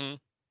 Mm-hmm.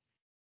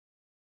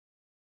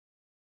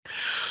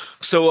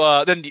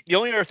 So then the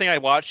only other thing I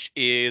watched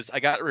is I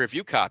got a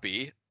review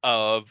copy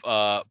of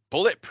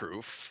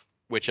Bulletproof,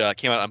 which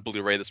came out on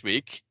Blu-ray this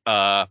week.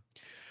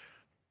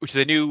 Which is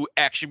a new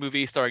action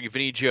movie starring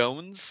Vinnie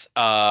Jones,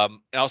 and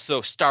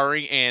also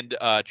starring and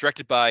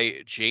directed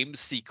by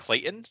James C.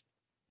 Clayton,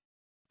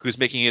 who's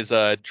making his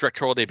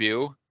directorial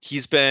debut.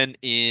 He's been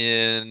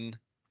in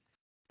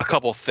a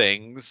couple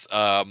things.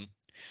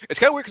 It's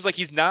kind of weird because like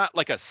he's not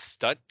like a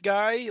stunt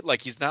guy.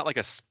 Like he's not like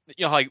a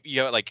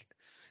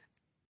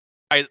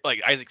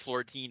like Isaac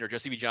Florentine or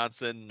Jesse B.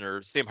 Johnson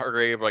or Sam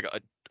Hargrave, or like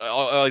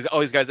all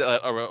these guys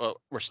that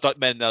were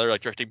stuntmen that are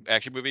like directing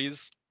action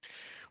movies.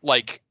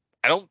 Like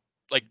I don't.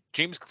 Like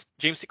James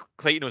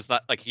Clayton was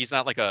not like he's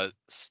not like a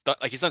stunt,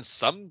 like he's done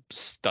some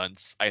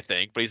stunts I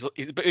think, but he's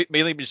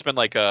mainly just been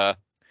like an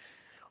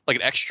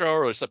extra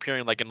or just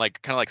appearing like in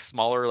like kind of like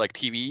smaller like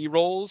TV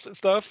roles and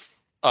stuff.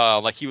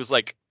 Like he was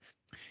like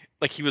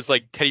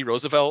Teddy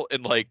Roosevelt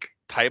in like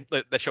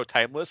that show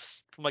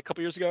Timeless from like a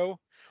couple years ago.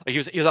 Like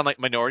he was on like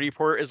Minority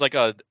Report as like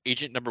a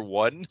agent number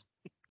 1.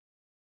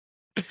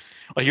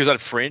 Like he was on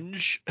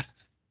Fringe.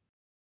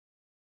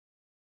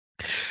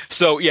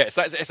 So yeah,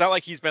 it's not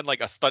like he's been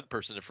like a stunt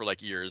person for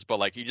like years, but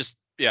like he just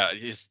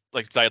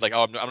like decided like,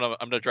 oh, I'm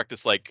gonna direct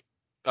this like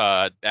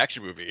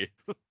action movie.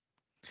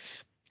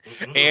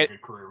 This is a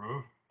good career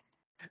move.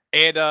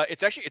 And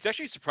it's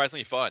actually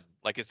surprisingly fun.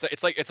 Like it's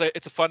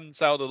a fun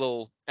style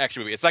little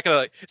action movie. It's not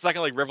gonna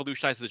like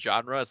revolutionize the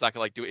genre. It's not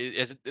gonna like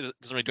it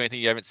doesn't really do anything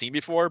you haven't seen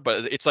before.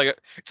 But it's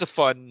a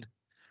fun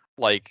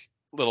like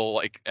little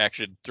like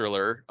action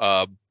thriller.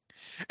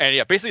 And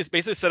yeah,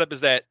 basically the setup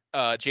is that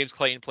James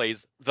Clayton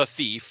plays the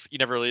thief. You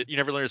never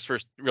learn his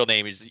first real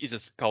name. He's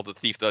just called the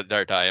thief the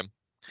entire time.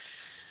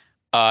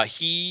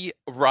 He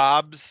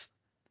robs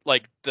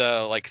like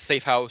the like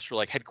safe house or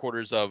like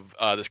headquarters of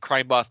this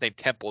crime boss named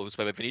Temple, who's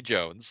played by Vinny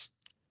Jones.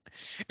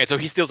 And so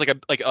he steals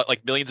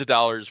like millions of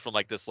dollars from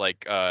like this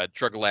like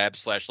drug lab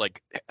slash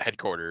like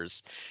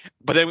headquarters.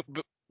 But then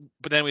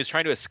when he's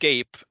trying to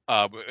escape,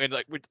 and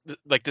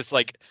like this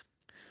like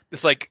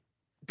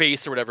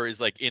base or whatever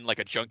is like in like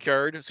a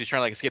junkyard. So he's trying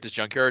to like escape this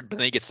junkyard, but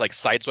then he gets like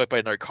sideswiped by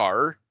another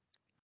car.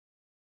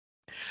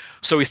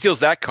 So he steals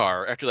that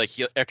car after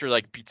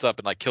like beats up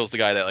and like kills the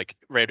guy that like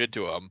ran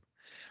into him.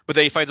 But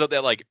then he finds out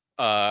that like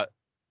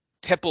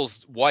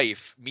Temple's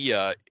wife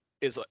Mia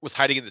was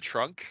hiding in the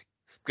trunk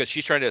because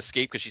she's trying to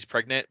escape because she's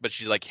pregnant, but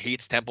she like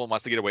hates Temple and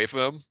wants to get away from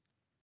him.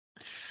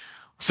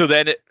 So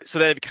then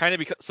it kind of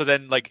becomes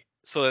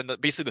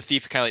basically the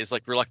thief kind of is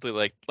like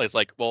reluctantly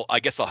like well, I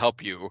guess I'll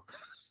help you.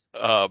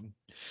 Um,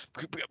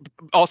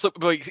 Also,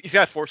 but he's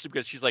got forced to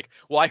because she's like,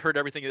 well, I heard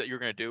everything that you're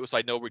gonna do, so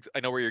I know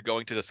where you're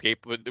going to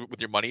escape with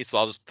your money, so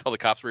I'll just tell the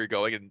cops where you're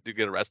going and you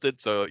get arrested.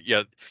 So yeah,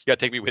 you gotta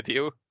take me with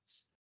you.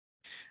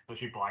 So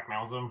she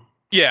blackmails him.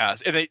 Yeah,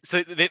 and they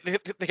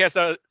kind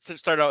of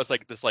started out as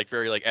like this like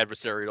very like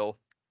adversarial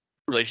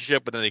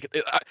relationship, but then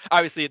they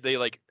obviously they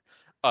like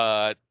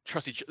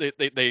trust each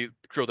they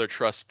grow their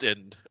trust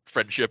and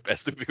friendship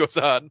as the movie goes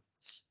on.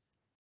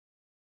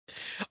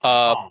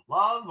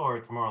 Love, or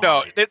it's more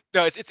No, like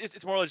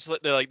it's more like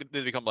just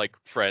they become like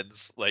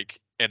friends, like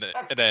and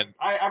then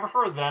I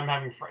prefer them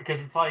having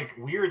because it's like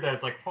weird that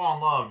it's like fall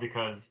in love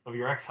because of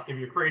your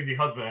crazy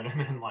husband and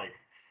then like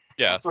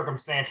yeah.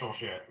 circumstantial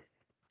shit.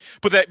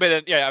 But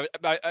then yeah,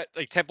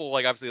 like Temple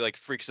like obviously like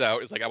freaks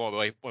out. Is like I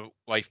want my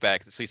wife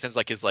back. So he sends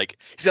like he's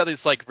got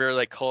this like very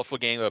like colorful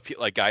gang of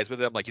like guys with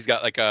him. Like he's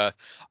got like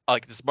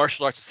like this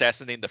martial arts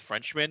assassin named the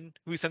Frenchman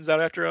who he sends out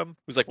after him,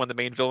 who's like one of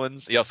the main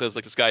villains. He also has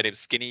like this guy named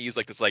Skinny, who's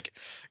like this like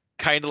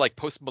kind of like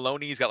Post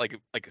Maloney. He's got like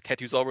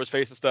tattoos all over his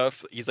face and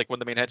stuff. He's like one of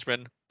the main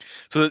henchmen.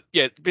 So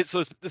yeah,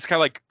 so this kind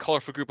of like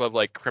colorful group of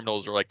like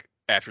criminals are like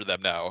after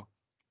them now.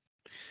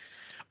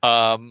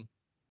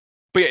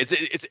 But yeah,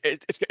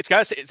 it's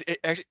gotta say it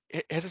actually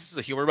it has a sense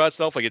of humor about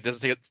itself. Like it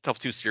doesn't take itself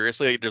too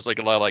seriously. There's like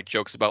a lot of like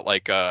jokes about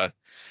like kind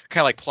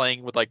of like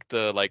playing with like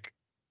the like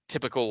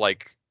typical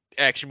like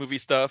action movie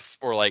stuff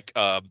or like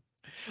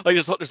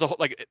there's a whole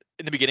like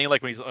in the beginning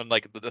like when he's on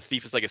like the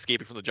thief is like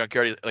escaping from the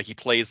junkyard, like he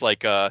plays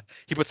like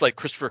he puts like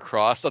Christopher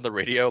Cross on the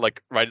radio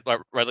like right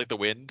like the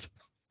wind.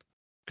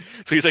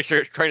 So he's like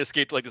trying to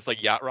escape to like this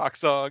like yacht rock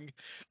song.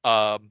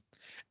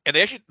 And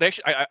they actually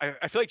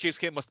I feel like James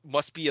Cameron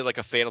must be like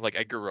a fan of like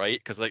Edgar Wright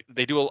because like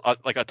they do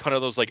like a ton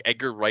of those like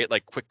Edgar Wright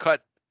like quick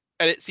cut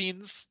edit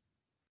scenes.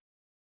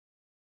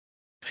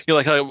 You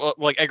know,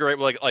 like Edgar Wright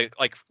will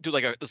like do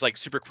like this like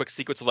super quick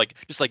sequence of like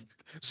just like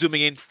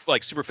zooming in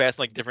like super fast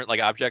like different like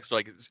objects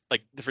or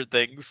like different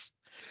things.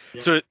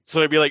 Yep. So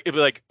it'd be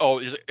like oh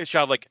there's a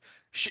shot of like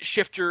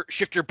shifter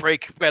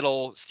brake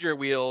pedal steer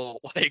wheel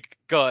like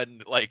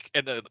gun like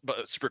and then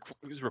super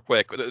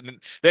quick. And then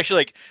they actually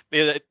like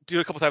they do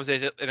it a couple times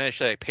and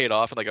actually like, pay it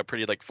off in like a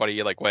pretty like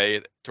funny like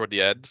way toward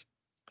the end.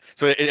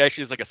 So it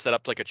actually is like a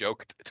setup to, like a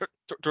joke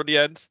toward the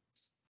end.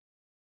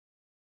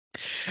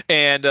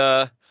 And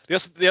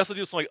they also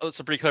do some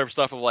pretty clever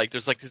stuff of like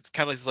there's like this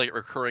kind of like this like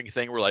recurring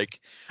thing where like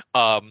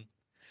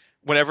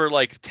whenever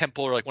like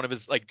Temple or like one of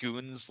his like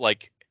goons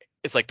like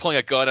is like pulling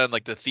a gun on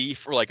like the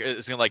thief or like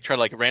is gonna like try to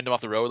like random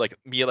off the road, like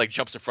Mia like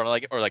jumps in front of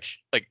like or like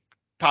like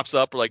pops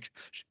up or like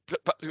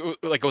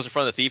goes in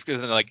front of the thief because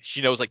then like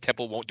she knows like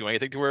Temple won't do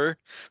anything to her,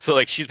 so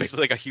like she's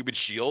basically like a human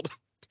shield for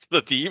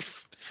the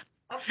thief.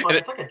 That's fun.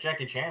 It's like a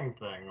Jackie Chan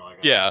thing. Like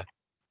yeah.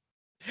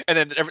 And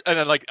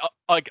then like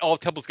all of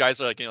Temple's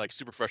guys are like getting like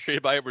super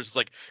frustrated by it. We're just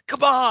like,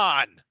 come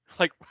on,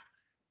 like.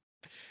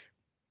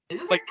 Is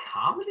this like a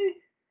comedy?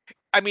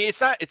 I mean,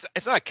 it's not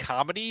a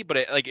comedy, but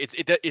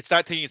it's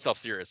not taking itself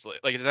seriously.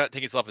 Like it's not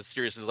taking itself as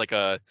serious as like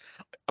a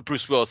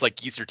Bruce Willis like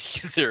Geezer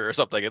Teaser or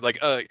something. Like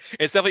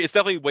it's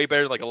definitely way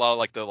better than like a lot of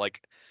like the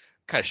like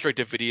kind of straight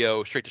to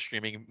video, straight to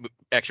streaming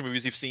action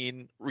movies you've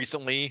seen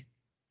recently.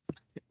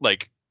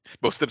 Like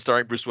most of them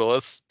starring Bruce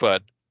Willis,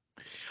 but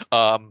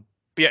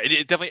yeah,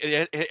 it definitely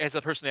it has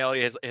a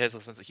personality. It has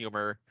a sense of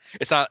humor.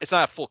 It's not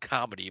a full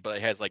comedy, but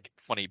it has like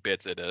funny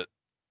bits in it.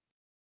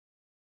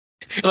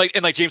 And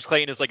like James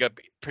Clayton is like a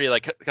pretty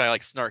like kind of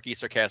like snarky,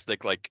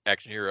 sarcastic like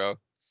action hero.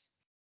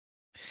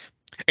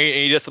 And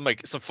he does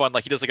some fun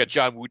like he does like a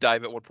John Woo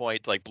dive at one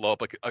point to like blow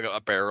up like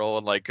a barrel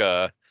and like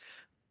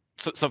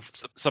some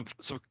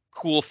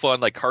cool fun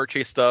like car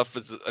chase stuff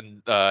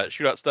and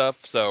shootout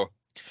stuff. So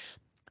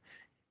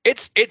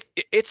it's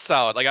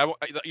solid. Like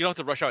you don't have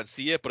to rush out and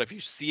see it, but if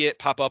you see it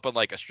pop up on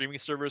like a streaming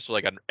service or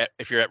like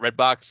if you're at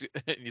Redbox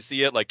and you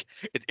see it, like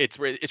it's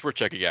worth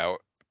checking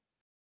out.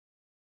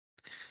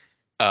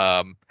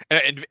 And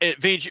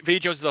Vinny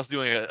Jones is also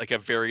doing a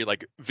very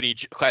like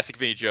classic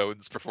Vinny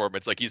Jones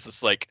performance. Like he's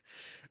just like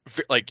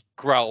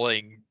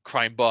growling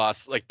crime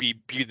boss, like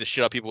beating the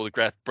shit out of people with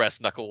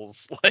brass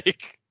knuckles.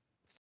 Like,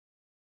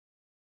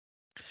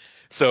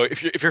 so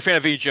if you're a fan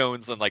of Vinny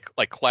Jones and like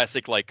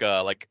classic like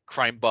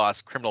crime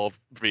boss criminal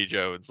Vinny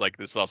Jones, like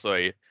this is also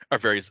a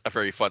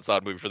very fun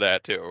solid movie for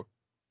that too.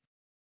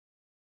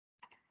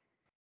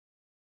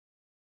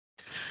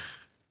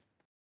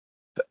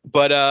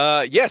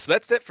 But yeah, so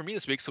that's it for me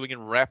this week. So we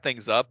can wrap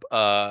things up.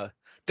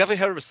 Definitely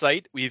head over to the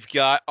site. We've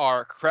got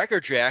our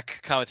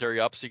Crackerjack commentary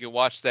up, so you can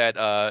watch that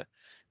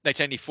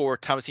 1994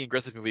 Thomas Ian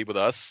Griffith movie with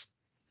us.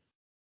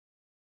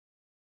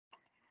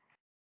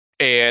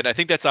 And I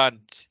think that's on.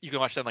 You can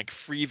watch that on like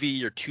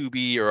Freevee or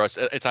Tubi, or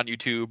it's on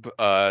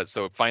YouTube.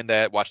 So find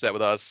that, watch that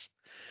with us.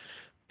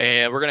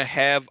 And we're gonna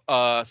have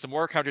some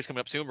more commentaries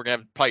coming up soon. We're gonna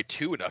have probably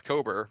 2 in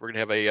October. We're gonna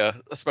have a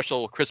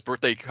special Chris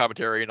birthday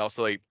commentary and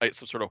also like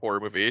some sort of horror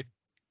movie,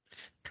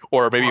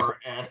 or maybe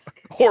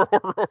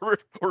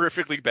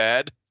horrifically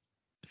bad.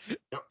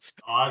 Yep.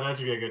 Oh, that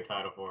should be a good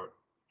title for it.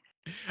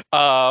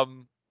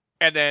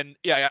 And then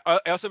yeah, I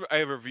have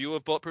a review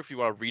of Bulletproof. If you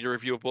want to read a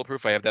review of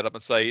Bulletproof, I have that up on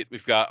the site.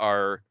 We've got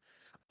our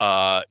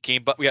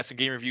we got some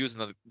game reviews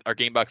and our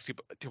Gamebox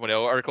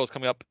 2.0 articles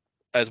coming up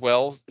as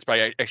well. It's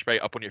probably actually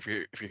up when if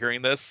you're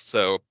hearing this.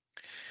 So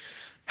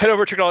head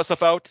over, check all that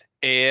stuff out.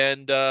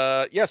 And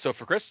yeah, so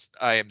for Chris,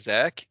 I am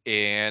Zach,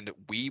 and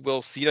we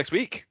will see you next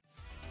week.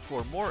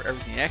 For more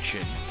Everything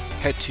Action,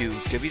 head to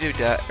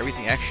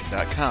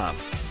www.everythingaction.com.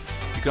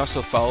 You can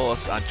also follow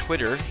us on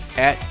Twitter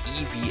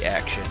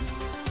 @EVAction,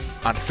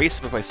 on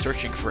Facebook by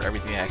searching for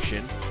Everything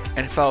Action,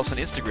 and follow us on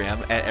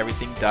Instagram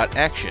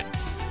 @everything.action.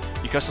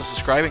 You can also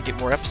subscribe and get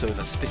more episodes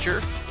on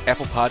Stitcher,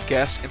 Apple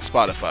Podcasts, and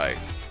Spotify.